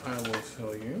 $1, I will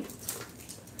tell you.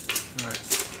 Alright,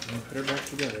 I'm gonna put her back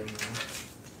together now.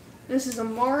 This is a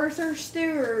Martha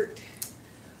Stewart.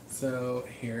 So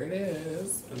here it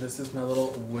is. This is my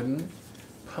little wooden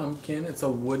pumpkin. It's a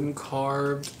wooden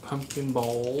carved pumpkin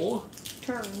bowl.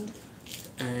 Turned.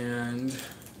 And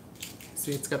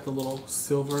see, it's got the little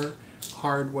silver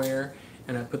hardware.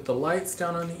 And I put the lights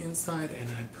down on the inside and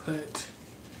I put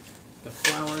the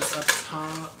flowers up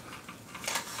top.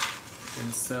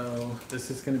 And so this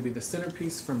is going to be the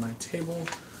centerpiece for my table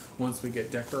once we get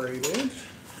decorated.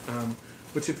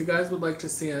 Which if you guys would like to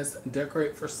see us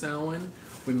decorate for Samhain,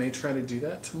 we may try to do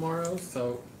that tomorrow.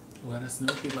 So let us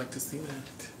know if you'd like to see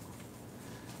that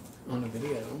on a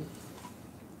video.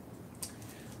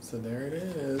 So there it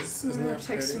is. I'm Isn't gonna that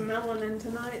take pretty? some melanin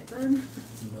tonight then.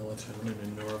 Melatonin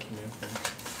and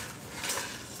norepinephrine.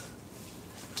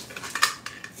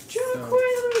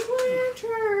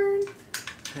 Jack-o'-lantern.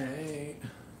 Hey.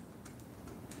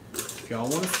 If y'all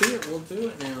want to see it, we'll do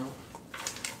it now.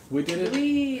 We did it.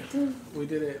 We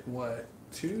did it. What?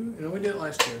 2? No, we did it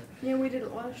last year. Yeah, we did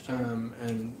it last year.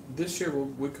 And this year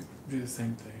we could do the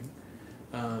same thing.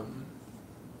 Yeah,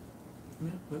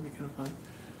 that'd be kind of fun.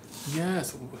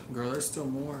 Yes, girl. There's still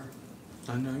more.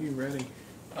 I know you're ready.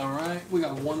 All right, we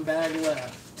got one bag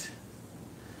left.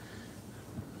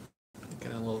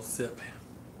 Get a little sip.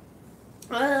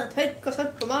 Take a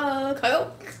sip of my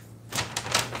Coke.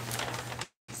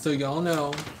 So y'all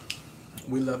know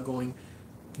we love going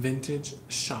vintage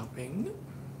shopping.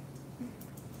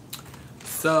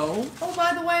 So, Oh,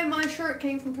 by the way, my shirt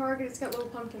came from Target. It's got little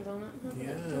pumpkins on it.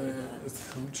 yeah, it's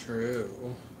so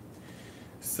true.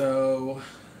 So,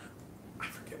 I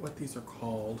forget what these are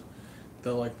called.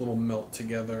 They're like little melt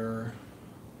together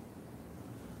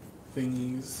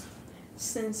thingies.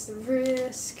 Sense of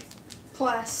risk.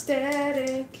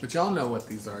 Plastic. But y'all know what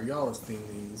these are. Y'all have seen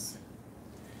these.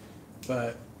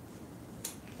 But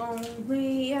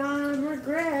Only on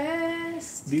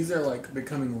regress. these are like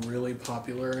becoming really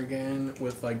popular again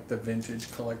with like the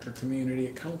vintage collector community.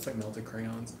 It kind of looks like melted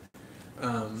crayons.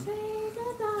 Say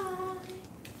goodbye.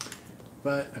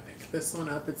 But I picked this one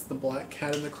up. It's the Black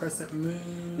Cat and the Crescent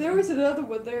Moon. There was another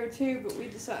one there too, but we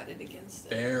decided against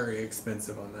it. Very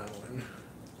expensive on that one.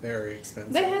 Very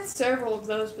expensive. They had several of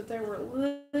those, but they were a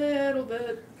little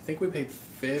bit. I think we paid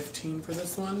 $15 for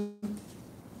this one.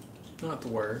 Not the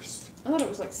worst. I thought it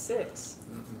was like 6.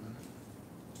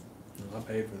 No, I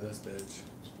paid for this bitch.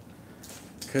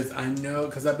 Because I know,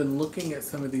 because I've been looking at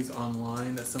some of these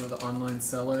online, at some of the online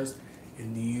sellers,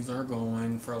 and these are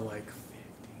going for like $50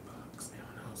 now.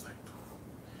 And I was like, oh.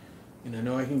 And I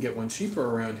know I can get one cheaper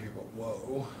around here, but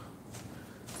whoa.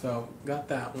 So, got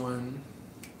that one.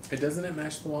 It doesn't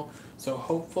match the wall, so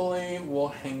hopefully we'll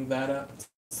hang that up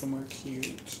somewhere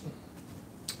cute.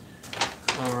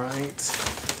 Alright.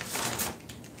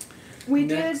 We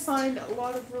Next. did find a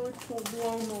lot of really cool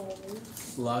blow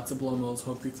molds. Lots of blow molds.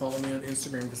 Hope you follow me on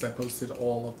Instagram because I posted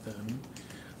all of them.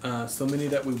 So many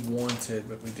that we wanted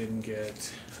but we didn't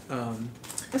get.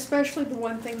 Especially the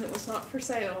one thing that was not for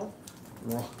sale.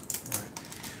 Right.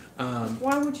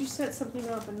 Why would you set something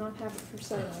up and not have it for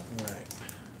sale? Right.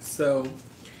 So,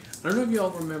 I don't know if y'all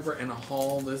remember in a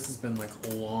haul, this has been like a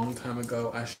long time ago,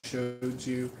 I showed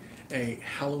you a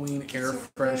Halloween air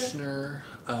freshener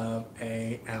of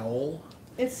a owl.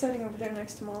 It's sitting over there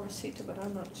next to Mamacita, but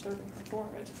I'm not serving her for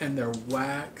it. And they're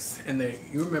wax, and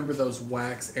you remember those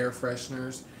wax air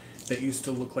fresheners that used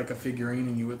to look like a figurine,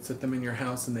 and you would sit them in your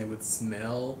house and they would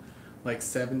smell like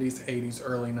 70s, 80s,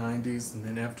 early 90s, and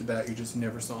then after that you just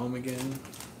never saw them again?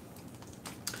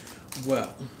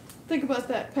 Well, Think about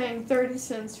that, paying 30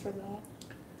 cents for that.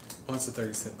 oh, it's a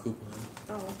 30-cent coupon.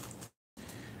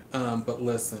 Oh. But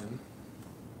listen,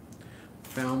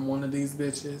 found one of these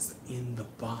bitches in the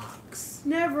box.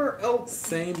 Never open.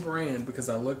 Same brand, because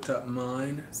I looked up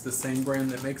mine. It's the same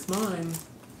brand that makes mine.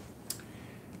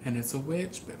 And it's a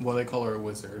witch. Well, they call her a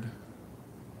wizard.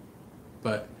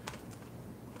 But,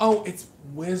 oh, it's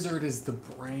Wizard is the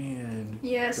brand.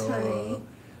 Yes, Duh. honey.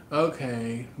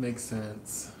 Okay, makes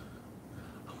sense.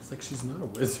 I was like, she's not a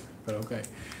wizard, but okay.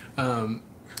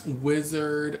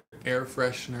 Wizard air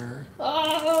freshener.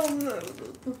 Oh, no.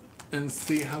 And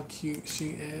see how cute she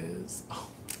is. Oh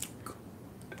my god.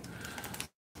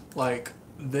 Like,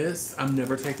 this, I'm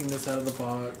never taking this out of the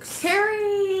box. Carrie!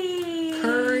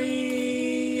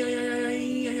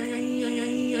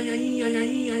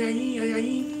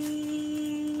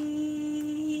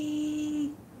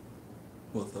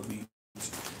 With the beach.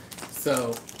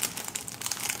 So,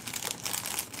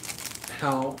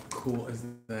 how cool is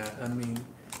that? I mean,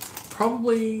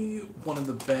 probably one of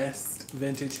the best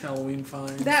vintage Halloween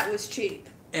finds That was cheap.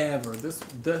 ever. I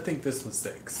think this was $6.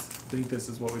 I think this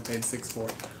is what we paid $6 for.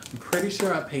 I'm pretty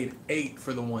sure I paid $8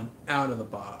 for the one out of the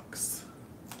box.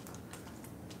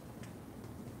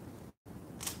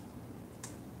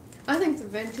 I think the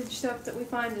vintage stuff that we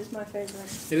find is my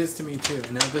favorite. It is to me too.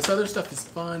 Now this other stuff is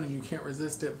fun and you can't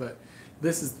resist it, but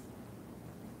this is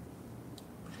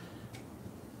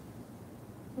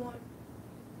What?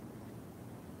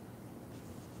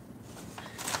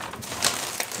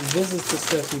 This is the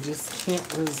stuff you just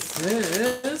can't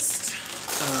resist.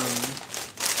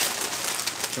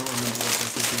 Don't remember what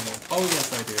this is either. Oh, yes,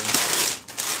 I do.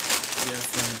 Yes,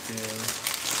 I do.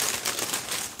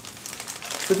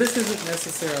 So this isn't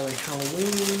necessarily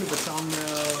Halloween, but y'all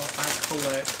know I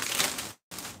collect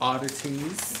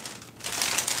oddities.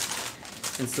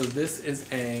 And so this is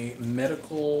a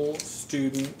medical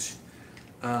student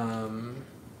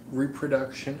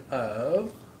reproduction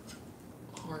of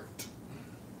heart.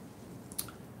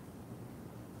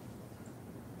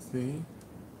 See?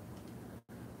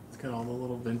 It's got all the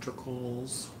little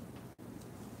ventricles.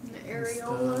 And the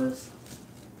areolas.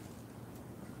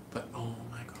 But oh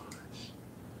my gosh.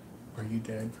 Are you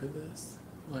dead for this?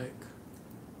 Like,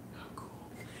 how cool.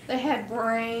 They had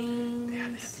brains. They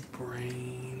had this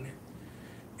brain.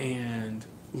 And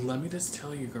let me just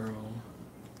tell you, girl,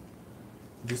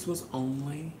 this was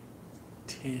only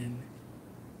 $10.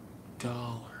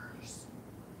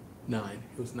 9.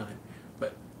 It was 9.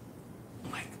 But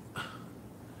like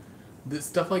this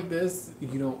stuff like this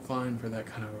you don't find for that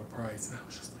kind of a price. And I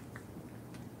was just like,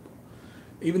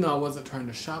 even though I wasn't trying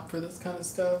to shop for this kind of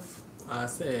stuff, I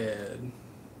said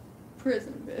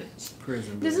Prison bitch.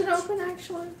 prison Does it bitch. open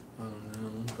actually? I don't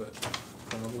know, but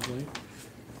probably.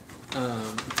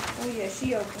 Oh yeah,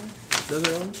 she opened. Does it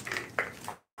open?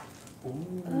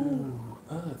 Ooh.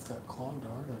 Oh, it's got clogged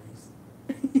arteries.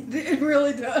 It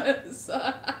really does.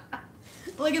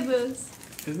 Look at this.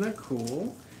 Isn't that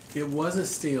cool? It was a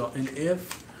steal, and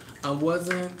if I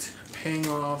wasn't paying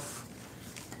off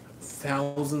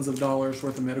thousands of dollars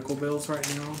worth of medical bills right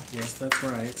now, yes, that's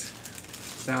right,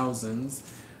 thousands,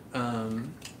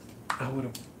 I would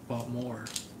have bought more.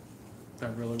 I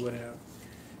really would have,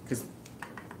 because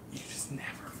you just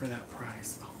never for that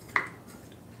price. Oh my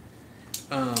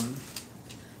god.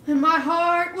 And my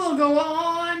heart will go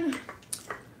on.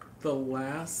 The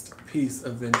last piece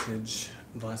of vintage,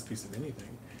 the last piece of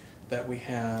anything that we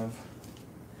have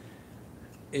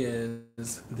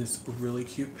is this really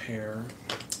cute pair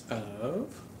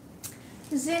of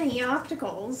Zenny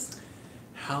Opticals.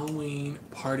 Halloween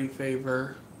party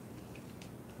favor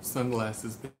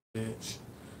sunglasses, bitch.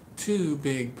 2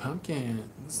 big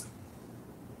pumpkins.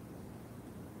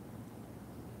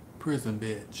 Prison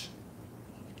bitch.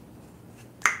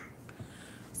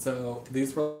 So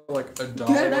these were like $1.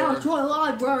 Get out your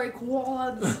library,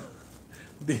 quads.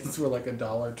 These were like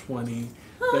 $1.20.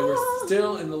 They were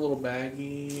still in the little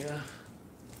baggie.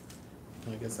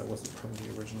 I guess that wasn't from the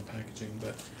original packaging,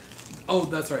 but oh,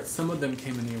 that's right. Some of them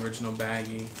came in the original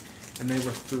baggie, and they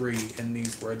were $3, and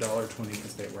these were $1.20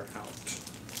 because they were out.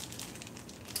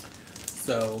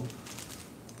 So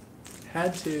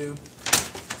had to.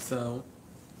 So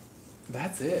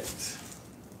that's it.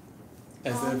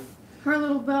 As if. Her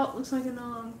little belt looks like an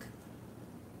onk.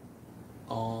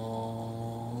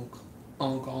 Onk.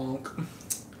 Onk, onk.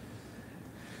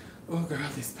 Oh, girl,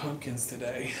 these pumpkins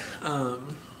today.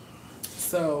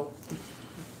 So.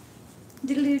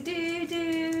 The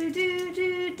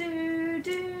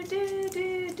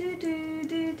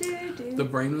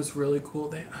brain was really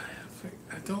cool. I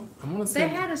want to say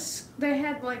they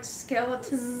had like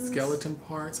skeletons. Skeleton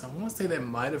parts. I want to say they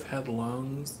might have had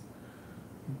lungs,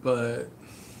 but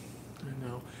I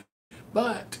know.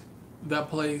 But that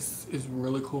place is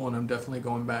really cool, and I'm definitely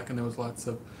going back. And there was lots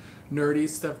of nerdy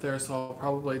stuff there, so I'll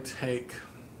probably take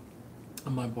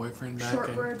my boyfriend back.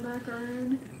 Shortbread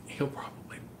macaroon. And he'll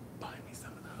probably buy me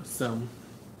some of those. So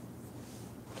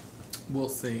we'll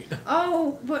see.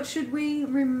 Oh, but should we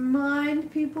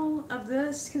remind people of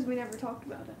this because we never talked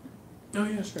about it? Oh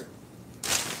yeah, sure.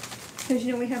 Because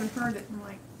we haven't heard it in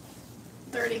like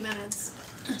 30 minutes.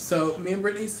 So me and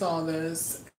Brittany saw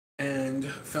this and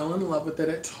fell in love with it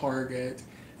at Target,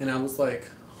 and I was like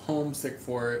homesick,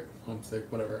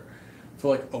 whatever,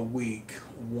 for like a week,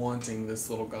 wanting this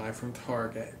little guy from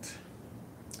Target.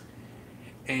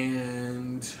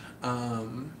 And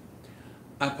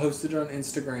I posted it on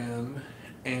Instagram,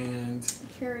 and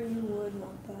Carrie, you would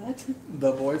want that.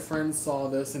 the boyfriend saw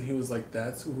this and he was like,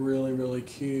 "That's really, really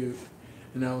cute."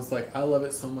 And I was like, "I love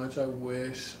it so much, I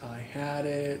wish I had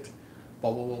it,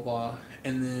 blah, blah, blah, blah."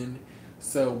 And then,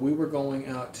 so we were going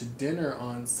out to dinner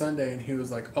on Sunday, and he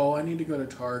was like, "Oh, I need to go to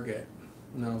Target."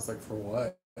 And I was like, "For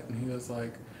what?" And he was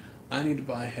like, "I need to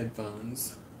buy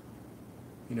headphones,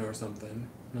 or something."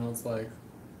 And I was like,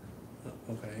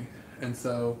 "Okay." And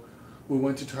so we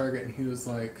went to Target, and he was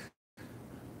like,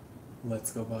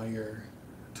 "Let's go buy your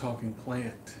talking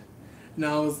plant." And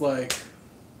I was like,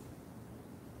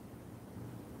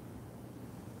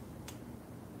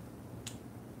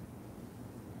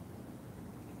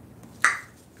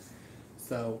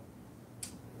 so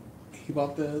he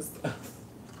bought this,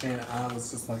 and I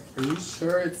was just like, "Are you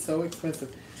sure? It's so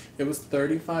expensive." It was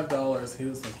 $35. He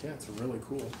was like, "Yeah, it's really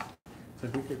cool." So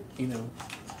if we could,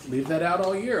 leave that out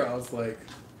all year, I was like,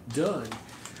 done.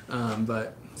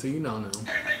 But so know.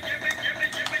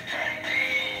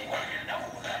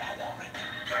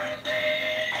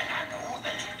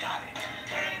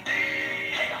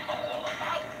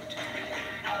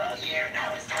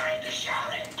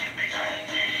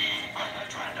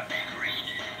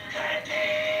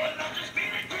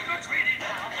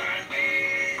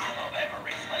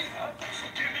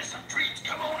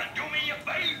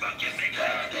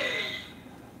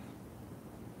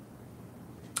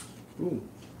 Ooh.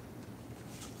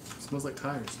 Smells like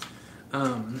tires.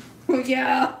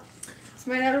 Yeah. It's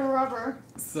made out of rubber.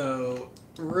 So,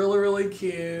 really, really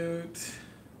cute.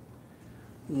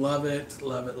 Love it,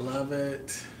 love it, love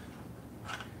it.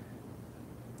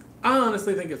 I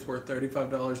honestly think it's worth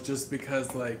 $35 just because,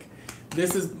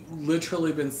 this has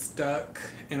literally been stuck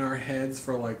in our heads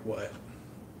for,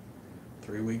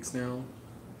 3 weeks now?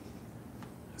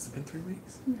 Has it been 3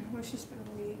 weeks? No, it's just been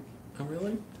a week. Oh,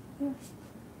 really? Yeah.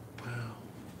 Wow.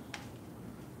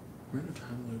 We're in a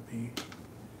time loopy.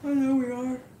 I know we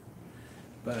are.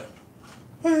 But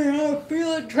I'm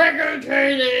feeling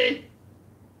trick-or-treating.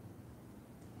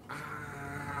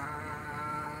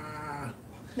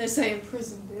 They're saying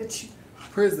prison, bitch.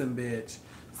 Prison, bitch.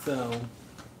 So,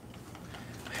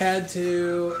 had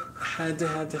to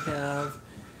have.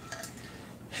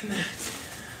 And that,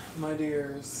 my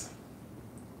dears,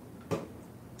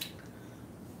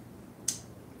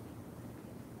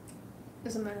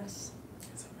 It's a mess.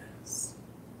 it's a mess.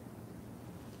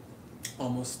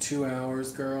 Almost 2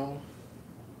 hours, girl.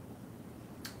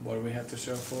 What do we have to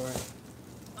show for it?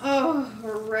 Oh,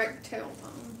 a wrecked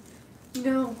tailbone.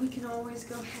 No, we can always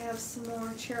go have some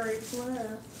more cherry fluff.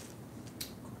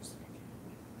 Of course we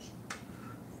can.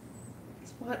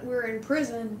 It's what we're in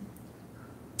prison.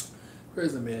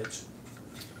 Prison, bitch.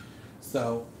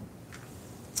 So,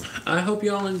 I hope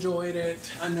y'all enjoyed it.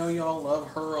 I know y'all love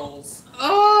hurls.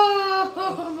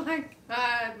 Oh my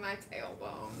god, my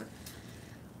tailbone.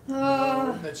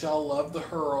 Know that y'all love the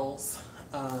hurls.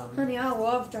 Honey, I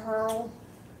love to hurl.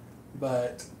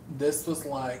 But this was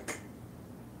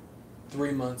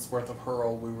 3 months worth of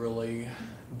hurl. We really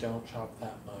don't chop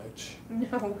that much.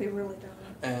 No, we really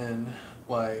don't. And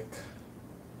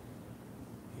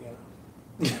yeah.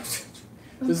 This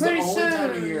is the Pretty only time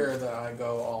of soon. year that I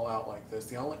go all out like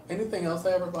this. Anything else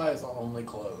I ever buy is only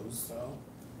clothes, so.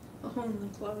 Only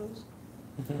clothes.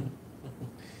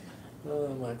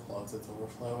 Oh, my closet's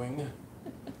overflowing.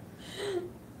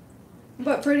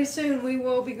 But pretty soon we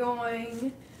will be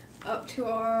going up to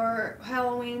our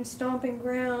Halloween stomping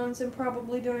grounds and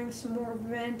probably doing some more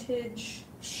vintage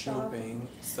shopping.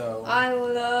 So I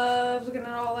love looking at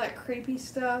all that creepy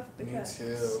stuff. Me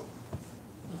too.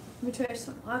 Let me tell you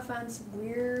something. I find some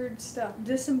weird stuff.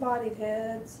 Disembodied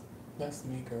heads. That's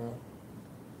me, girl.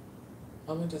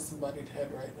 I'm a disembodied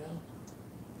head right now.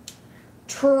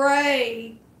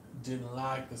 Trey Didn't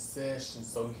like the session,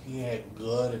 so he had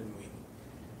gutted me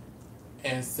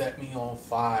and set me on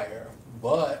fire.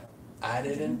 But I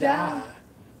didn't die.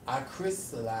 I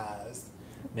crystallized.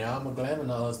 Now I'm a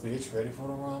glamorous bitch ready for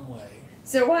the runway.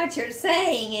 So what you're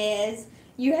saying is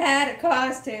you had a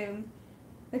costume,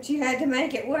 but you had to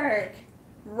make it work.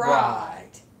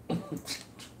 Right.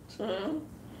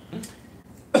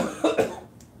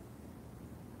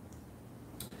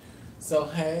 So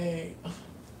hey.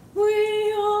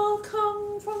 We all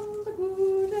come from the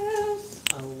goodness.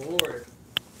 Oh Lord.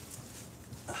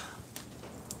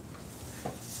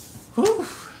 Whew.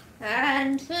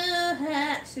 And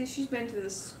see, she's been to the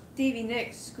Stevie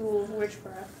Nicks School of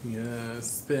Witchcraft. Yeah,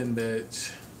 spin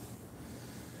bitch.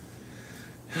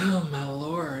 Oh my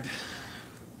Lord.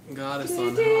 Goddess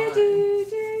on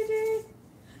high.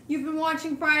 You've been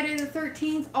watching Friday the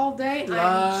 13th all day. I'm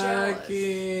jealous.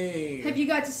 Lucky. Have you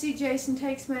got to see Jason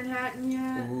Takes Manhattan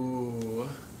yet? Ooh.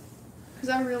 Because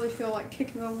I really feel like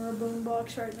kicking over a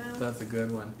boombox right now. That's a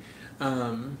good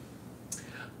one.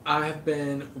 I have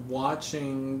been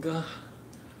watching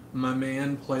my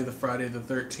man play the Friday the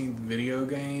 13th video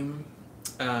game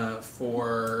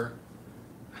for,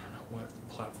 I don't know what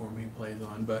platform he plays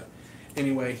on, but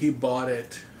anyway, he bought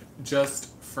it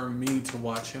just for me to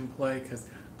watch him play because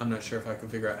I'm not sure if I can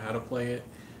figure out how to play it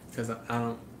because I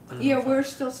don't Yeah, know we're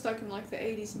still stuck in like the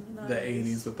 80s and the 90s. the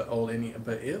 80s with the old Indian,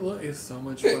 but it's so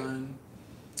much fun.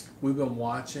 We've been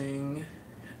watching.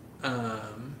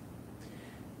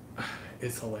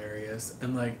 It's hilarious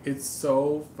and like it's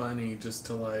so funny just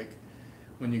to like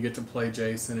when you get to play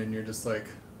Jason and you're just like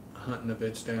hunting a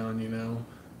bitch down, you know.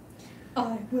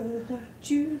 I will hunt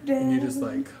you down. And you just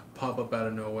like pop up out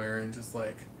of nowhere and just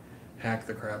like hack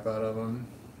the crap out of them.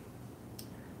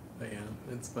 But yeah,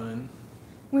 it's fun.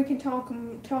 We can talk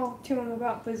to him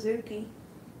about Bazooki.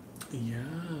 Yeah.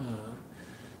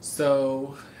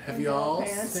 So, have And y'all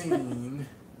pants. seen?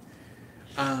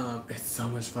 It's so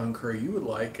much fun, Curry. You would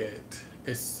like it.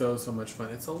 It's so much fun.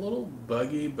 It's a little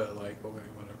buggy, but like okay,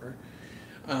 whatever.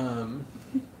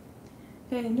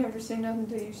 Hey, you've never seen nothing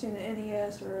until you've seen the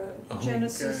NES or a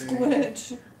Genesis Okay.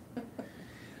 glitch.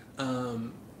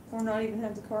 Um, Or not even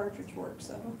have the cartridge work,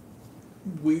 so.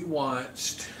 we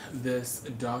watched this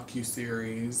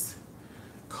docuseries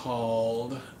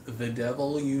called "The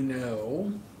Devil You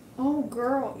Know." Oh,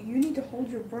 girl, you need to hold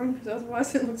your broom because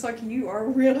otherwise it looks like you are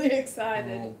really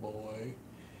excited. Oh boy.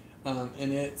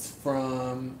 And it's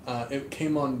from, it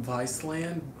came on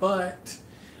Viceland, but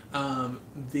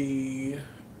the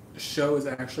show is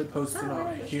actually posted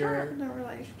on here No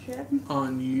relationship.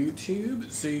 on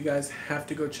YouTube. So you guys have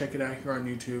to go check it out here on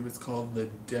YouTube. It's called The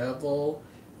Devil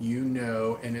You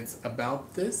Know, and it's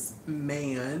about this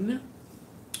man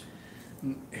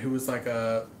who was like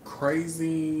a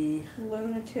crazy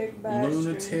Lunatic bastard.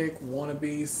 lunatic,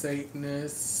 wannabe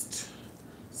Satanist,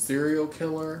 serial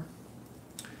killer.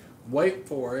 Wait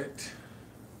for it.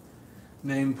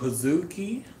 Named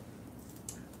Pazuki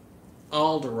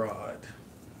Alderod.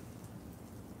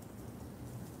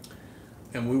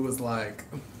 And we was like,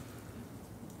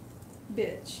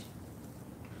 Bitch.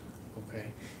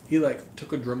 okay. He like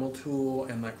took a Dremel tool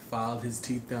and like filed his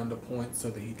teeth down to points so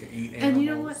that he could eat animals. And you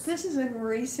know what? This is in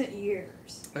recent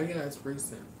years. Oh yeah, it's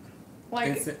recent.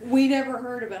 Like, It's we never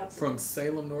heard about this. From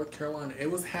Salem, North Carolina.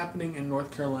 It was happening in North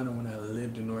Carolina when I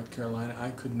lived in North Carolina.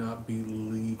 I could not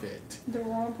believe it. The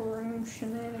romper room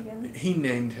shenanigans. He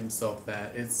named himself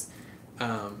that. It's,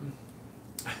 I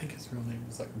think his real name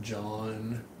was like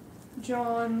John.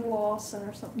 John Lawson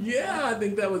or something. Yeah, I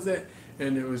think that was it.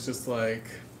 And it was just like,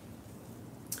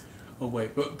 oh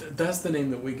wait, but that's the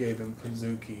name that we gave him,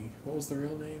 Pazuki. What was the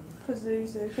real name?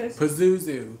 Pazuzu. 'Cause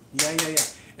Pazuzu. Yeah.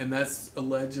 And that's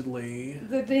allegedly.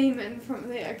 the demon from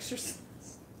The Exorcist.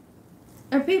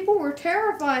 And people were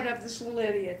terrified of this little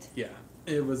idiot. Yeah,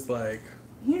 it was like.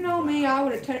 You know me, I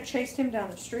would have chased him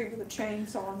down the street with a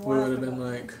chainsaw and We would have laughed been about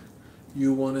like,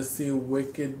 you want to see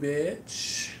Wicked,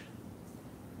 bitch?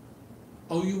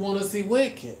 Oh, you want to see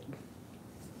Wicked?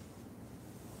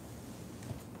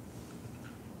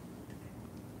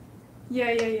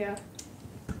 Yeah.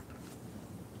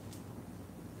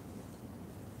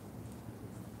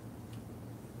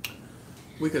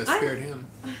 We could have spared him.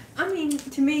 I mean,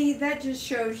 to me, that just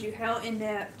shows you how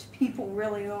inept people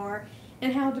really are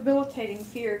and how debilitating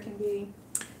fear can be.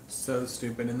 So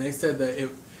stupid. And they said that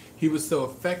he was so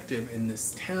effective in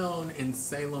this town in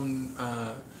Salem,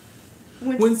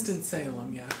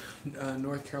 Winston-Salem, yeah.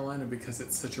 North Carolina, because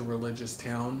it's such a religious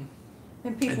town.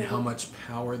 And how much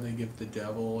power they give the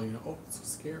devil. You know, oh, it's so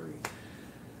scary.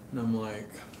 And I'm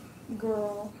like,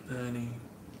 girl, honey.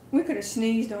 We could have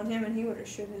sneezed on him and he would have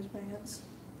shit his pants.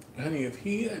 Honey, if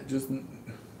he had just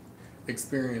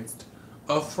experienced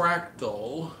a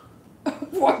fractal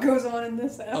what goes on in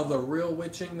this house of the real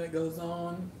witching that goes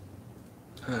on,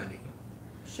 honey,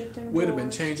 shit them would have been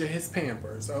drawers. changing his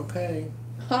Pampers, okay?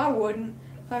 I wouldn't.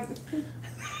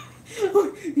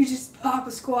 You just pop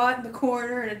a squat in the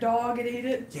corner and a dog would eat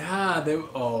it. Yeah,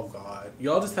 oh God.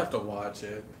 Y'all just have to watch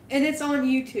it. And it's on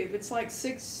YouTube. It's like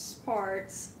 6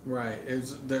 parts. Right.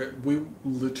 We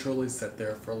literally sat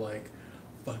there for like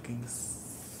fucking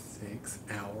 6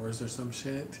 hours or some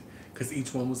shit. Because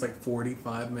each one was like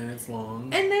 45 minutes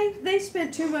long. And they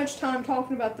spent too much time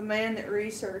talking about the man that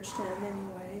researched him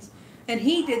anyways. And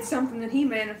he did something that he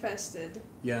manifested.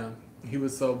 Yeah. He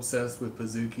was so obsessed with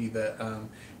Pazuki that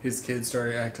his kids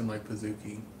started acting like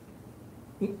Pazuki.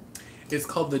 It's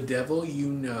called The Devil You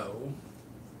Know.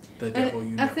 The Devil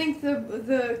You Know. I think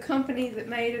the company that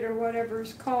made it or whatever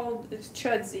is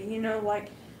Chudzy. You know,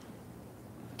 like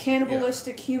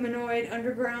cannibalistic humanoid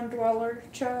underground dweller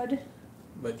Chud.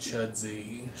 But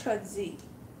Chudzy. Chudzy.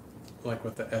 Like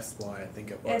with the S-Y, I think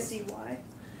it was. S-E-Y.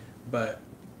 But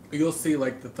you'll see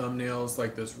like the thumbnails,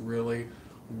 like this really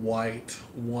white,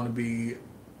 wannabe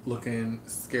looking,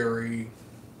 scary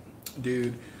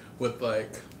dude with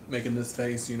like making this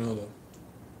face, you know,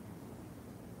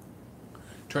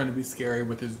 trying to be scary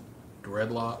with his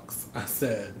dreadlocks. I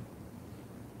said,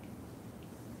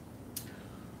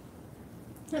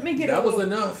 let me get that was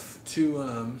enough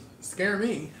to scare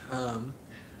me.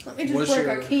 Let me just break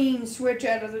a keen switch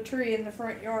out of the tree in the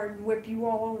front yard and whip you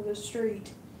all over the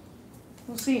street.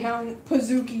 We'll see how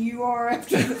Pazuki you are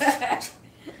after that.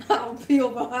 I'll peel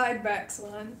the hide back,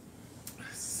 son.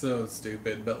 So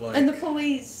stupid, but like... And the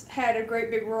police had a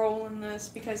great big role in this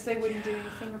because they wouldn't do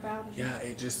anything about it. Yeah,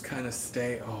 it just kind of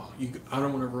stayed... Oh, I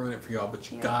don't want to ruin it for y'all,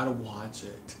 but you gotta watch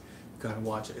it. You gotta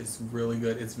watch it. It's really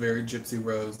good. It's very Gypsy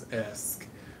Rose-esque.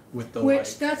 With the,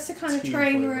 which, that's the kind of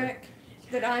train wreck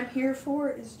that I'm here for,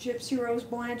 is Gypsy Rose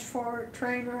Blanchard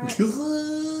train wreck.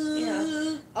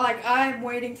 Yeah. Like, I'm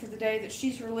waiting for the day that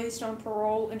she's released on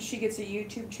parole and she gets a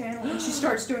YouTube channel and she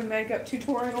starts doing makeup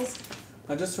tutorials.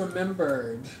 I just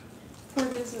remembered.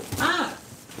 Where is it? Ah!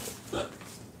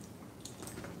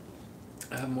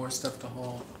 I have more stuff to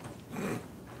haul.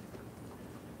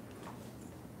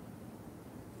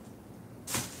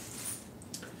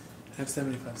 I have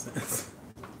 75 cents.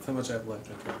 That's how much I have left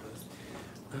after this.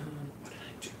 What did I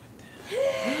do with that?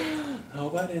 I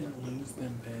hope I didn't lose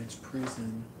them, bitch.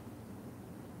 Prison.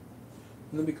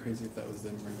 Wouldn't it be crazy if that was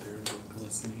them right there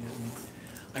glistening at me?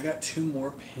 I got 2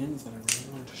 more pins that I really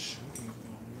wanted to show you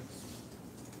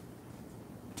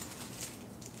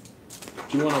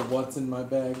guys. Do you want a what's in my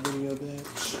bag video,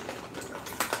 bitch?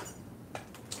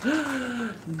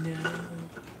 No.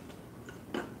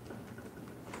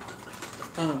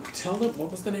 Tell them,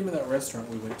 what was the name of that restaurant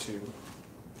we went to?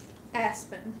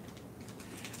 Aspen.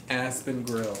 Aspen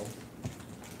Grill.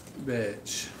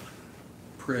 Bitch.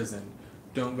 Prison.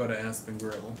 Don't go to Aspen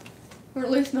Grill. Or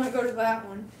at least not go to that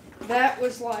one. That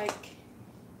was like...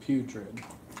 Putrid.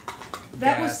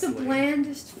 That was Ghastly. the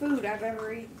blandest food I've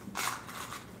ever eaten.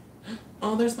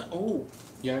 Oh, there's my... Oh.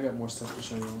 Yeah, I got more stuff to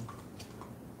show you.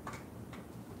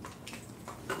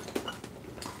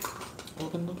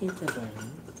 I've been looking for that.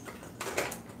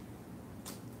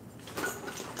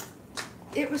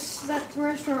 It was, that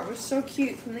restaurant was so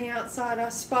cute from the outside. I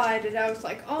spied it. I was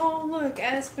like, oh, look,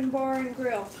 Aspen Bar and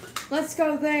Grill. Let's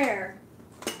go there.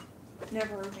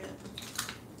 Never again.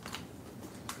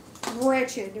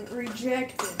 Wretched,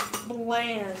 rejected,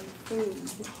 bland food.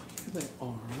 Here they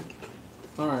are.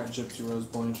 Alright, Gypsy Rose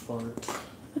Blanchard.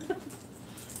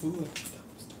 Ooh,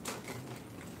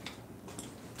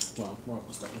 well, we're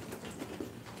almost done.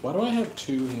 Why do I have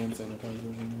 2 hand sanitizers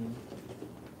in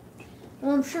here?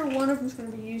 Well, I'm sure one of them's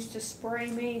going to be used to spray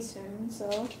me soon,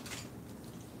 so.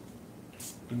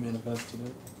 You manifested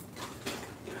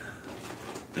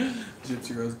it.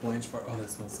 Gypsy Rose Blanchard. Oh, that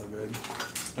smells so good.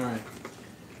 Alright.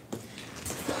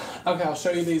 Okay, I'll show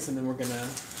you these and then we're going to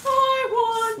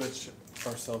switch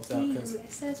ourselves out.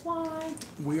 USSY.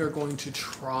 We are going to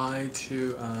try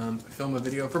to film a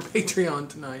video for Patreon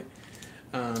tonight.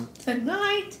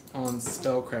 Tonight? On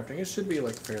spell crafting. It should be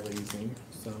like fairly easy.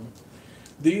 So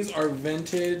these are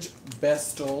vintage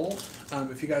Bestel.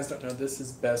 If you guys don't know, this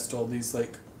is Bestel. These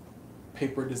like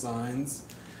paper designs.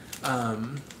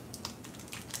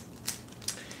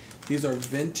 These are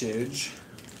vintage,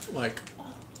 like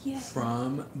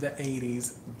from the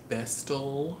 80s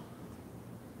Bestel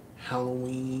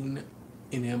Halloween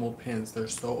enamel pins. They're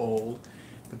so old,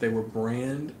 but they were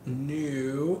brand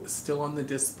new, still on the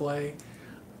display.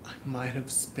 I might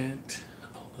have spent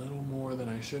a little more than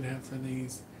I should have for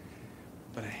these,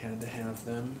 but I had to have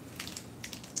them.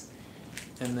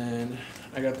 And then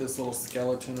I got this little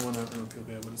skeleton one. I don't know if you'll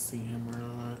be able to see him or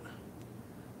not.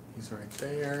 He's right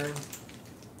there.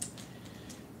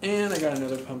 And I got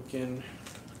another pumpkin.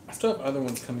 I still have other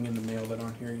ones coming in the mail that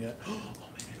aren't here yet. Oh man,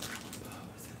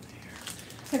 Poe's in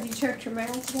there. Have you checked your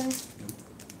mail today? Nope.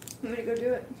 Want me to go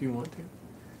do it? If you want to.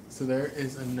 So there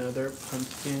is another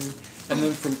pumpkin. And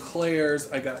then from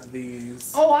Claire's, I got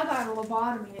these Oh, I got a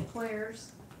lobotomy at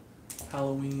Claire's.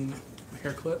 Halloween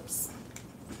hair clips.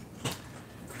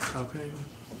 Okay.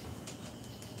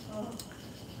 Oh.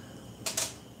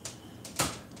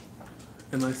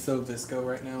 Am I so visco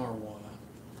right now or what?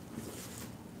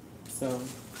 So,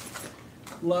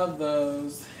 love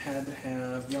those. Had to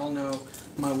have. Y'all know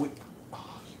my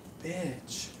oh, you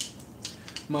bitch.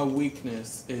 My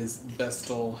weakness is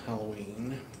Vestal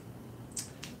Halloween.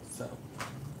 So.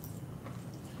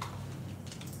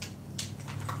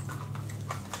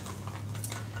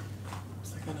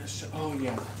 Was I gonna show? Oh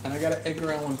yeah, and I got an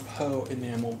Edgar Allan Poe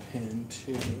enamel pin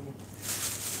too.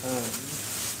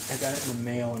 I got it in the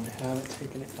mail and haven't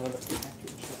taken it out of the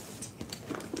package yet.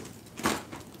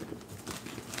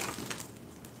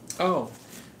 Oh,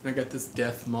 and I got this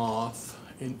Death Moth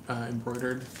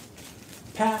embroidered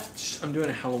patch. I'm doing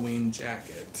a Halloween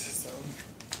jacket, so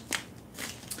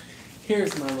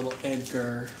here's my little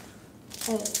Edgar.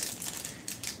 Oh,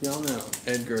 y'all know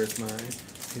Edgar is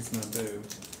he's my boo.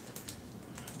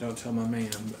 Don't tell my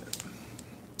man, but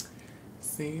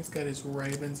see, he's got his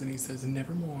ravens and he says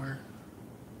nevermore.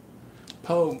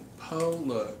 Poe,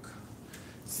 look.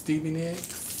 Stevie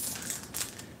Nicks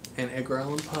and Edgar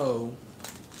Allan Poe.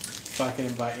 If I can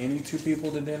invite any two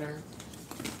people to dinner,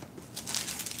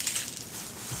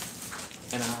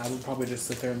 and I would probably just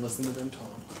sit there and listen to them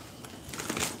talk.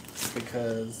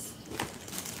 Because,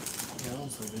 yeah, I'll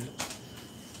say it.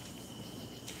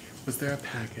 Was there a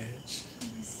package?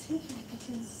 There's 2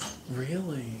 packages.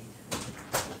 Really?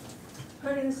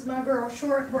 Honey, this is my girl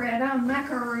shortbread. I'm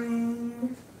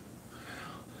macaroon.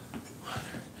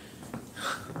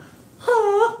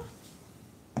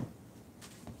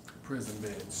 Prison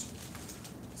bitch.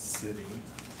 City.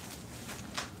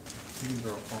 You can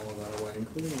throw all of that away,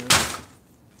 including it.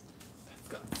 That's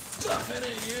got stuff in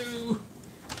it, you!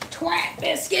 Twat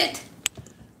biscuit!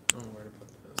 I don't know where to put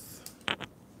this.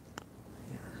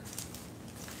 Here.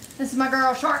 This is my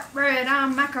girl shortbread.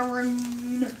 I'm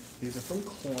macaroon. These are from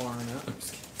Klarna. I'm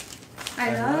just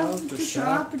kidding. I love to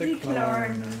shop at the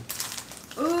Klarna.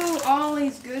 Ooh, all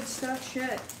these good stuff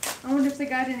shit. I wonder if they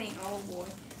got any. Oh boy.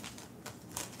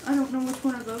 I don't know which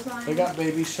one of those I am. They got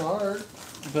Baby Shark,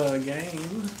 the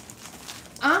game.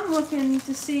 I'm looking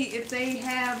to see if they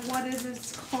have, what is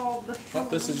it called? Oh,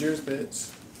 this is yours, bitch.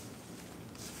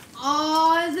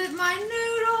 Oh, is it my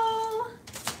noodle?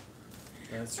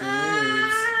 That's your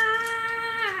nudes.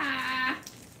 Ah,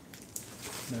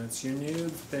 That's your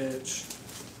nudes, bitch.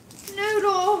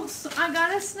 noodles. I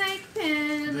got a snake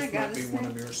pin. This I got might a be one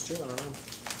snake. of yours too, I don't know.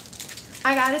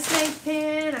 I got a snake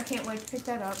pin. I can't wait to pick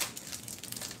that up.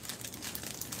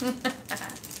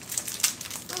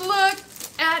 Look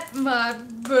at my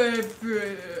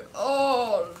baby.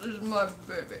 Oh, this is my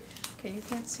baby. Okay, you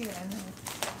can't see it, I know.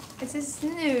 It's a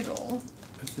noodle.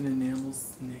 It's an enamel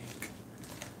snake.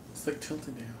 It's like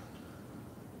tilted down.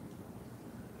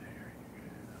 There you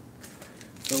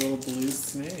go. The little blue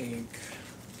snake.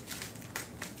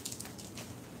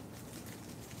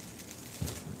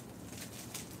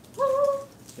 Woo.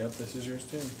 Yep, this is yours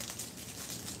too.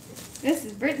 This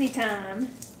is Brittany time.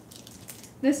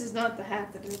 This is not the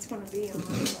hat that it's going to be on,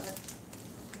 but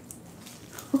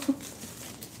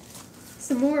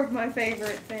some more of my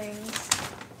favorite things.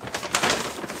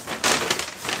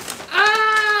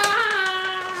 Ah!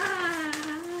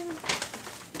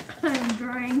 I'm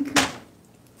drank.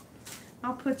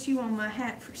 I'll put you on my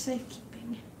hat for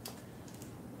safekeeping.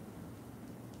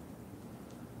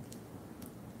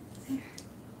 There.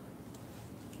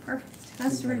 Perfect.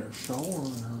 That's You right. better show her.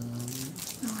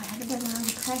 Oh, I haven't done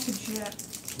the package yet.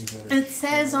 You better It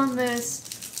says show on her.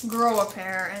 this, grow a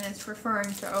pair, and it's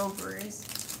referring to ovaries.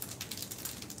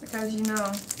 Because you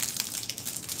know,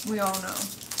 we all know,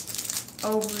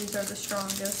 ovaries are the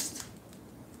strongest.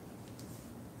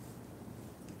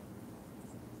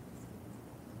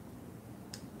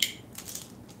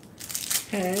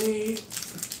 Hey.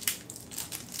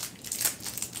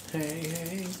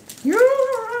 Hey.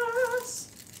 Yes!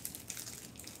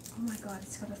 Oh my god,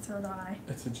 it's got a third eye.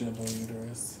 It's a gentle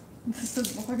uterus. This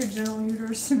doesn't look like a general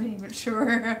uterus to me, but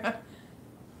sure.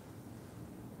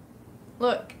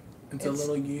 Look. It's a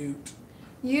little ute.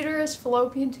 Uterus,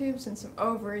 fallopian tubes, and some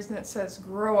ovaries, and it says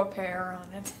grow a pair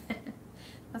on it.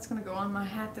 That's gonna go on my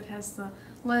hat that has the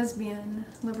lesbian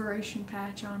liberation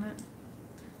patch on it.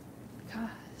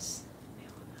 Because we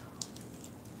all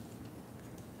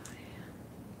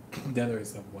know. There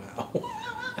is a wow.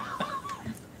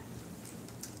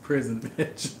 Prison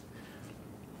bitch.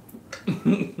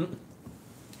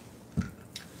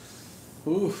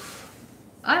 Oof.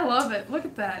 I love it. Look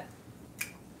at that.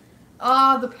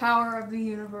 Ah, the power of the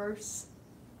universe.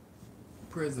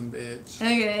 Prison bitch.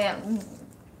 Look at that.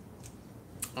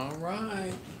 All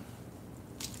right.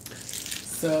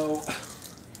 So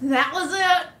That was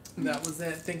it. that was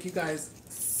it. Thank you guys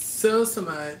so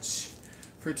much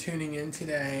for tuning in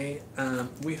today.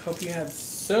 We hope you had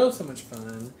so much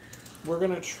fun. We're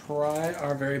gonna try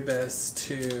our very best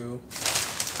to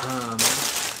come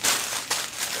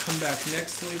back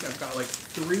next week. I've got like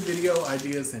 3 video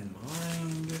ideas in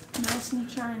mind. Nice and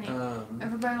shiny.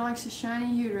 Everybody likes a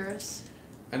shiny uterus.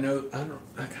 I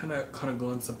kind of caught a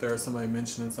glimpse up there. Somebody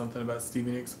mentioning something about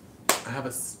Stevie Nicks. I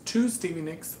have 2 Stevie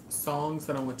Nicks songs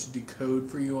that I want to decode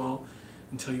for you all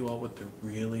and tell you all what they're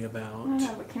really about. I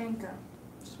have a kanka.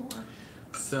 Sore.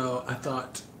 So I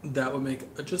thought that would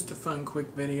make just a fun, quick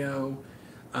video.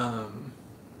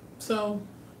 So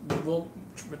we'll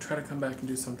try to come back and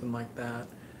do something like that.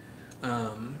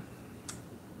 But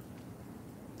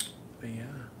yeah,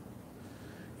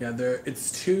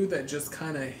 it's 2 that just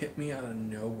kind of hit me out of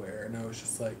nowhere, and I was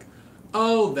just like,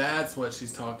 oh, that's what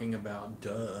she's talking about,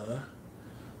 duh.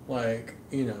 Like,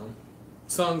 you know,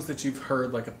 songs that you've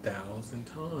heard like 1,000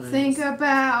 times. Think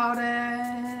about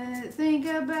it. Think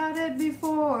about it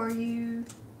before you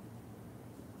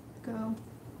go.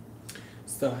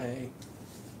 So hey,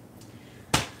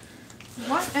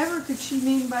 Whatever could she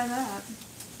mean by that?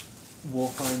 we'll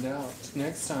find out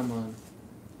next time on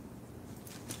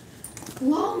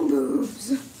Long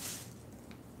boobs.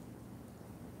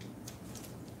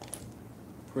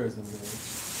 Prison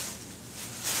Bitch.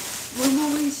 When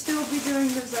will we still be doing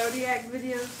the Zodiac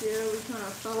videos? Yeah, we kind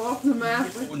of fell off the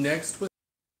map. Next week.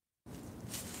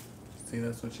 See,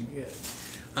 that's what you get.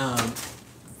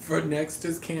 For next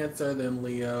is Cancer, then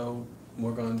Leo.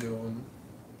 We're gonna do them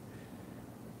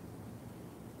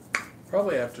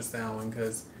probably after Samhain,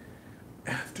 because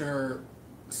after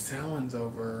Samhain's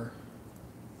over,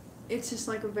 It's just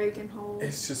like a vacant hole.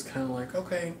 it's just kind of like,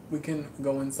 okay, we can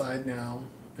go inside now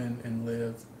and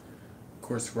live. Of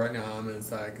course, right now I'm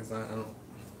inside because I don't.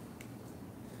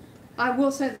 I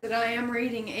will say that I am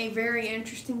reading a very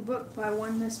interesting book by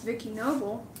one Miss Vicky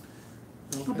Noble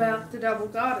Okay. about the double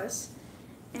goddess.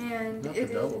 And Not it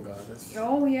the double goddess.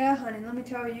 Oh yeah, honey, let me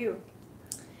tell you.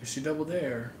 Is she double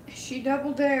dare? She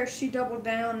double dare, she double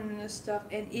down in this stuff,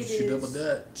 and it Is she double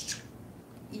Dutch?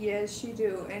 Yes, she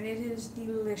do, and it is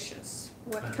delicious.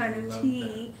 What I kind of love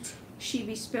tea that. she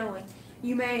be spilling.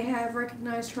 You may have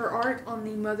recognized her art on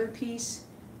the Mother Peace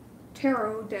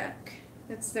tarot deck.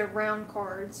 That's their round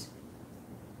cards.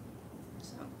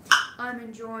 So I'm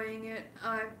enjoying it.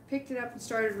 I picked it up and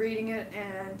started reading it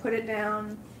and put it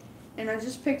down. And I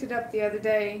just picked it up the other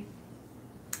day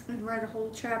and read a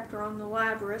whole chapter on the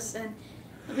Labrys. And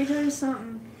let me tell you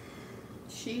something.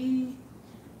 She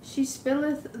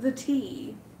spilleth the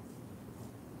tea.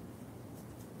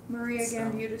 Maria So-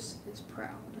 Gambutis is proud.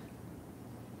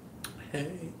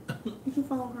 Hey. You can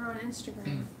follow her on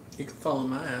Instagram. You can follow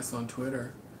my ass on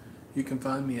Twitter. You can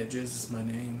find me at Jizz is my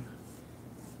name.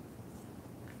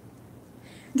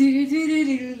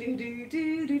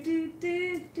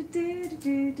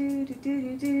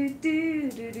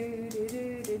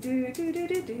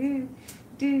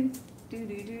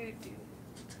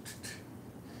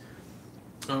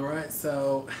 Alright,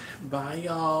 so bye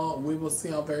y'all. We will see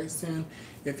y'all very soon.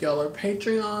 If y'all are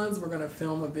Patreons, we're gonna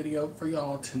film a video for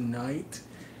y'all tonight.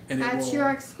 And That's your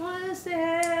exclusive.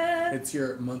 it's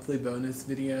your monthly bonus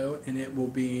video, and it will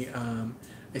be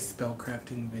a spell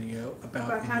crafting video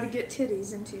About how to get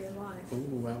titties into your life.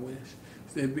 Oh, I wish.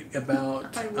 It'd be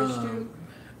about I wish too.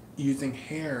 using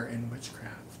hair in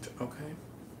witchcraft, okay?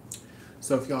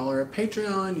 So if y'all are a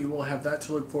Patreon, you will have that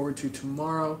to look forward to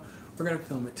tomorrow. We're going to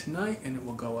film it tonight, and it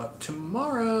will go up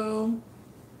tomorrow.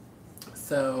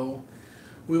 So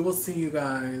we will see you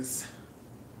guys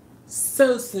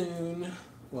so soon.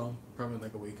 Well, probably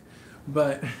like a week.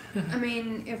 But I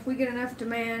mean, if we get enough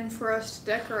demand for us to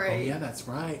decorate. oh yeah, that's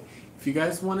right. If you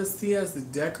guys want to see us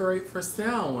decorate for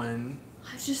Samhain,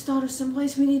 I've just thought of some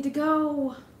place we need to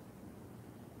go.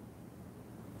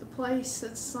 The place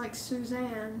that's like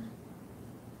Suzanne.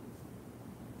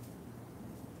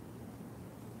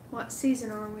 What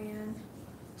season are we in?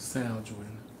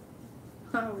 Salgewin.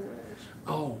 I wish.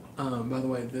 Oh, by the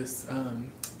way, this,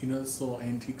 you know this little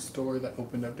antique store that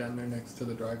opened up down there next to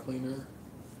the dry cleaner?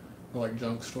 Or like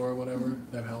junk store or whatever?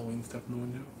 Mm-hmm. They have Halloween stuff in the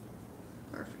window.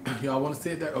 Perfect. Y'all want to see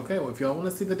it there? Okay, well, if y'all want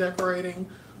to see the decorating,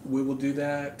 we will do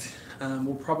that.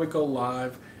 We'll probably go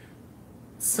live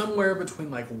somewhere between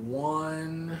like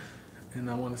 1 and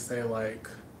I want to say like,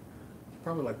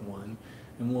 probably like 1.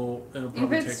 And it'll If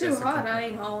probably it's take too us a hot, couple- I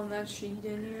ain't hauling that sheet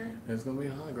in here. It's going to be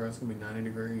hot, girl. It's going to be 90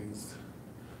 degrees.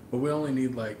 But we only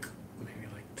need like, maybe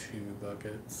like 2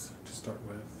 buckets to start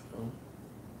with. So,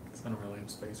 'cause I don't really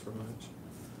have space for much.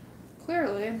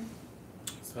 Clearly.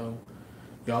 So,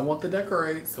 y'all want to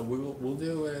decorate, so we'll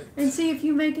do it. And see, if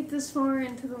you make it this far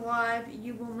into the live,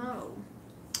 you will know.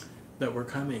 That we're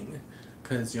coming.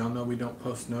 Because y'all know we don't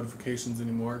post notifications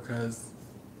anymore because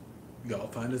y'all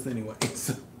find us anyway.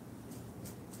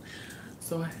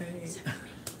 So hey.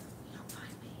 You'll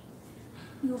find me.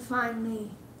 You'll find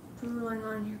me drooling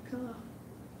on your pillow.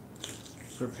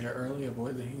 Prepare early,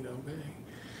 avoid the heat, okay?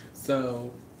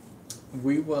 So,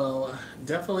 we will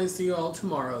definitely see you all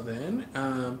tomorrow then.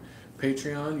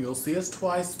 Patreon, you'll see us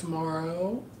twice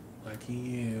tomorrow. Lucky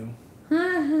you.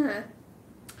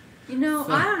 You know,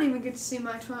 I don't even get to see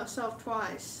myself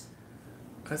twice.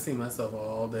 I see myself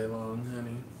all day long,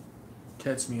 honey.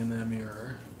 Catch me in that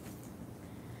mirror.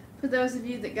 For those of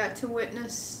you that got to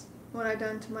witness what I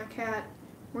done to my cat,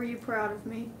 were you proud of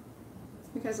me?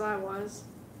 Because I was.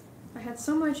 I had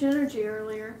so much energy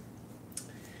earlier.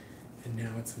 And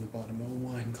now it's in the bottom of a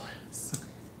wine glass.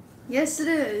 Yes, it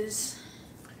is.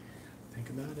 Think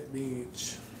about it,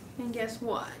 Beach. And guess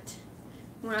what?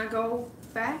 When I go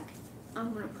back,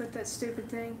 I'm going to put that stupid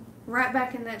thing right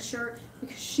back in that shirt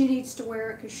because she needs to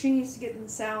wear it because she needs to get in the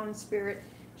sound spirit.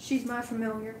 She's my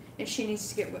familiar and she needs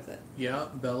to get with it.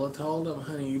 Yep, Bella told him,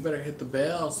 honey, you better hit the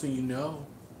bell so you know.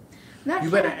 That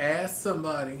You cat, better ask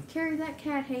somebody. Carrie, that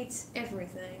cat hates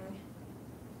everything.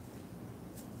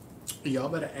 Y'all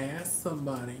better ask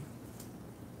somebody.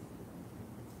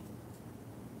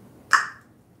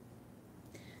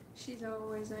 She's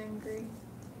always angry.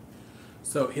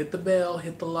 So hit the bell,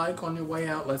 hit the like on your way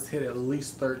out. Let's hit at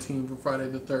least 13 for Friday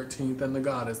the 13th and the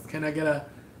goddess. Can I get a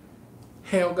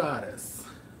Hail Goddess?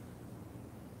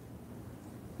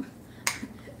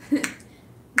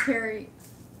 Carrie,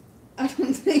 I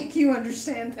don't think you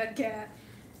understand that cat.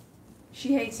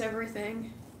 She hates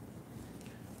everything.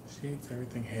 She hates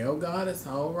everything. Hail Goddess,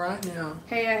 all right now.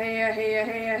 Hey, hey, hey, hey,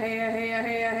 hey, hey,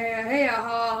 hey, hey, ha,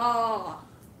 ha.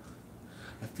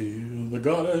 I feel the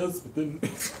goddess within me.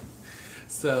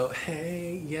 So,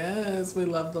 hey, yes, we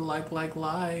love the likes. Love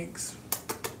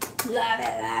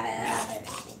it, love it, love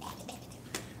it.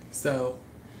 So,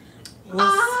 we'll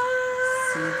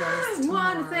see you guys I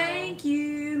tomorrow. want to thank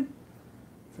you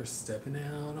For stepping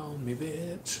out on me,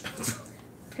 bitch.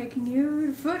 taking you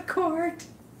to foot court.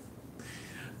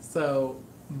 So,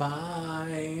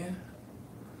 bye.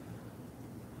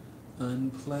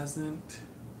 Unpleasant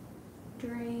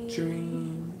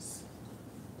dreams.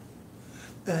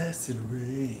 Acid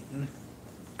rain.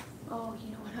 Oh, you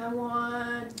know what I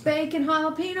want? Bacon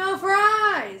jalapeno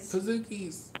fries.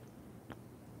 Pazookies.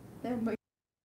 There we